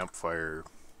the campfire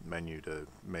menu to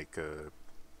make a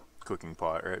cooking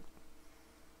pot, right?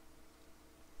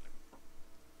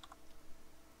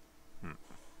 No,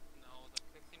 the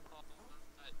cooking pot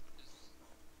is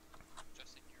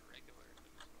just in your regular.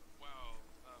 Wow.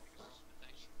 Because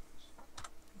Because of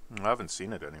the thing. I haven't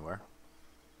seen it anywhere.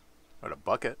 Got a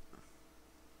bucket.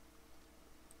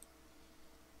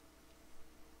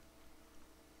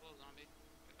 Hello, zombie.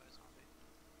 Goodbye, zombie.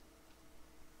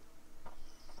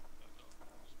 that dog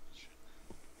was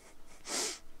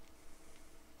bullshit.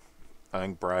 I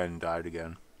think Brian died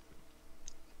again.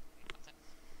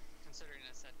 Considering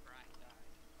it said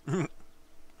Brian died.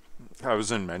 I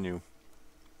was in menu.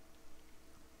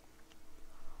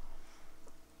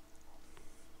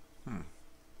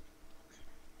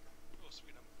 Oh,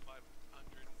 sweet. I'm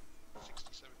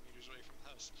 567 meters away from the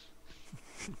house.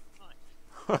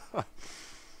 Nice.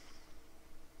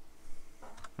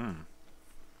 Hmm.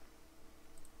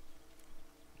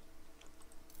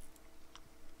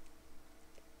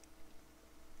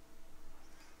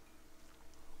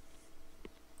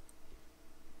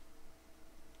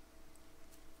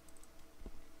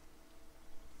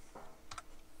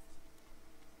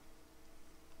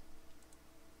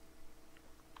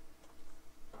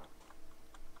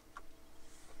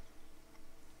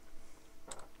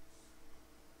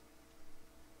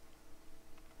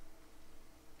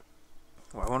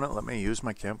 Why won't it let me use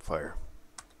my campfire?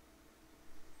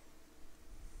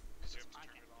 Because you It's have to my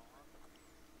turn it campfire.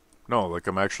 on. No, like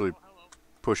I'm actually Oh, hello.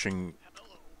 pushing.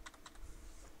 Hello.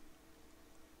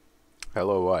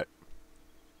 Hello, what?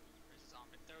 There's a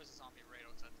zombie. There was a zombie right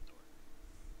outside the door.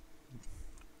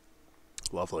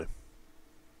 Lovely.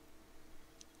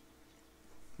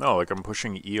 No, like I'm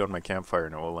pushing E on my campfire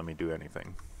and it won't let me do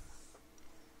anything.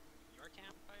 Your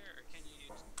campfire, or can you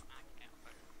use my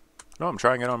campfire? No, I'm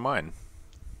trying it on mine.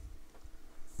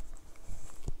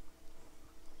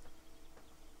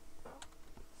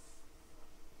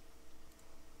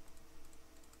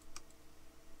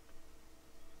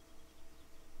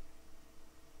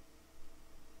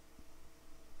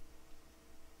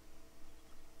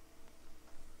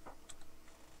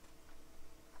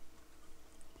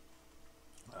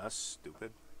 That's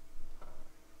stupid.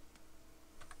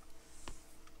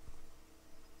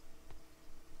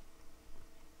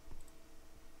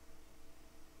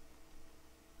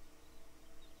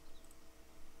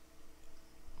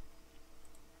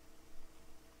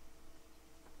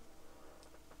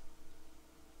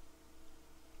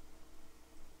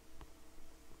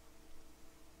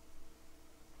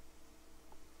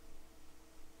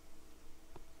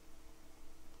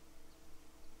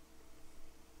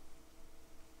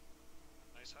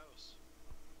 Nice house.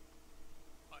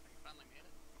 Oh, I finally made it.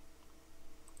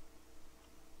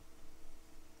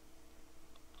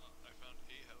 I found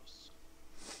a house.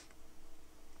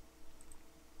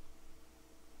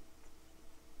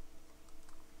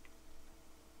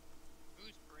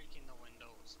 Who's breaking the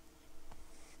windows?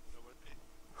 Nobody.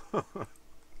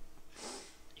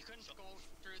 You couldn't go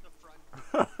through the front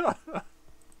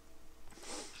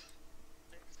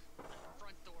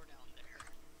front door down there.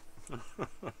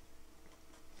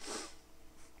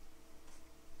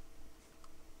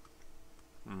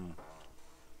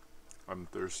 I'm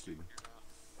thirsty. You're not.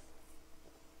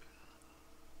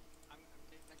 I'm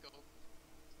gonna go,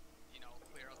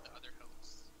 clear out the other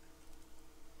house.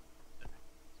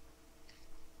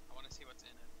 I want to see what's in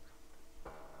it.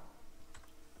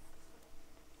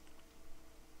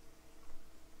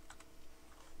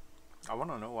 I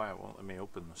want to know why it won't let me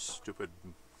open the stupid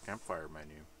campfire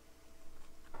menu.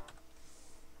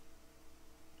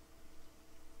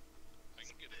 I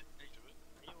can get it. Do it.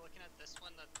 Are you looking at this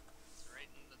one that's right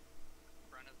in the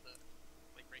front of the,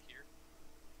 like right here?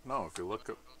 No, if you look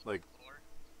at, like, Floor?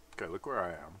 okay, look where I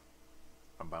am.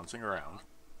 I'm bouncing around.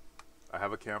 I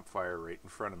have a campfire right in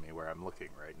front of me where I'm looking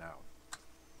right now.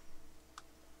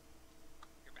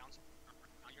 You're bouncing.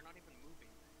 You're not even moving.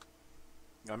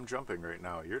 I'm jumping right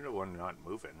now. You're the one not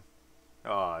moving.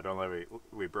 Oh, don't let me.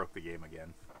 We broke the game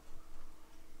again.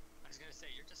 I was gonna say,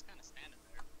 you're just kind of standing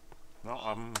there.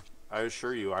 No, I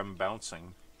assure you, I'm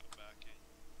bouncing. Come back in.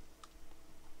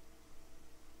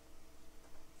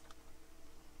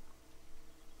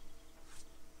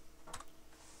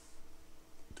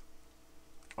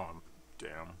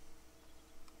 Damn.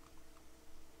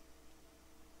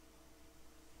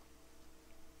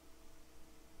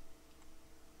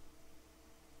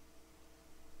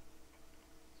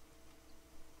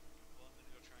 Well, I'm gonna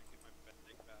go try and get my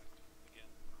bag back again.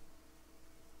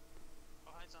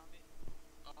 Oh, hi, zombie.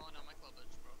 Oh, no, my club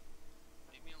edge, bro.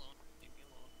 Leave me alone. Leave me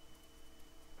alone.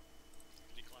 Did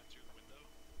he climb through the window?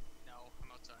 No, I'm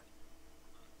outside.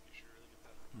 You should really get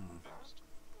that Hmm. fixed.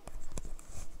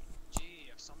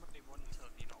 Gee, if somebody wouldn't have,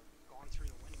 gone through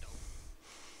the window.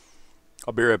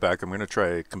 I'll be right back. I'm going to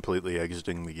try completely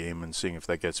exiting the game and seeing if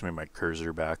that gets me my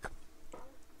cursor back.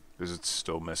 Because it's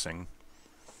still missing.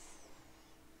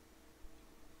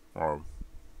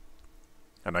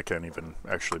 And I can't even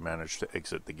actually manage to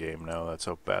exit the game now. That's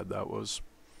how bad that was.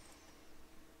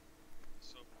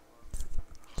 So,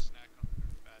 just snack on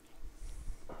fatty.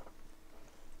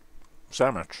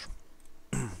 Sandwich.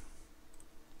 Oh,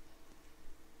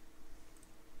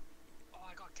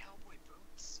 I got cowboy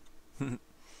boots.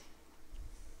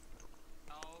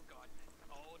 Oh, God.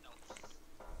 Oh, no.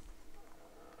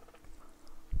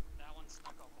 That one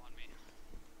snuck up on me.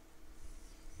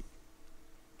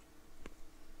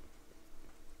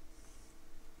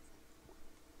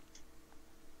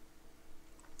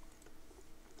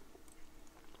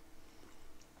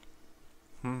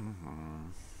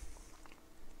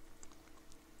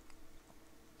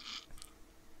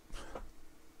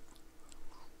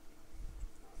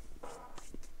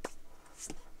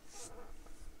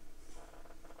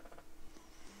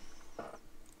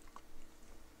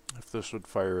 If this would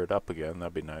fire it up again,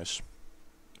 that'd be nice.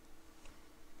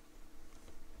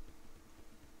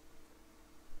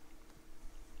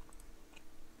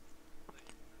 That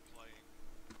you've been playing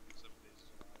 7 days as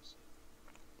an Odyssey.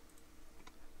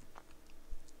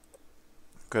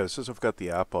 Okay, it says I've got the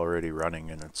app already running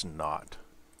and it's not.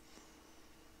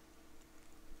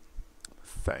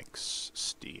 Thanks,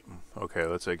 Steam. Okay,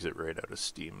 let's exit right out of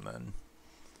Steam then.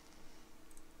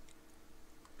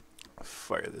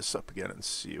 Fire this up again and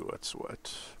see what's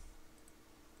what.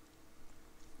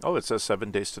 Oh, it says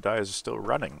 7 Days to Die is still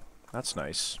running. That's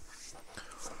nice.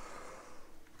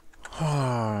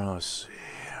 Let's see.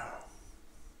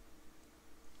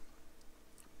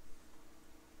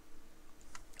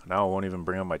 Now it won't even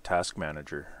bring up my task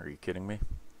manager. Are you kidding me?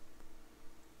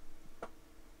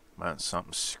 Man,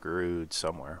 something's screwed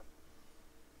somewhere.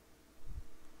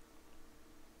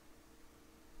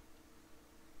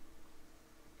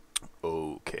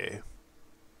 Okay.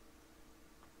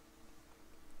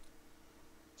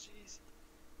 Jeez.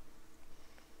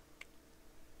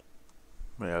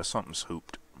 Yeah, something's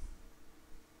hooped.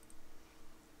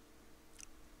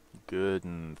 Good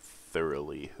and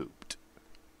thoroughly hooped.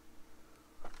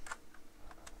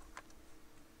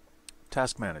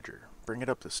 Task manager, bring it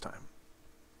up this time.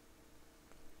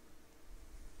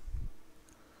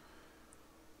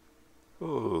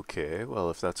 Okay, well,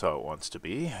 if that's how it wants to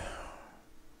be.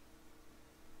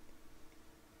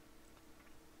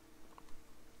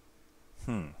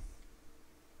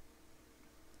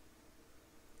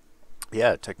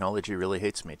 Yeah, technology really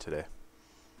hates me today.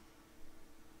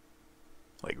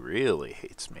 Like, really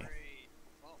hates me. Great.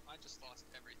 Well, I just lost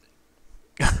everything.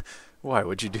 Why?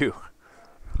 What'd you do? I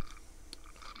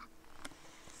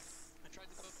tried to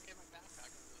go get my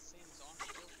backpack and the same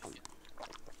zombie killed me again.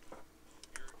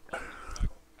 Your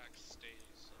backpack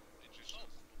stays. It just goes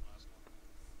to the last one.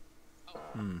 Oh,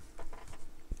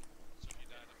 So you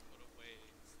died a foot away.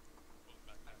 Both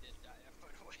I backpacks. did die a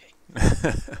foot away.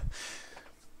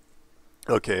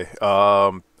 Okay,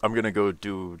 I'm gonna go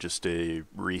do just a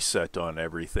reset on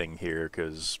everything here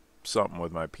because something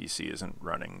with my PC isn't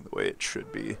running the way it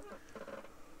should be.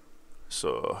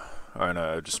 So I'm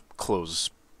gonna just close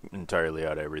entirely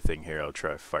out everything here. I'll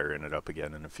try firing it up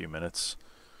again in a few minutes.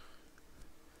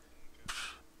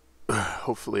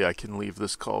 Hopefully I can leave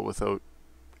this call without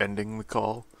ending the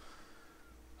call.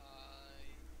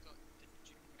 Did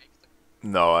you make the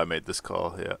No, I made this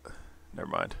call, yeah. Never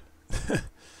mind.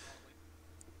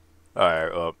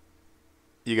 Alright, well,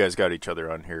 you guys got each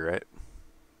other on here, right?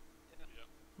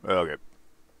 Yeah. Okay.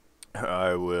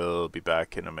 I will be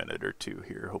back in a minute or two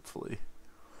here, hopefully.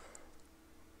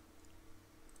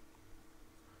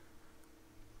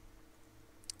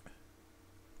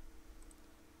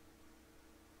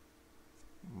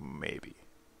 Maybe.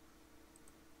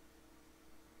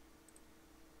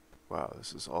 Wow,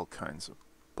 this is all kinds of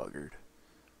buggered.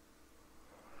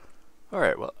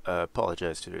 Alright, well,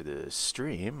 apologize to the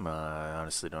stream. I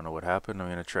honestly don't know what happened. I'm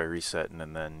going to try resetting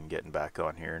and then getting back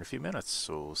on here in a few minutes,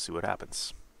 so we'll see what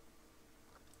happens.